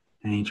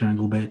ain't trying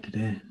to go back to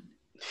that.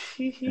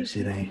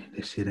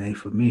 That shit ain't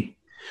for me.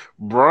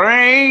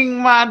 Bring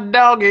my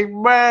doggy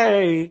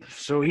back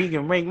so he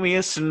can make me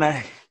a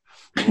snack.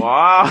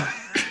 Wow.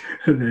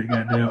 That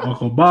goddamn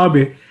Uncle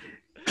Bobby.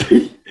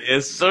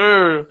 Yes,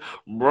 sir.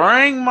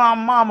 Bring my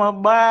mama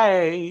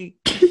back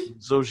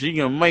so she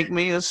can make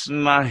me a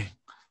snack.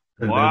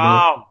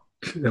 Wow.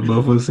 That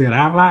motherfucker said,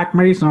 I like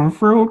me some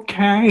fruit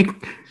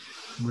cake.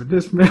 But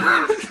this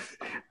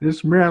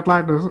smells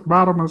like the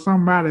bottom of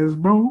somebody's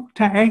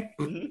booty.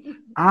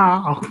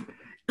 Oh.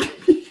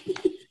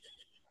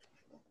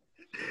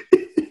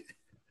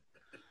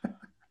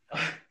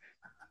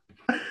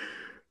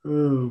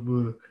 Oh,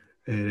 boy.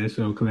 Hey, that's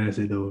so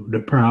classic, though. The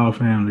Proud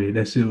Family.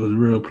 That shit was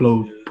real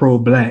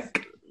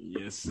pro-black.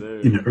 Yes,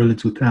 sir. In the early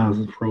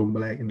 2000s.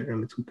 Pro-black in the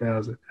early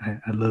 2000s. I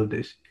love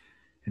that shit.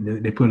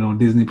 And they put it on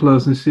Disney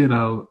Plus and shit.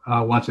 I was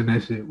watching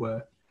that shit.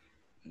 What?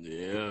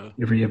 Yeah.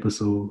 Every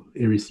episode.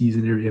 Every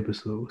season. Every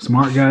episode.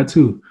 Smart Guy,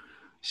 too.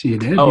 Shit.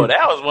 That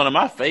was one of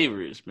my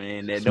favorites,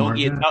 man. That Smart don't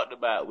get guy. talked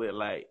about with,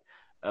 like,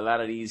 a lot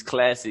of these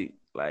classic,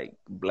 like,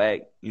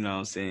 black, you know what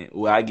I'm saying?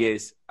 Well, I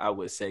guess I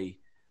would say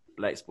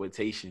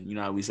blaxploitation. You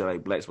know how we say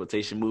like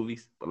blaxploitation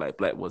movies, but like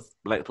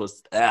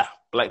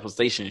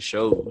blaxploitation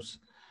shows.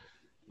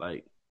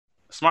 Like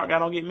Smart Guy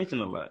don't get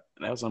mentioned a lot.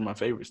 That was one of my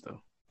favorites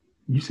though.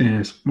 You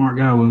saying Smart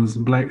Guy was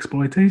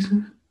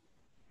blaxploitation?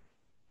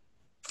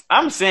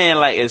 I'm saying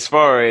like as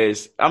far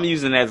as I'm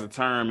using it as a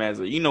term as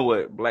a you know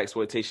what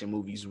blaxploitation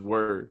movies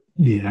were.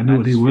 Yeah, I know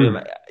what they were.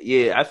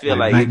 I feel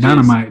like Black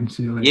Dynamite and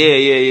shit like that.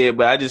 Yeah.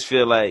 But I just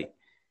feel like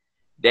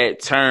that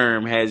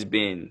term has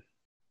been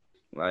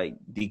like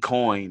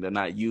decoined or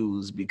not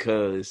used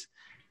because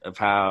of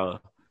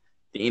how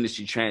the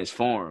industry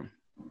transformed.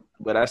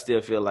 But I still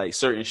feel like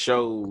certain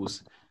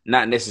shows,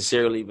 not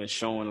necessarily even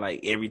showing like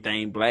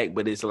everything black,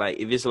 but it's like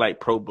if it's like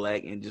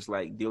pro-black and just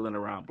like dealing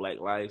around black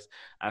lives,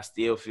 I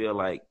still feel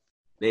like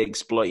they're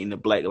exploiting the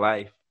black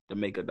life to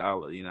make a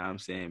dollar. You know what I'm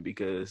saying?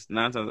 Because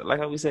 9 times, like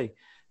how we say,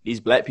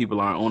 these black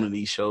people aren't owning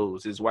these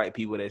shows. It's white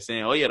people that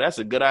saying, "Oh yeah, that's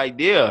a good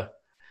idea.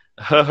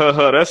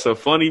 That's a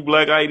funny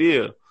black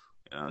idea."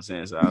 You know what I'm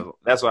saying? So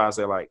that's why I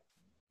say like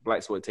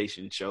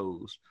blaxploitation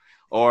shows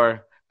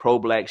or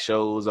pro-black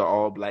shows or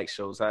all black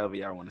shows, however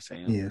y'all want to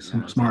say them. Yeah,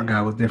 Smart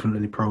Guy was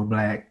definitely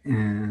pro-black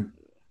and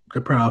the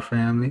Proud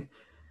Family.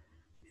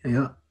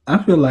 Yeah,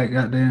 I feel like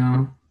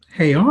goddamn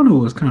Hey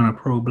Arnold was kind of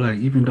pro-black,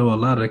 even though a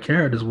lot of the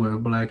characters were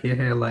black. It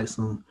had like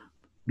some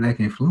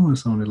black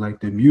influence on it, like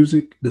the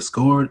music, the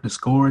score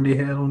they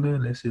had on there.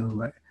 That shit was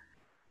like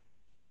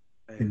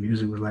the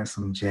music was like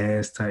some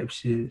jazz type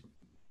shit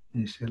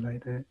and shit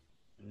like that.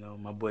 You know,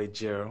 my boy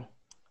Gerald.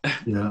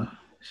 Yeah,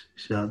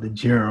 shout out to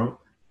Gerald.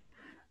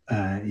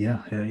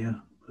 Yeah, hell yeah.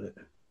 But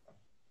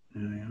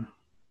yeah,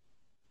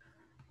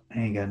 I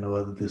ain't got no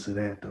other this or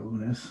that though.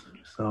 That's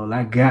all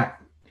I got.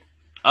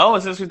 Oh,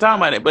 since we're talking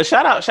about it, but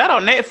shout out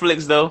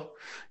Netflix though.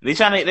 They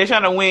trying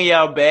to win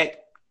y'all back.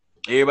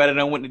 Everybody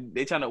done went.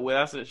 They trying to.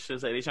 Well, I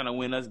should say they trying to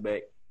win us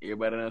back.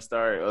 Everybody done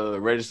start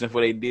registering for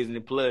their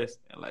Disney Plus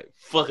and like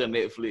fuck a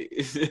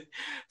Netflix.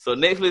 So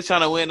Netflix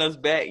trying to win us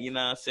back. You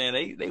know what I'm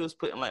saying? They was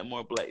putting like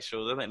more black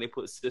shows. I think they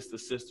put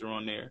Sister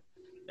on there.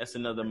 That's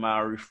another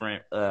Maori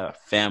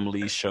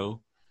family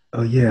show.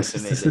 Oh yeah,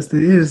 Sister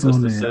is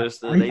on there.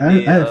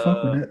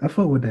 I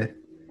fuck with that.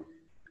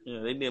 Yeah,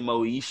 they did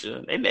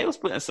Moesha. They was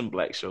putting some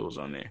black shows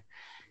on there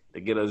to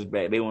get us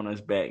back. They want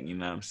us back, you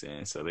know what I'm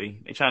saying? So they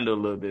trying to do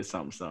a little bit of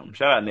something.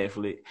 Shout out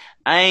Netflix.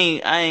 I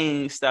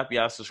ain't stop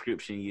y'all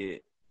subscription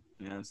yet.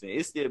 You know what I'm saying?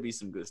 It still be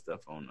some good stuff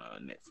on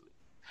Netflix.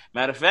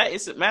 Matter of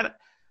fact,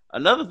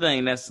 another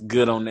thing that's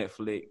good on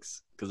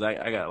Netflix, because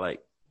I got like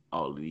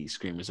all of these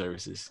streaming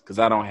services because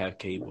I don't have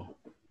cable.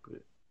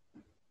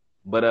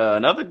 But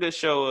another good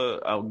show,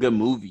 a good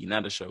movie,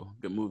 not a show,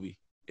 good movie.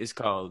 It's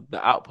called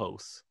The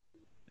Outpost.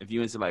 If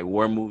you into like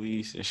war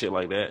movies and shit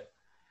like that,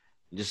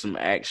 just some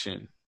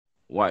action,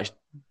 watch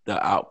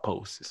The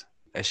Outpost.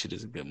 That shit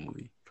is a good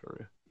movie for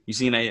real. You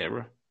seen that yet,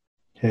 bro?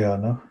 Hell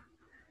no.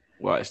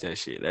 Watch that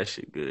shit. That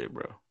shit good,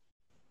 bro.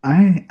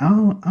 I ain't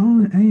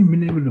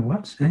been able to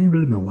watch. I ain't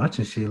really been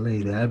watching shit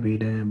lately. I be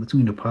damn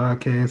between the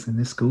podcast and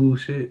this school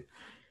shit.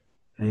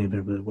 I ain't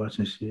been really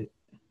watching shit.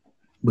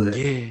 But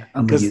yeah,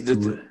 I'm gonna get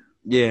to it.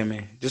 Yeah,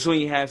 man. Just when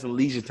you have some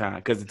leisure time,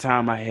 because the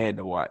time I had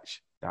to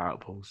watch The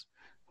Outpost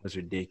was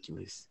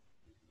ridiculous.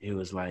 It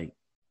was like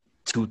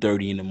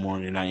 2:30 in the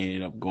morning. I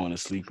ended up going to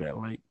sleep at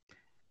like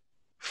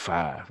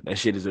 5. That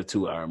shit is a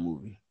 2-hour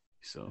movie.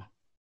 So,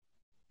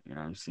 you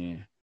know what I'm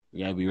saying?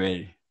 You gotta be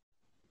ready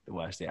to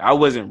watch that. I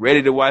wasn't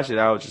ready to watch it.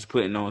 I was just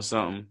putting on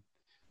something.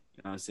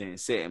 You know what I'm saying?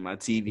 Setting my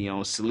TV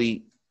on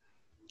sleep.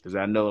 Because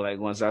I know like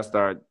once I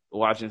start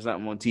watching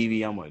something on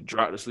TV, I'm going to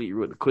drop to sleep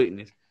with the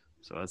quickness.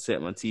 So I set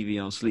my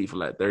TV on sleep for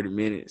like 30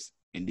 minutes.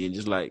 And then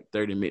just like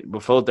 30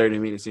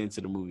 minutes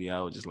into the movie, I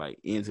was just like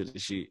into the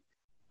shit.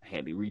 I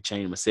had to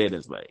rechange my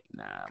settings. Like,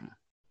 nah,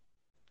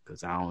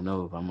 because I don't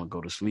know if I'm gonna go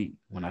to sleep.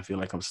 When I feel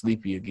like I'm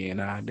sleepy again,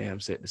 I damn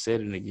set the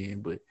setting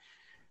again. But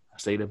I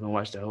stayed up and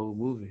watched the whole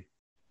movie.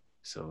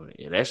 So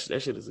yeah, that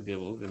shit is a good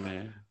movie,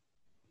 man.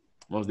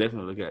 Most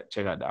definitely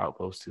check out The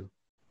Outpost too.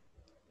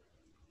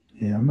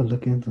 Yeah, I'm gonna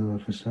look into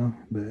it for sure.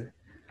 But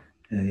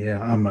yeah,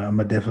 I'm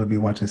gonna definitely be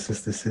watching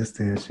Sister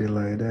Sister and shit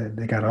like that.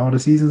 They got all the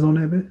seasons on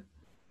that bit.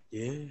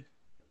 Yeah,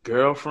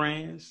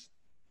 Girlfriends.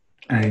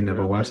 I ain't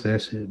never watched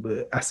that shit,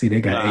 but I see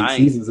they got Nah, 8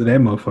 seasons of that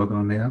motherfucker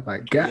on there. I'm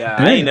like, God Yeah,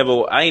 damn.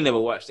 I ain't never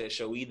watched that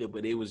show either.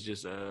 But it was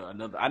just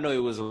another. I know it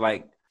was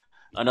like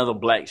another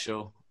black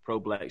show,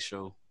 pro-black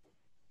show,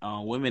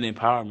 women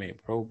empowerment,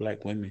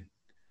 pro-black women.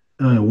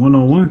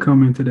 101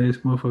 coming to this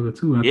motherfucker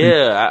too. I think.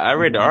 I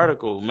read the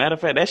article. Matter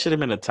of fact, that should have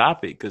been a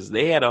topic because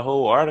they had a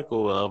whole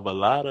article of a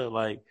lot of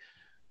like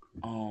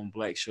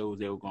black shows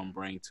they were gonna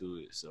bring to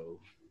it. So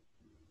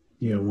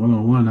Yeah,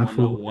 101. I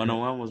feel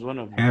 101 was one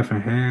of them. half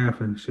and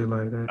half and shit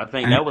like that. I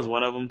think that was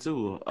one of them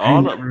too.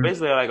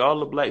 Basically like all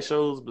the black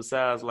shows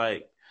besides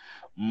like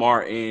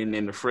Martin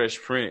and the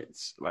Fresh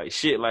Prince, like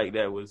shit like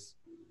that was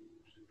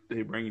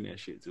they bringing that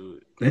shit to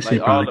it. That Like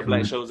shit all the probably black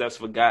coming. shows that's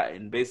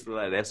forgotten, basically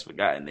like that's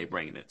forgotten. They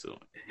bringing it to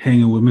it.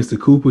 Hanging with Mr.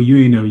 Cooper, you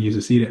ain't never used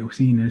to see that.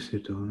 Seen that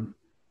shit though.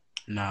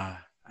 Nah,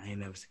 I ain't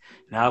never seen.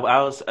 Now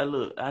I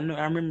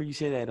remember you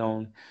said that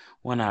on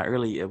one of our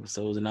early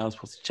episodes, and I was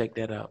supposed to check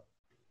that out.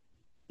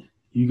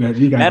 You got.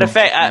 Matter of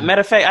fact,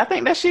 I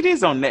think that shit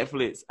is on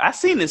Netflix. I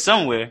seen it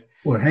somewhere.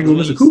 What, Hanging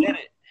with Mr. Cooper?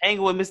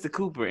 Hanging with Mr.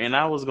 Cooper, and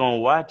I was gonna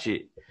watch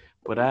it,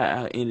 but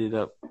I ended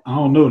up I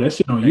don't know. That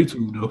shit on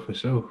YouTube though, for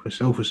sure.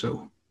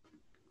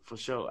 for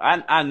sure.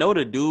 I know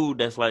the dude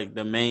that's like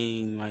the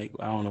main, like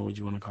I don't know what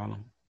you want to call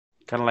him,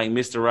 kind of like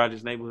Mr.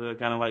 Rogers' Neighborhood,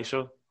 kind of like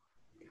show.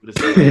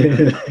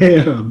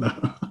 Hell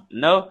no.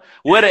 No,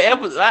 well the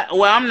episode.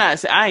 I'm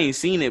not. I ain't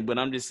seen it, but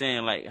I'm just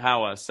saying like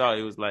how I saw it.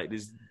 It was like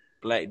this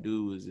black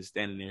dude was just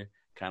standing there,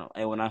 kind of.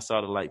 And when I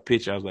saw the like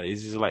picture, I was like,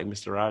 "It's just like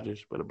Mr.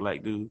 Rogers, but a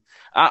black dude."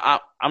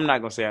 I'm not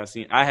gonna say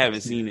I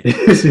haven't seen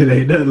it. Shit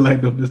ain't nothing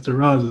like no Mr.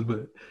 Rogers,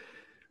 but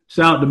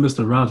shout out to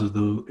Mr. Rogers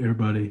though.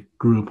 Everybody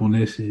grew up on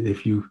that shit.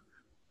 If you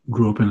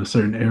grew up in a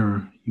certain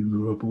era, you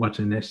grew up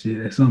watching that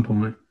shit at some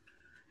point.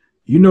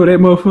 You know that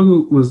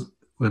motherfucker was.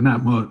 Well,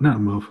 not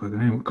motherfucker.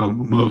 I ain't gonna call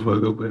him a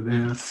motherfucker, but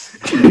damn.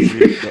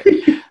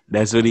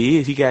 That's what he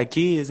is. He got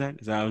kids. Huh?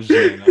 So I was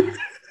saying.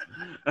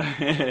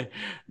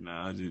 No,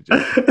 I'm just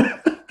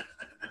joking.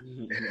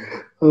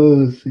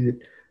 Oh shit!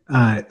 All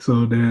right,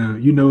 so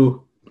damn, you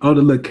know all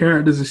the little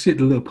characters and shit,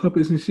 the little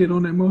puppets and shit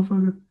on that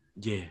motherfucker.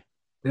 Yeah,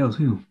 that was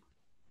him.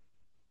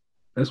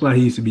 That's why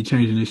he used to be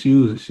changing his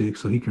shoes and shit,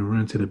 so he can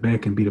run to the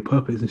back and be the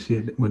puppets and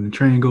shit when the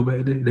train go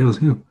back there. That was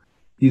him.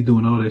 He's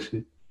doing all that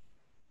shit.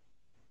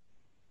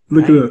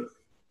 Look it up.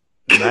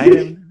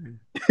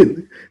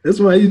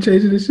 That's why he's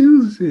changing his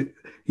shoes and shit.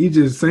 He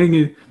just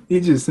singing,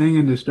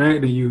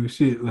 distracting you and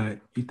shit. Like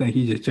you think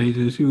he just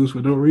changing his shoes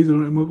for no reason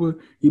on that motherfucker?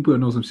 He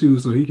putting on some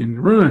shoes so he can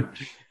run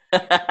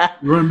back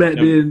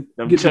there.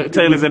 Them Chuck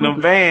Taylors and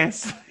them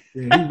Vans.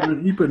 Yeah,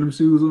 he putting them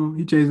shoes on.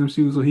 He changed them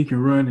shoes so he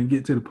can run and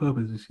get to the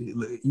puppets and shit.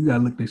 Look, you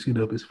gotta look that shit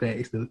up as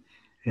fast though.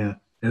 Yeah,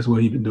 that's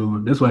what he been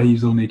doing. That's why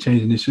he's on there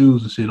changing his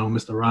shoes and shit on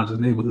Mr. Rogers'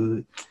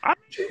 Neighborhood.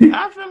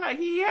 I feel like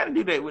he had to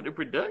do that with the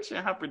production.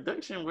 How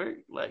production work,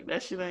 like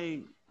that shit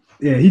ain't.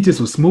 Yeah, he just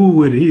was smooth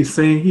with it. He'll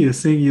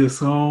sing you a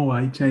song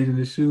while he changing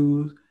his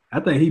shoes. I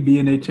think he be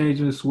in there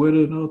changing his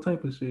sweater and all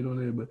type of shit on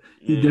there, but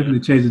he's definitely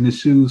changing his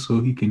shoes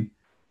so he can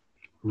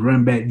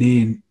run back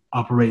there and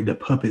operate the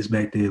puppets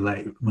back there.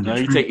 Like when he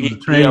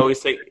always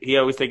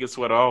take his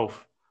sweater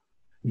off.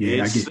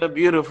 Yeah, it's a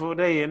beautiful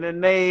day in the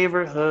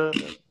neighborhood.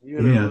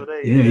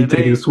 He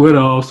take his sweater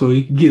off so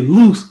he can get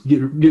loose,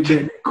 get back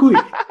there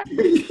quick.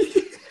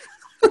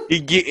 He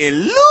getting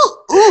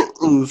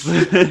loose.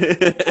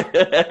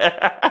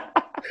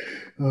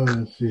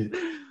 Oh shit,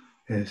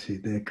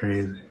 that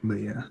crazy. But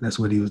yeah, that's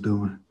what he was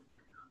doing.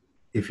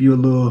 If you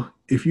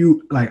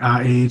like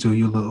our age or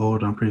you're a little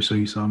older, I'm pretty sure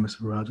you saw Mr.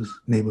 Rogers'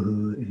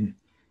 Neighborhood and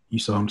you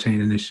saw him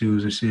changing his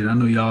shoes and shit. I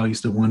know y'all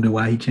used to wonder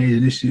why he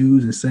changing his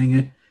shoes and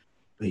singing,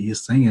 but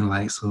he's singing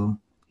like so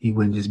he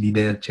wouldn't just be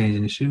there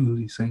changing his shoes.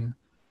 He's singing.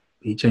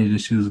 He changed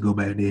his shoes to go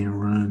back there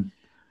and run.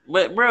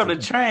 But bro, the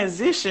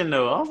transition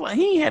though, I was like,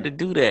 he ain't had to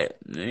do that,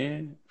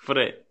 man. For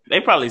that,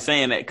 they probably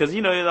saying that because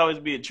you know there's always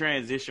be a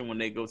transition when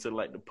they go to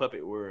like the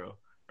puppet world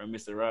from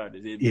Mr.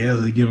 Rogers. Yeah,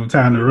 they give him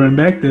time to run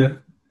back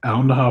there. I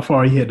don't know how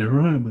far he had to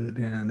run, but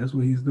damn, that's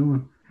what he's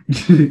doing.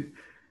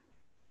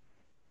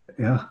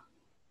 Yeah.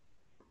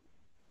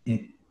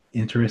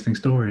 Interesting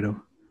story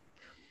though.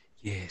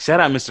 Yeah, shout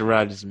out Mr.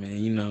 Rogers, man.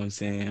 You know what I'm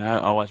saying?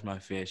 I watch my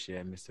fair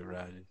share of Mr.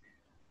 Rogers.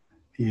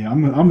 Yeah,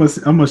 I'm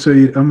gonna show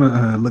you. I'm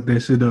gonna look that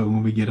shit up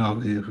when we get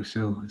off here for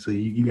sure. So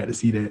you got to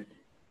see that.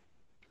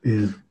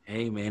 Yeah.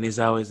 Hey man, it's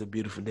always a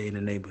beautiful day in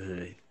the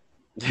neighborhood.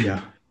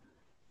 Yeah.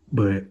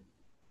 But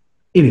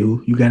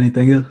anywho, you got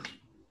anything else?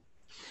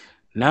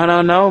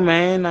 No,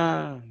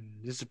 man.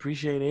 Just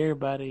appreciate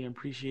everybody and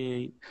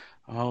appreciate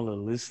all the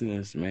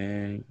listeners,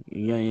 man.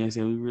 You know what I'm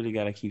saying? We really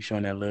gotta keep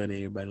showing that love to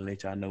everybody.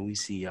 Let y'all know we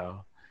see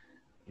y'all.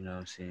 You know what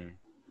I'm saying?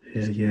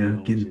 Yeah,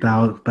 getting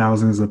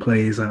thousands of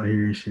plays out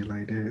here and shit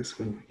like that.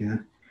 So yeah,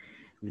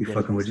 we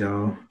fucking with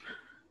y'all.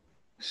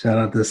 Shout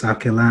out to South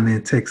Carolina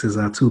and Texas,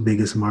 our two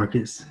biggest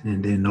markets,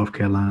 and then North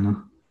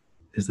Carolina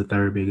is the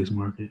third biggest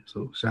market.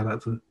 So shout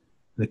out to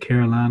the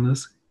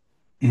Carolinas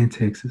and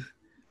Texas.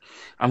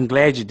 I'm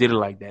glad you did it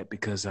like that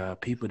because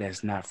people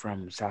that's not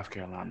from South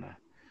Carolina,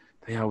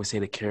 they always say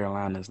the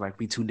Carolinas like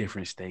we two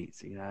different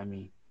states. You know what I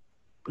mean?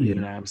 But you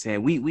know what I'm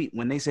saying? We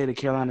when they say the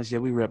Carolinas, yeah,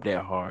 we rep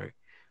that hard.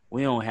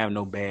 We don't have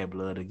no bad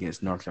blood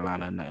against North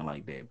Carolina or nothing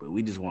like that. But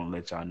we just want to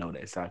let y'all know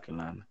that South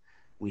Carolina,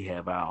 we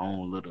have our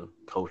own little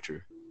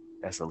culture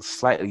that's a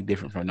slightly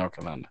different from North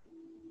Carolina.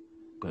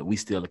 But we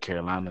still the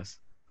Carolinas.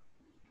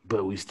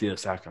 But we still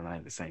South Carolina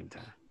at the same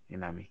time. You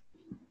know what I mean?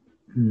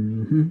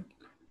 Mm-hmm.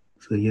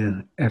 So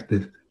yeah,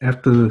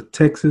 after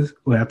Texas,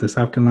 or after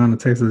South Carolina,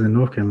 Texas, and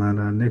North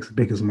Carolina, our next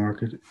biggest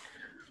market,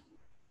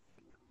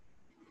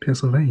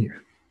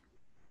 Pennsylvania.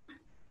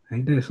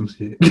 Ain't that some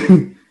shit?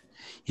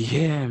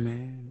 Yeah,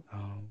 man.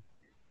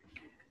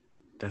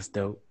 That's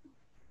dope.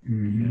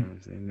 Mm-hmm. You know what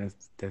I'm saying?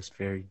 That's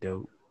very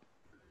dope.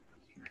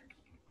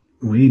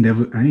 I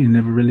ain't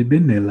never really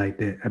been there like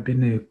that. I've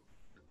been there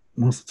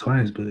once or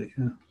twice, but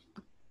yeah,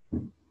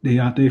 they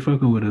out there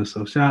fucking with us.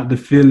 So shout out to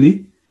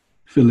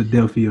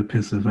Philadelphia,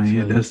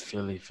 Pennsylvania.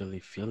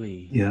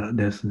 Philly. Yeah,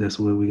 that's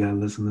where we got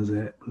listeners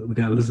at. But we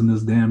got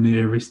listeners damn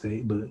near every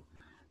state, but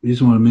we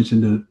just want to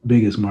mention the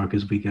biggest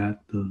markets we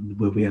got,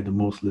 where we had the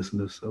most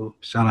listeners. So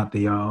shout out to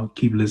y'all.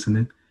 Keep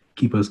listening.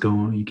 Keep us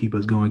going. You keep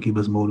us going. Keep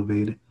us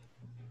motivated.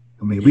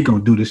 I mean, we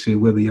gonna do this shit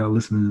whether y'all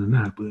listening or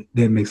not, but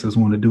that makes us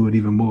want to do it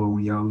even more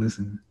when y'all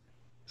listen.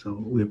 So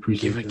we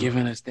appreciate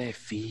giving us that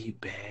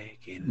feedback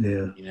and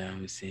you know what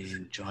I'm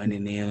saying,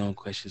 joining in on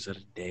questions of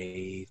the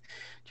day,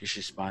 just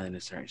responding to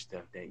certain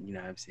stuff that, you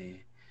know what I'm saying.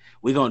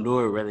 We gonna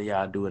do it whether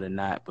y'all do it or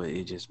not, but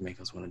it just makes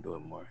us want to do it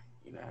more.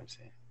 You know what I'm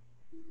saying?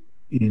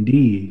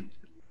 Indeed.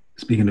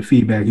 Speaking of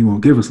feedback, you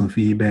want to give us some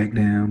feedback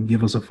down.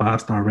 Give us a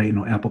 5-star rating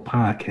on Apple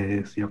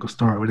Podcasts. Y'all can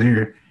start with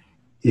there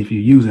if you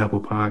use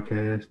Apple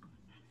Podcasts.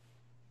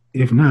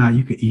 If not,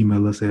 you can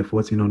email us at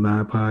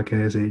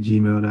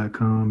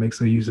 1409podcast@gmail.com. Make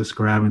sure you're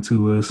subscribing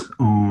to us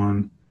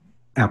on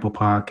Apple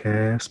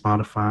Podcasts,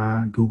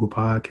 Spotify, Google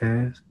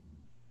Podcasts,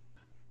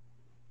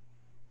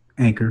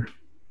 Anchor,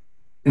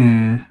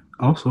 and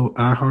also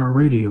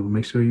iHeartRadio.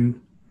 Make sure you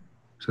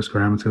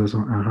subscribing to us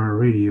on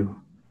iHeartRadio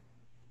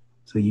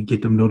so you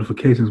get them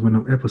notifications when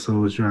them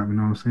episodes drop, you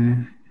know what I'm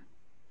saying?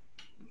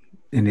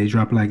 And they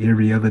drop like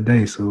every other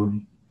day, so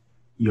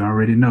you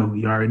already know.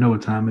 You already know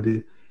what time it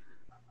is.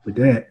 With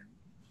that,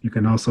 you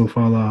can also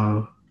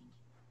follow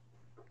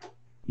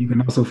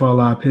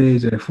our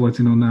page at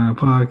 1409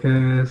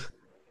 Podcast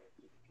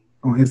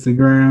on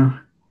Instagram,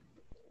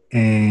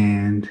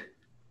 and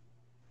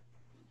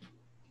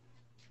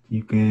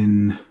you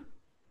can.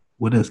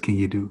 What else can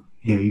you do?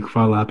 Yeah, you can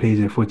follow our page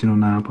at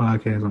 1409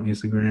 Podcast on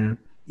Instagram.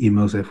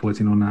 Email us at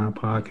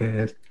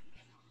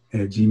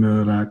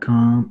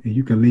 1409podcast@gmail.com, and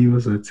you can leave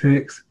us a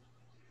text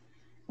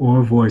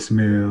or a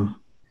voicemail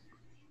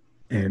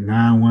at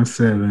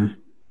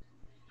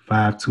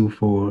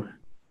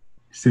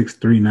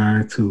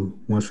 917-524-6392.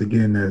 Once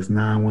again, that's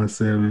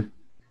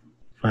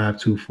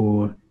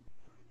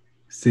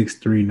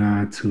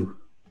 917-524-6392.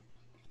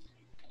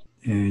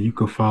 And you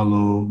can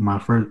follow my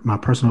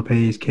personal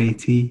page,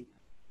 KT,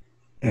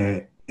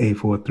 at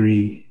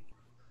 843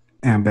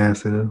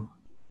 Ambassador.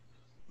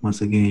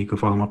 Once again, you can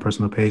follow my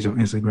personal page on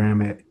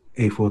Instagram at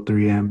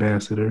 843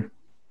 Ambassador.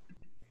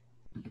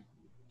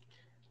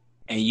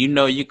 And you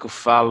know you can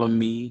follow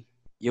me,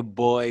 your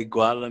boy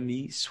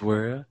Gualami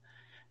Swirl,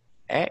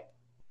 at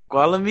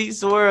Gualami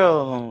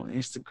Swirl on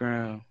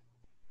Instagram,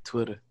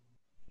 Twitter.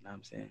 You know what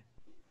I'm saying?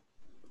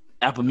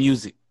 Apple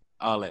Music,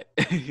 all that.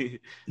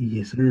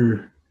 Yes,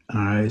 sir. All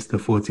right, it's the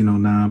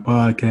 1409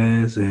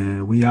 Podcast,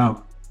 and we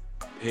out.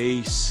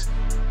 Peace.